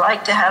still would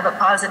like to have a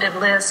positive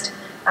list.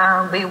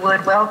 We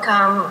would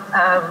welcome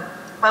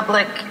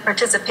public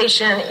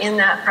participation in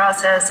that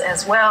process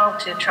as well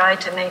to try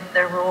to make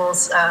the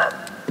rules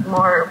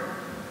more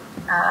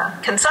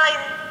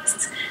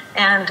concise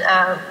and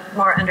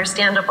more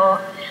understandable.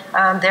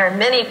 There are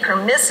many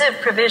permissive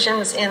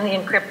provisions in the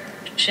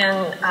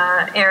encryption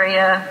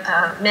area.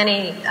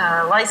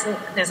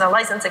 There's a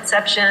license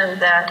exception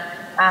that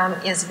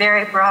is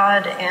very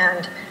broad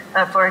and,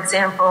 for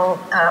example,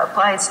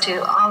 applies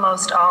to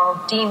almost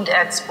all deemed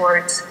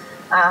exports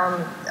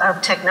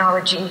of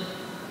technology.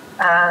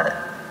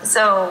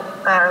 So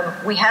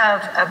we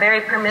have a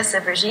very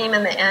permissive regime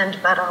in the end,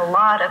 but a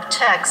lot of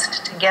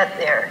text to get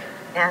there.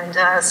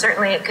 And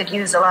certainly it could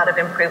use a lot of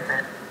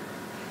improvement.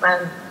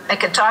 I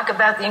could talk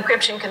about the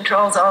encryption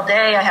controls all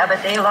day. I have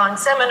a day-long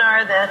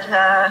seminar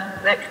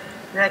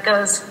that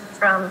goes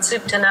from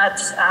soup to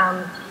nuts.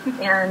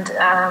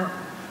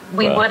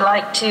 We would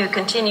like to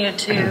continue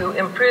to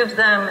improve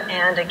them,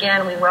 and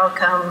again, we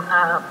welcome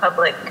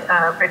public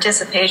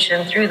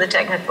participation through the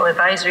Technical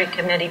Advisory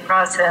Committee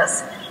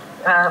process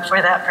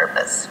for that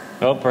purpose.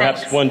 Well, perhaps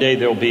Thanks. one day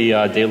there'll be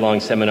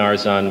day-long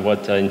seminars on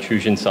what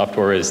intrusion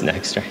software is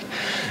next,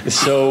 right?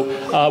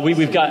 So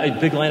we've got a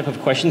big lineup of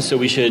questions, so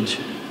we should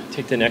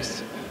take the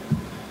next.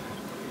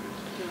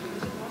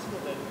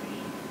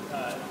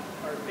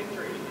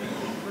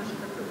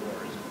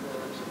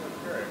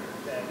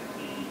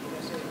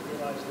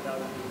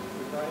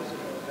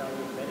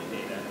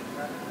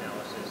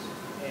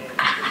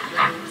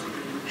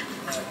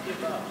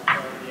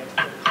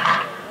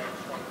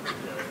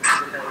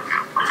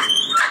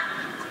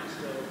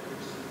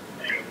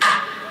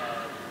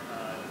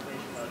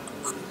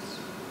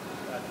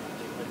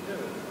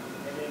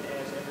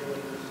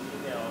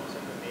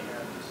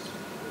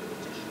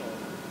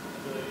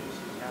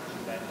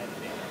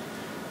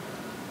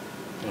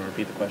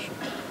 Repeat the question.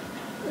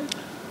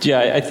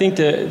 Yeah, I think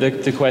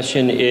the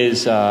question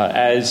is,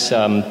 as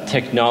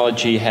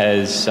technology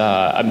has,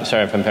 I'm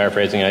sorry if I'm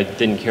paraphrasing, I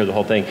didn't hear the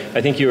whole thing.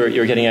 I think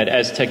you're getting at,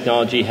 as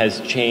technology has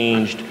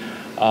changed,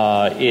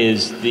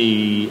 is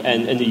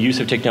and the use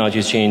of technology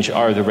has changed,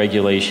 are the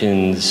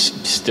regulations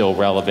still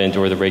relevant,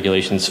 or are the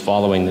regulations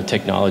following the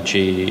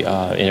technology in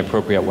an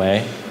appropriate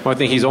way? Well, I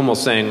think he's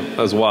almost saying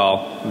as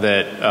well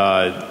that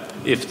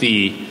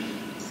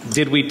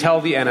did we tell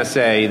the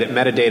NSA that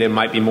metadata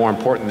might be more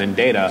important than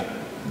data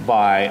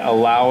by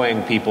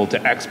allowing people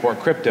to export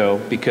crypto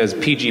because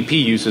PGP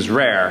use is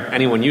rare?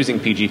 Anyone using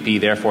PGP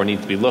therefore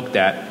needs to be looked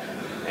at.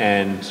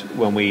 And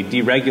when we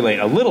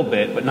deregulate a little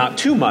bit, but not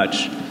too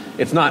much,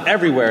 it's not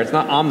everywhere, it's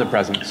not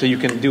omnipresent. So you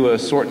can do a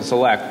sort and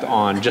select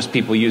on just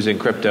people using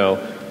crypto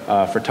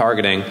for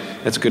targeting.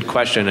 That's a good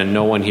question, and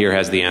no one here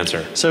has the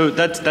answer. So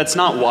that's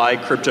not why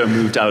crypto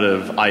moved out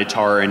of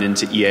ITAR and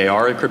into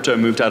EAR. Crypto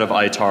moved out of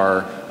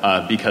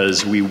ITAR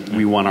because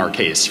we won our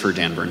case for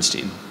Dan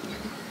Bernstein.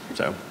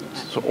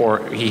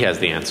 Or he has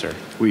the answer.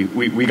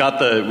 We got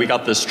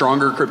the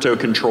stronger crypto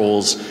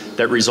controls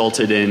that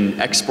resulted in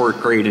export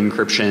grade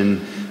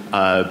encryption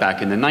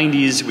back in the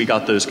 90s. We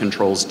got those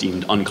controls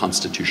deemed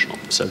unconstitutional.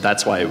 So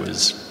that's why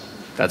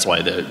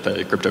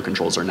the crypto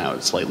controls are now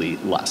slightly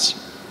less.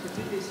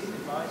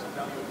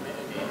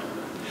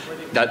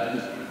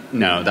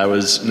 No, that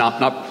was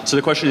not. So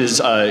the question is,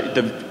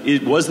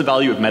 was the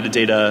value of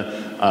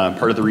metadata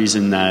part of the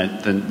reason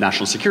that the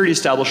national security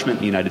establishment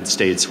in the United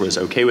States was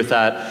okay with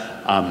that?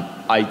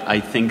 I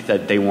think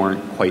that they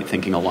weren't quite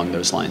thinking along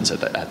those lines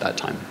at that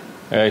time.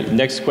 All right,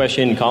 next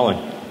question, Colin.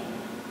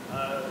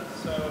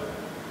 So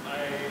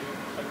I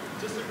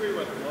disagree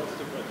with most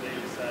of what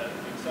Dave said,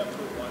 except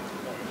for one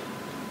point,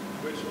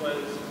 which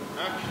was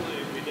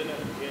actually we didn't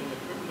in the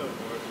crypto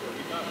wars, what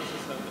we got was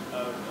a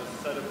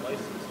set of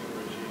licensing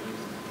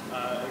regimes,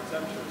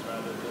 exemptions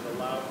rather, that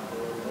allowed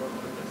for more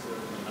permissive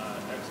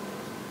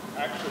exports.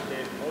 Actually,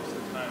 Dave, most of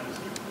the time,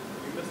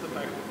 you miss the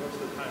fact that most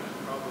of the time,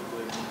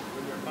 probably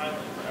when you're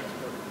filing for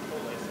export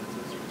control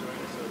licenses, you're doing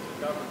so to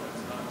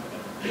governments, not to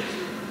consumers.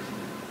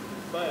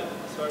 But,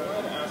 so I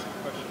wanted to ask a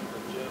question for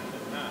Jim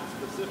and Matt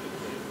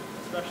specifically,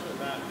 especially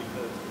Matt,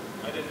 because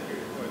I didn't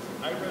hear your voice.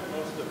 I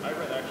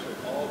read actually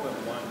all but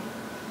one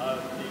of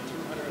the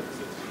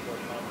 264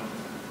 comments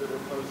that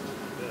were posed to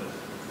the bill.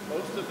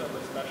 Most of them,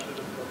 especially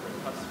the corporate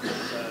customers,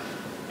 said,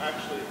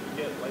 actually, if we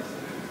get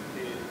licenses,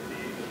 the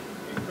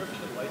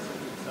encryption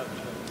license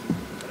exceptions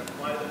and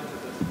apply them to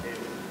this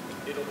case,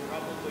 it'll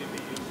probably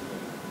be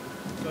useful.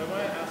 So I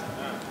want to ask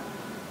Matt,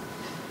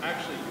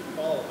 actually, you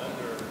fall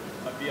under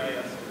a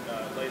BIS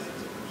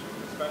licensing regime,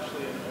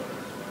 especially in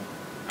owners one.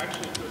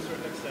 Actually, to a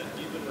certain extent,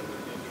 even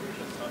within the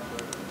intrusion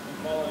software, you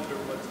fall under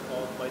what's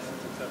called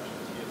license exception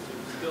TSU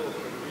still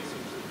for the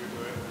research that you're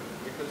doing,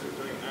 because you're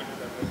doing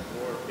academic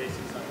or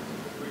basic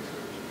scientific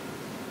research.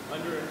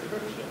 Under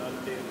encryption on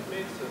a daily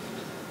basis,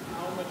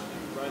 how much do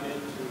you run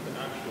into the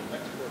actual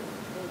export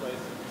control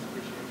license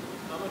regime?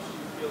 How much do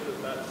you feel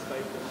that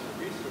stifles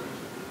your research?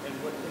 And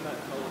what can that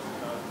tell us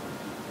about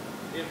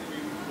if we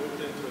moved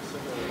into a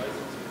similar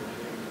licensing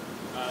regime,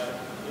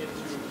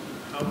 into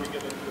how we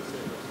get into a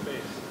safer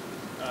space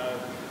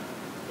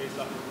based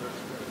off of their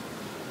experience?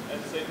 And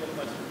same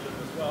applies for Jim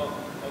as well,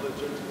 although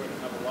Jim's going to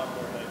have a lot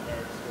more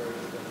nightmare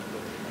stories than he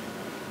did right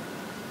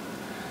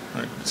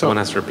now. Right. Someone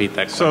has to repeat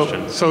that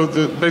question. So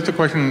the basic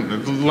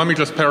question, let me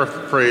just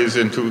paraphrase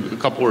into a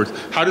couple words.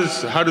 How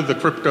do the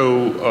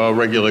crypto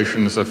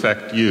regulations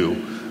affect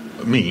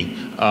me,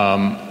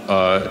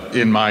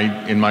 in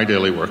my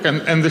daily work?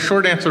 And the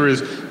short answer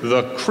is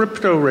the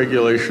crypto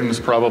regulations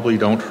probably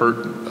don't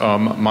hurt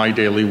my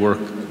daily work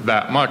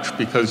that much,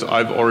 because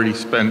I've already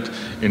spent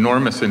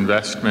enormous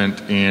investment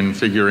in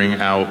figuring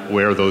out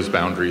where those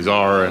boundaries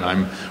are, and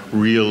I'm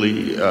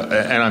really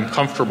and I'm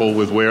comfortable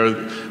with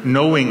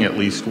knowing at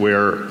least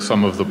where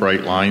some of the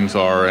bright lines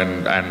are,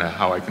 and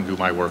how I can do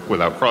my work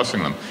without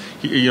crossing them.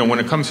 When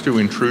it comes to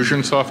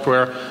intrusion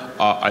software,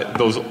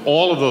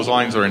 all of those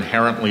lines are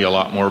inherently a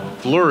lot more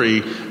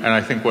blurry, and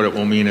I think what it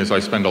will mean is I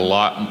spend a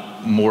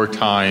lot more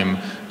time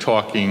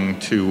talking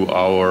to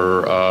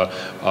our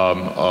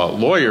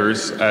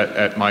lawyers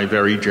at my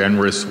very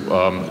generous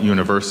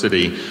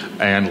university,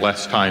 and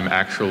less time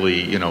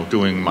actually,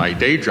 doing my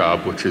day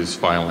job, which is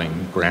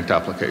filing grant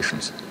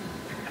applications.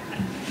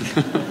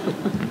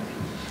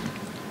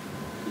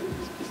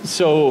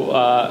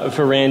 So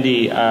for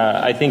Randy,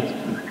 I think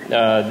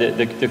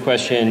the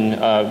question,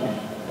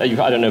 I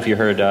don't know if you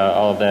heard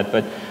all of that,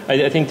 but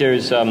I think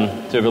there's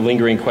sort of a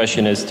lingering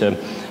question as to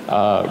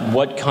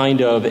what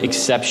kind of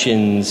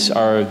exceptions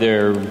would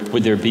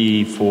there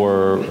be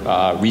for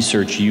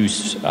research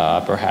use,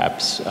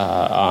 perhaps,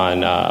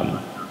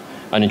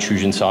 on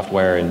intrusion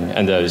software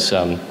and those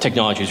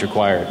technologies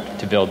required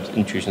to build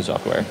intrusion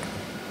software?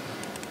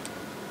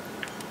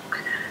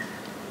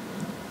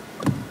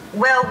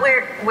 Well,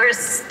 we're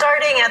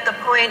starting at the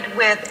point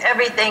with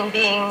everything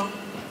being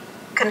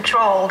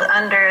controlled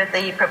under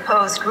the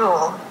proposed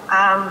rule.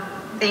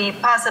 The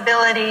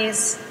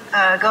possibilities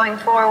going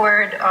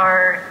forward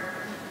are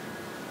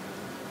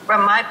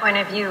from my point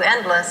of view,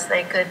 endless.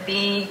 They could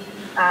be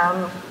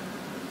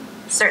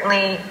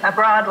certainly a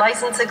broad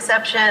license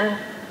exception.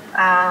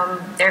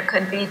 There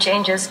could be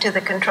changes to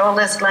the control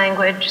list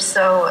language.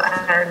 So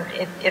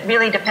it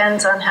really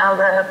depends on how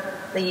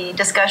the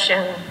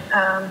discussion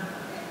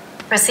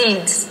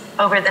proceeds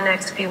over the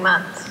next few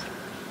months.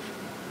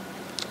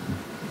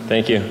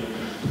 Thank you.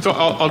 So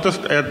I'll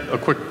just add a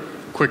quick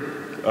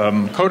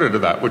coda to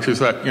that, which is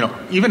that, you know,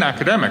 even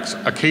academics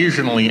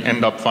occasionally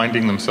end up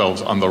finding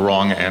themselves on the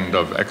wrong end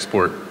of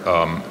export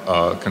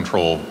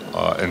control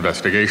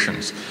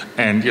investigations.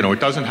 And, you know,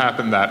 it doesn't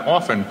happen that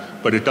often,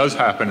 but it does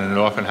happen, and it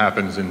often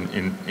happens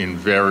in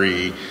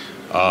very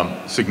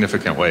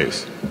significant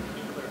ways.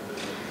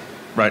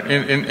 Right,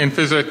 in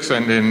physics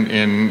and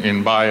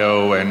in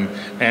bio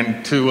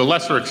and to a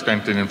lesser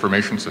extent in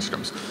information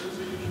systems.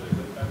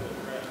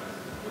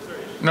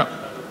 No,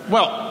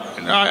 well,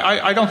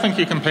 I don't think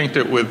you can paint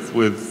it with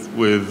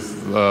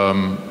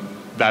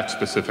that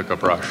specific a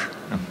brush.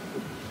 No.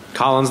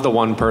 Colin's the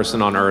one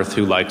person on Earth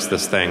who likes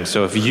this thing.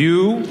 So if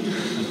you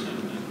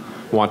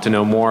want to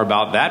know more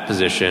about that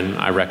position,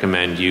 I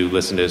recommend you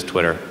listen to his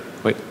Twitter.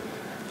 Wait.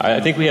 I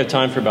think we have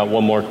time for about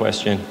one more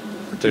question.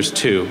 There's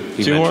two.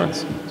 Two more?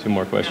 Two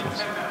more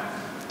questions.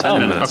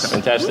 10 minutes. Okay.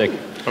 Fantastic.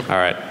 Okay. All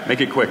right.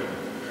 Make it quick.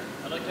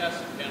 I'd like to ask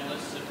the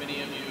panelists if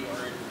any of you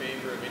are in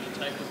favor of any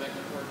type of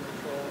export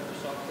control for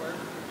software,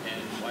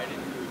 and why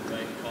didn't you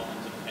invite Colin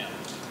to the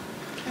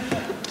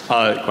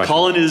panel?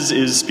 Colin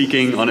is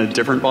speaking on a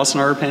different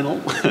Wassenaar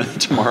panel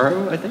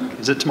tomorrow, I think.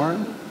 Is it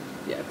tomorrow?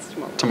 Yeah, it's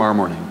tomorrow. Tomorrow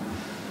morning.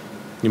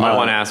 You might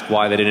want to ask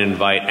why they didn't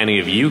invite any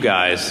of you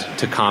guys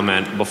to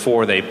comment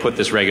before they put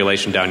this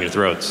regulation down your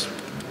throats. Okay.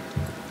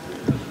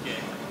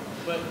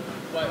 But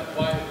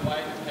why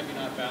have you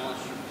not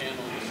balanced your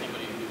panel with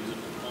somebody who's a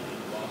proponent of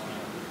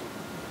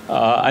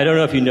Wassenaar? I don't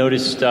know if you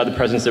noticed the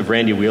presence of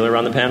Randy Wheeler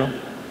on the panel.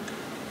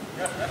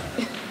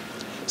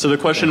 So the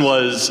question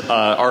was,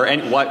 are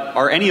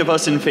any of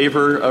us in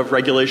favor of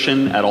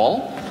regulation at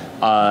all?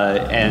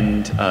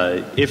 And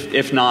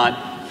if not,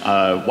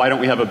 why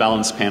don't we have a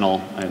balanced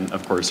panel? And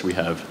of course we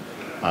have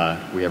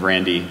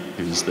Randy,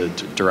 who's the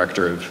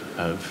director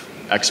of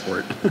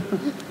export,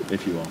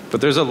 if you will.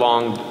 But there's a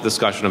long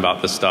discussion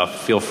about this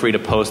stuff. Feel free to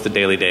post the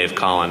Daily Dave,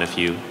 Colin, if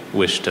you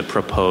wish to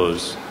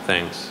propose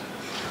things.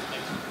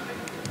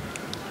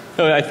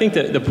 No, I think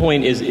that the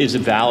point is a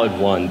valid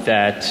one,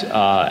 that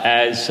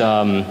as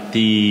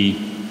the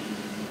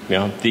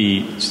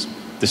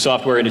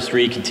software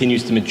industry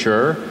continues to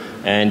mature,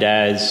 and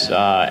as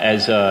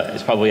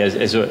a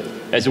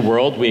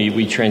world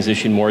we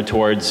transition more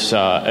towards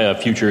a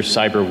future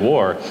cyber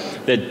war,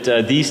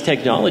 that these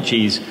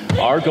technologies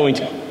are going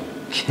to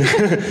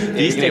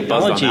these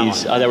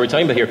technologies that we're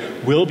talking about here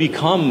will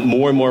become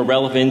more and more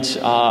relevant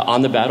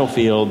on the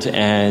battlefield,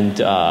 and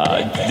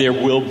there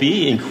will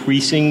be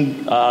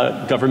increasing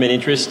government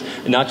interest,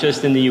 not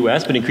just in the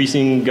U.S., but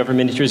increasing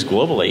government interest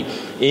globally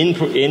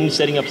in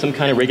setting up some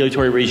kind of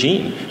regulatory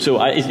regime.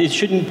 So it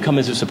shouldn't come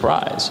as a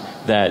surprise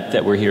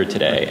that we're here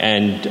today.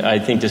 And I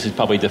think this is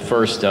probably the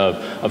first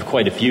of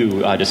quite a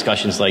few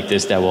discussions like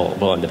this that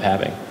we'll end up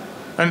having.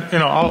 And, you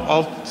know,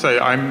 I'll say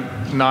I'm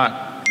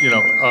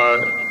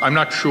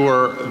not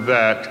sure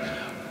that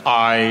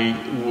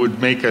I would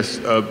make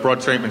a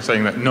broad statement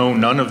saying that no,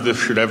 none of this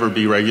should ever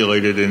be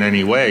regulated in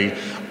any way.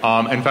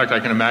 In fact, I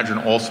can imagine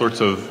all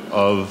sorts of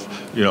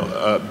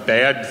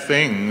bad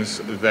things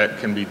that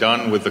can be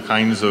done with the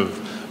kinds of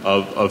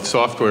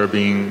software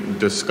being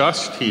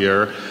discussed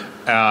here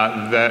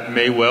that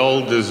may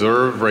well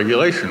deserve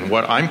regulation.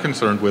 What I'm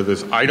concerned with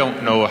is I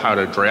don't know how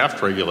to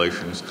draft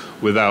regulations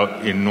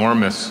without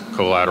enormous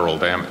collateral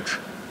damage.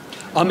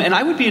 And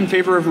I would be in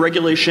favor of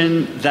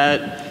regulation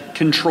that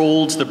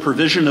controls the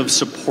provision of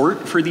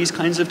support for these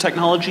kinds of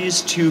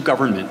technologies to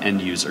government end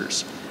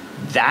users.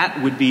 That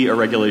would be a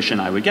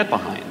regulation I would get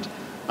behind.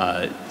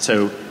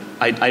 So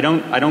I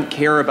don't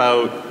care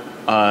about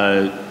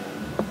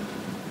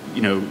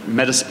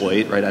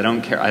Metasploit, right? I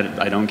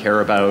don't care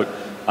about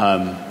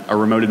a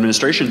remote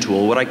administration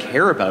tool. What I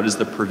care about is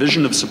the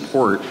provision of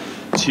support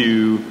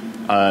to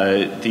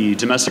the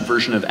domestic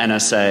version of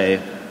NSA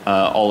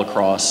all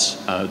across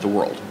the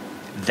world.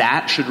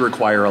 That should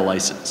require a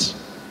license.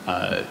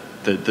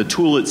 The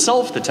tool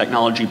itself, the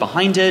technology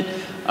behind it,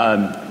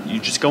 you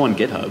just go on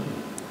GitHub.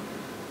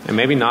 And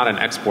maybe not an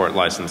export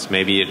license.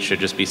 Maybe it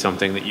should just be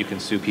something that you can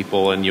sue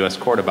people in U.S.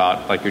 court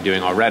about, like you're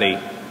doing already,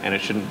 and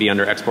it shouldn't be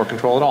under export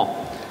control at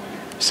all.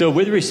 So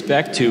with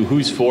respect to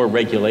who's for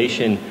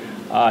regulation,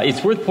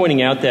 it's worth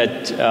pointing out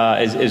that,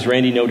 as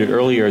Randy noted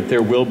earlier,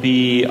 there will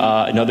be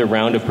another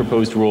round of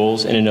proposed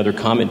rules and another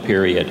comment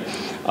period.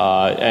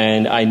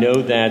 And I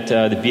know that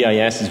the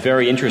BIS is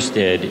very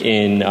interested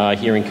in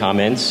hearing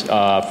comments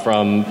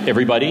from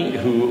everybody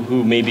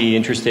who may be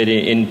interested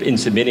in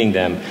submitting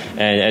them.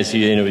 And as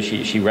you know,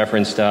 she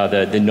referenced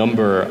the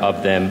number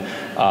of them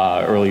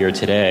earlier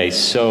today.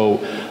 So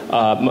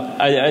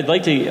I'd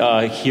like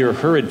to hear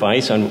her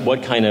advice on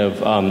what kind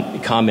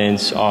of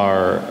comments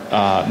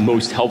are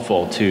most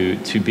helpful to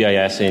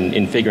BIS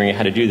in figuring out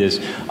how to do this.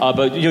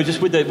 But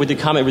just with the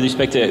comment with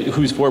respect to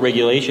who's for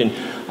regulation,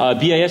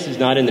 BIS is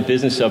not in the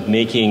business of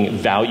making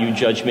value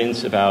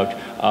judgments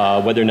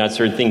about whether or not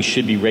certain things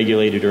should be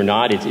regulated or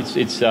not.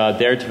 It's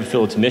there to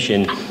fulfill its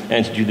mission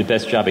and to do the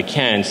best job it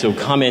can. So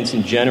comments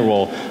in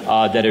general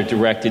that are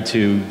directed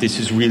to this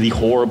is really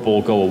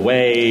horrible, go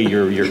away,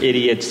 you're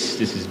idiots,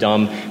 this is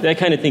dumb, that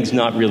kind of thing's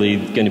not really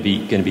going to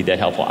be that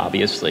helpful,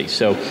 obviously.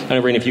 So I don't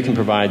know, Raina, if you can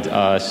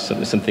provide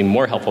something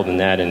more helpful than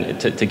that and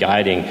to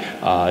guiding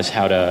us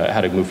how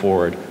to move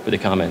forward with the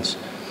comments.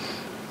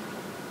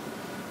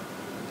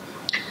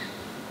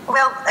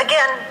 Well,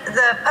 again,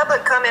 the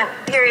public comment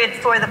period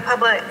for the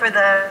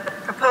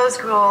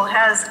proposed rule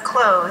has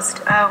closed.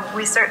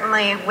 We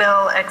certainly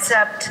will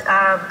accept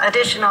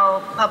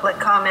additional public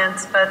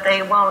comments, but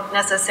they won't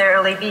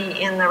necessarily be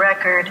in the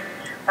record.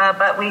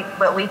 But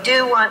what we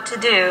do want to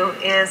do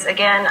is,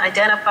 again,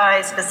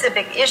 identify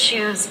specific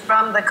issues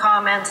from the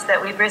comments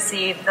that we've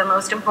received, the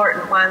most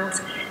important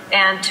ones,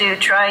 and to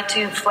try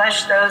to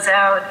flesh those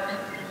out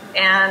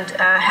and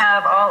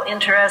have all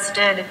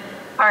interested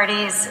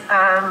parties,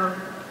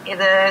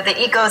 the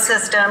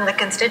ecosystem, the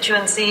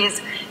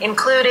constituencies,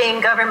 including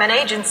government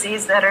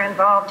agencies that are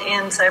involved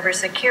in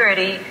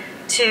cybersecurity,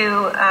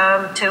 to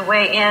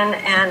weigh in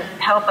and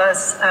help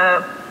us,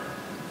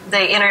 the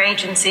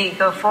interagency,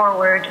 go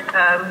forward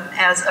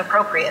as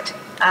appropriate.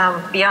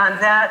 Beyond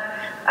that,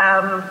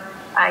 I'm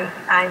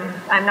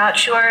not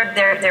sure.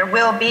 There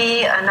will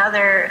be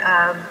another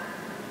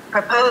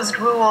proposed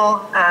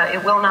rule.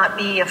 It will not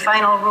be a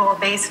final rule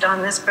based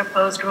on this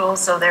proposed rule,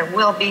 so there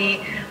will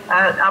be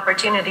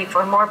opportunity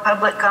for more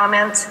public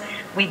comments.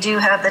 We do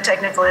have the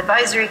Technical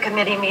Advisory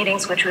Committee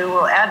meetings, which we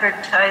will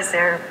advertise.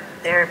 They're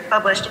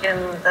published in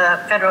the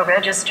Federal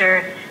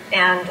Register,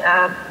 and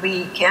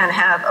we can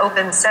have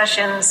open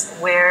sessions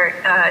where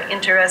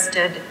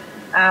interested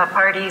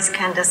parties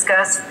can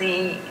discuss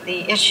the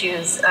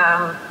issues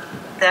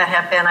that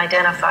have been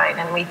identified.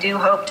 And we do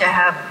hope to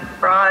have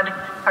broad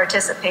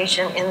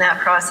participation in that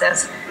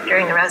process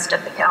during the rest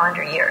of the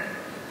calendar year.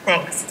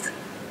 Thanks. Do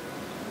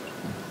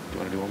you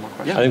want to do one more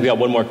question? Yeah. I think we got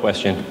one more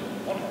question.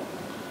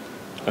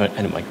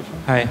 And a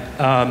microphone. Hi.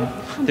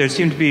 There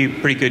seemed to be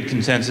pretty good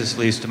consensus, at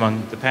least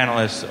among the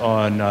panelists,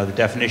 on the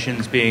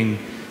definitions being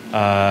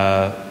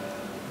not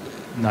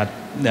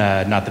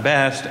the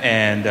best,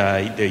 and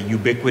the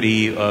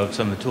ubiquity of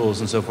some of the tools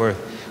and so forth.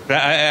 But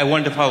I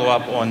wanted to follow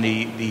up on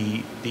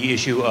the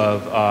issue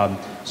of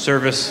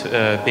service,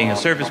 being a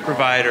service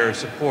provider,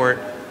 support,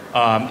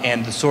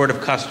 and the sort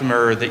of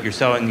customer that you're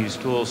selling these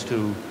tools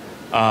to,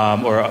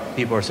 or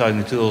people are selling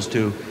the tools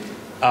to.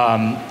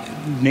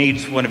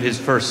 Nate's, one of his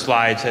first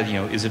slides said,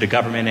 is it a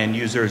government end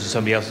user, is it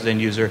somebody else's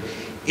end user?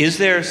 Is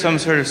there some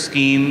sort of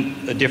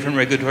scheme, a different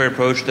regulatory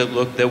approach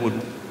that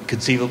would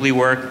conceivably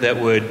work, that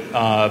would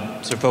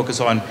sort of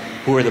focus on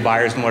who are the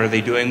buyers and what are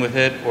they doing with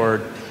it?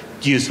 Or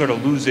do you sort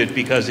of lose it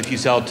because if you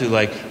sell to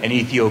like an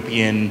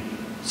Ethiopian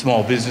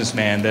small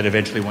businessman, that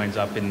eventually winds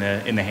up in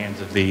the hands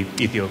of the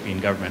Ethiopian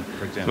government,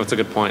 for example? That's a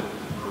good point.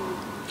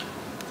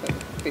 So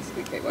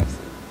basically KYC.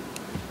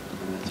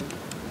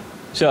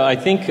 So I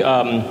think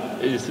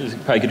this is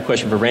probably a good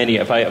question for Randy.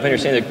 If I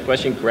understand the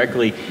question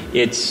correctly,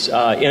 it's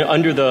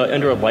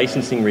under a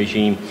licensing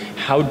regime,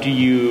 how do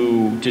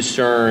you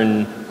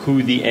discern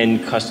who the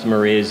end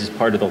customer is as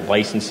part of the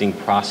licensing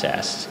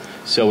process?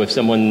 So if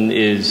someone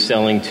is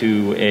selling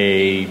to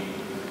a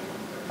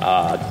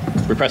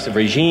repressive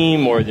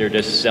regime, or they're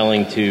just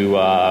selling to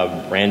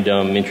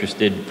random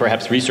interested,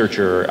 perhaps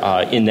researcher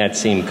in that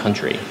same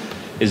country,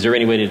 is there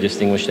any way to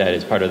distinguish that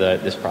as part of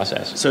this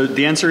process? So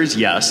the answer is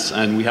yes,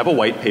 and we have a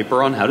white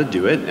paper on how to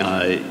do it.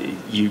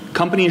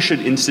 Companies should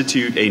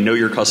institute a know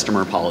your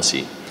customer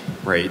policy,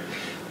 right?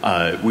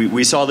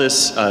 We saw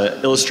this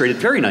illustrated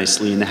very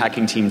nicely in the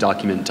Hacking Team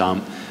document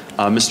dump.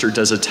 Mr.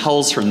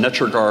 Desatels from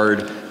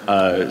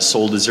NetraGuard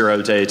sold a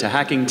 0-day to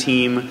Hacking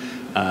Team,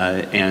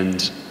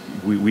 and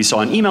we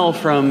saw an email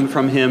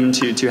from him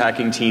to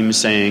Hacking Team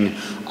saying,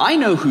 I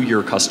know who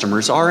your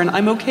customers are and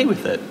I'm okay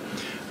with it.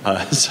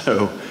 That's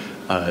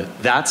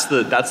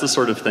the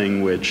sort of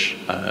thing which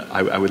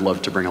I would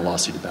love to bring a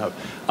lawsuit about.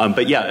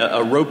 But yeah,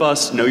 a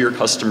robust know your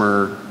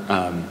customer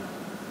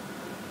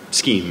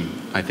scheme,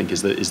 I think,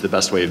 is the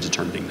best way of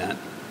determining that.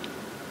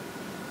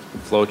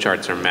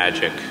 Flowcharts are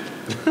magic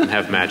and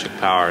have magic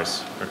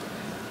powers.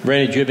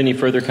 Randy, do you have any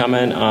further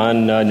comment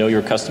on know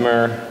your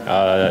customer?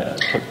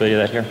 Applicability of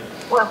that here?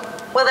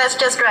 Well, that's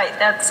just right.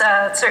 That's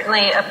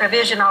certainly a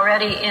provision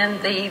already in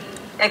the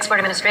Export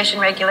Administration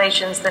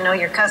regulations, the know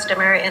your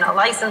customer in a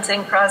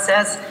licensing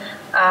process.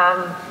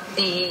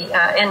 The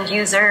end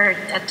user,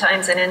 at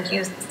times an end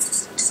use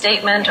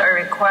statement are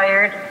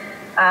required.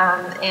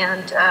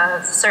 And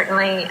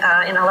certainly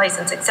in a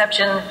license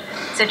exception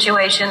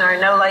situation or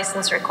no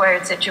license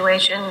required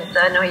situation,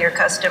 the know your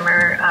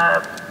customer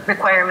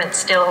requirement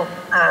still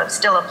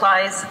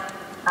applies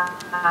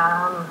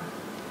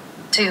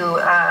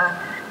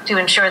to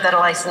ensure that a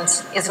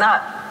license is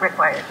not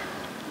required.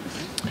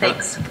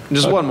 Thanks.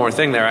 Just one more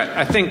thing there.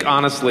 I think,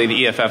 honestly,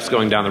 the EFF's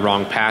going down the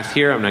wrong path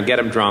here. I'm going to get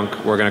them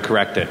drunk. We're going to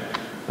correct it.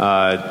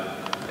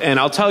 And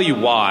I'll tell you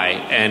why.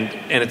 And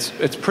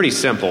it's pretty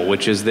simple,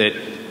 which is that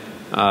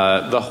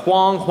the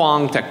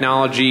Huang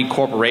Technology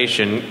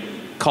Corporation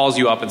calls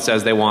you up and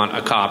says they want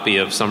a copy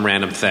of some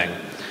random thing,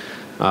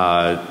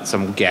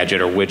 some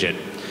gadget or widget.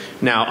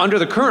 Now, under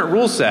the current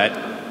rule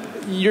set,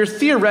 you're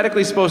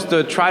theoretically supposed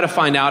to try to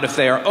find out if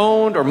they are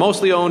owned or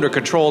mostly owned or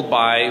controlled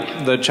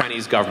by the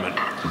Chinese government.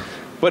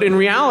 But in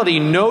reality,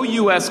 no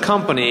U.S.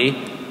 company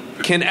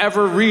can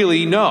ever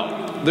really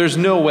know. There's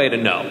no way to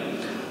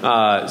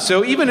know.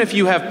 So even if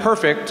you have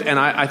perfect, and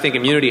I think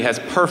Immunity has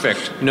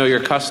perfect know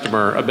your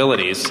customer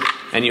abilities,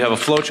 and you have a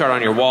flowchart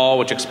on your wall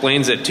which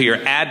explains it to your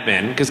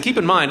admin, because keep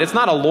in mind, it's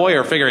not a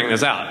lawyer figuring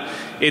this out.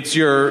 It's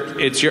your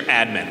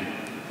admin,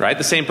 right?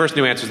 The same person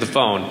who answers the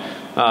phone.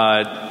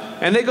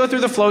 And they go through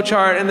the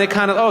flowchart and they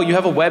kind of, oh, you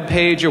have a web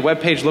page, your web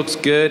page looks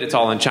good, it's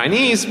all in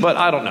Chinese, but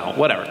I don't know,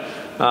 whatever.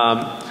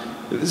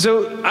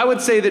 So I would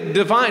say that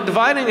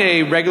dividing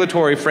a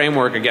regulatory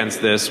framework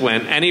against this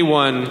when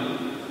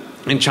anyone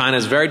in China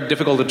is very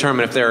difficult to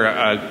determine if they're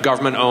a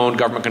government-owned,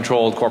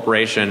 government-controlled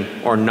corporation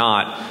or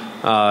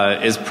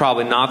not is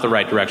probably not the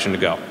right direction to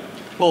go.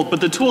 Well,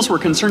 but the tools we're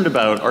concerned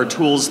about are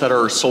tools that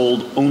are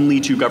sold only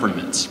to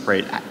governments,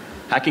 right?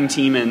 Hacking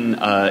Team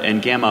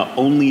and Gamma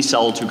only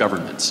sell to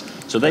governments.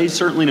 So they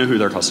certainly know who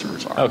their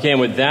customers are. Okay, and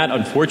with that,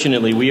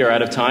 unfortunately, we are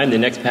out of time. The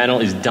next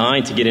panel is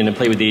dying to get in and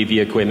play with the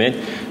AV equipment.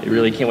 I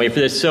really can't wait for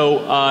this.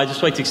 So I'd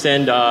just like to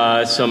extend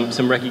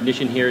some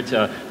recognition here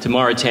to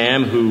Mara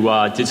Tam, who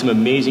did some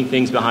amazing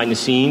things behind the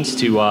scenes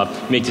to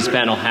make this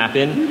panel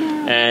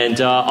happen. And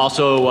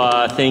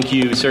also thank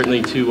you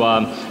certainly to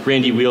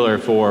Randy Wheeler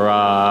for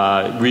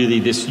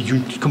really this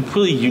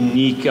completely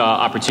unique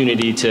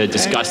opportunity to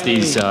discuss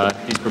these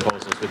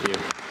proposals with you.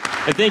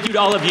 And thank you to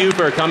all of you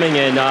for coming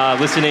and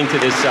listening to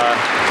this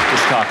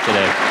talk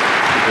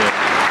today.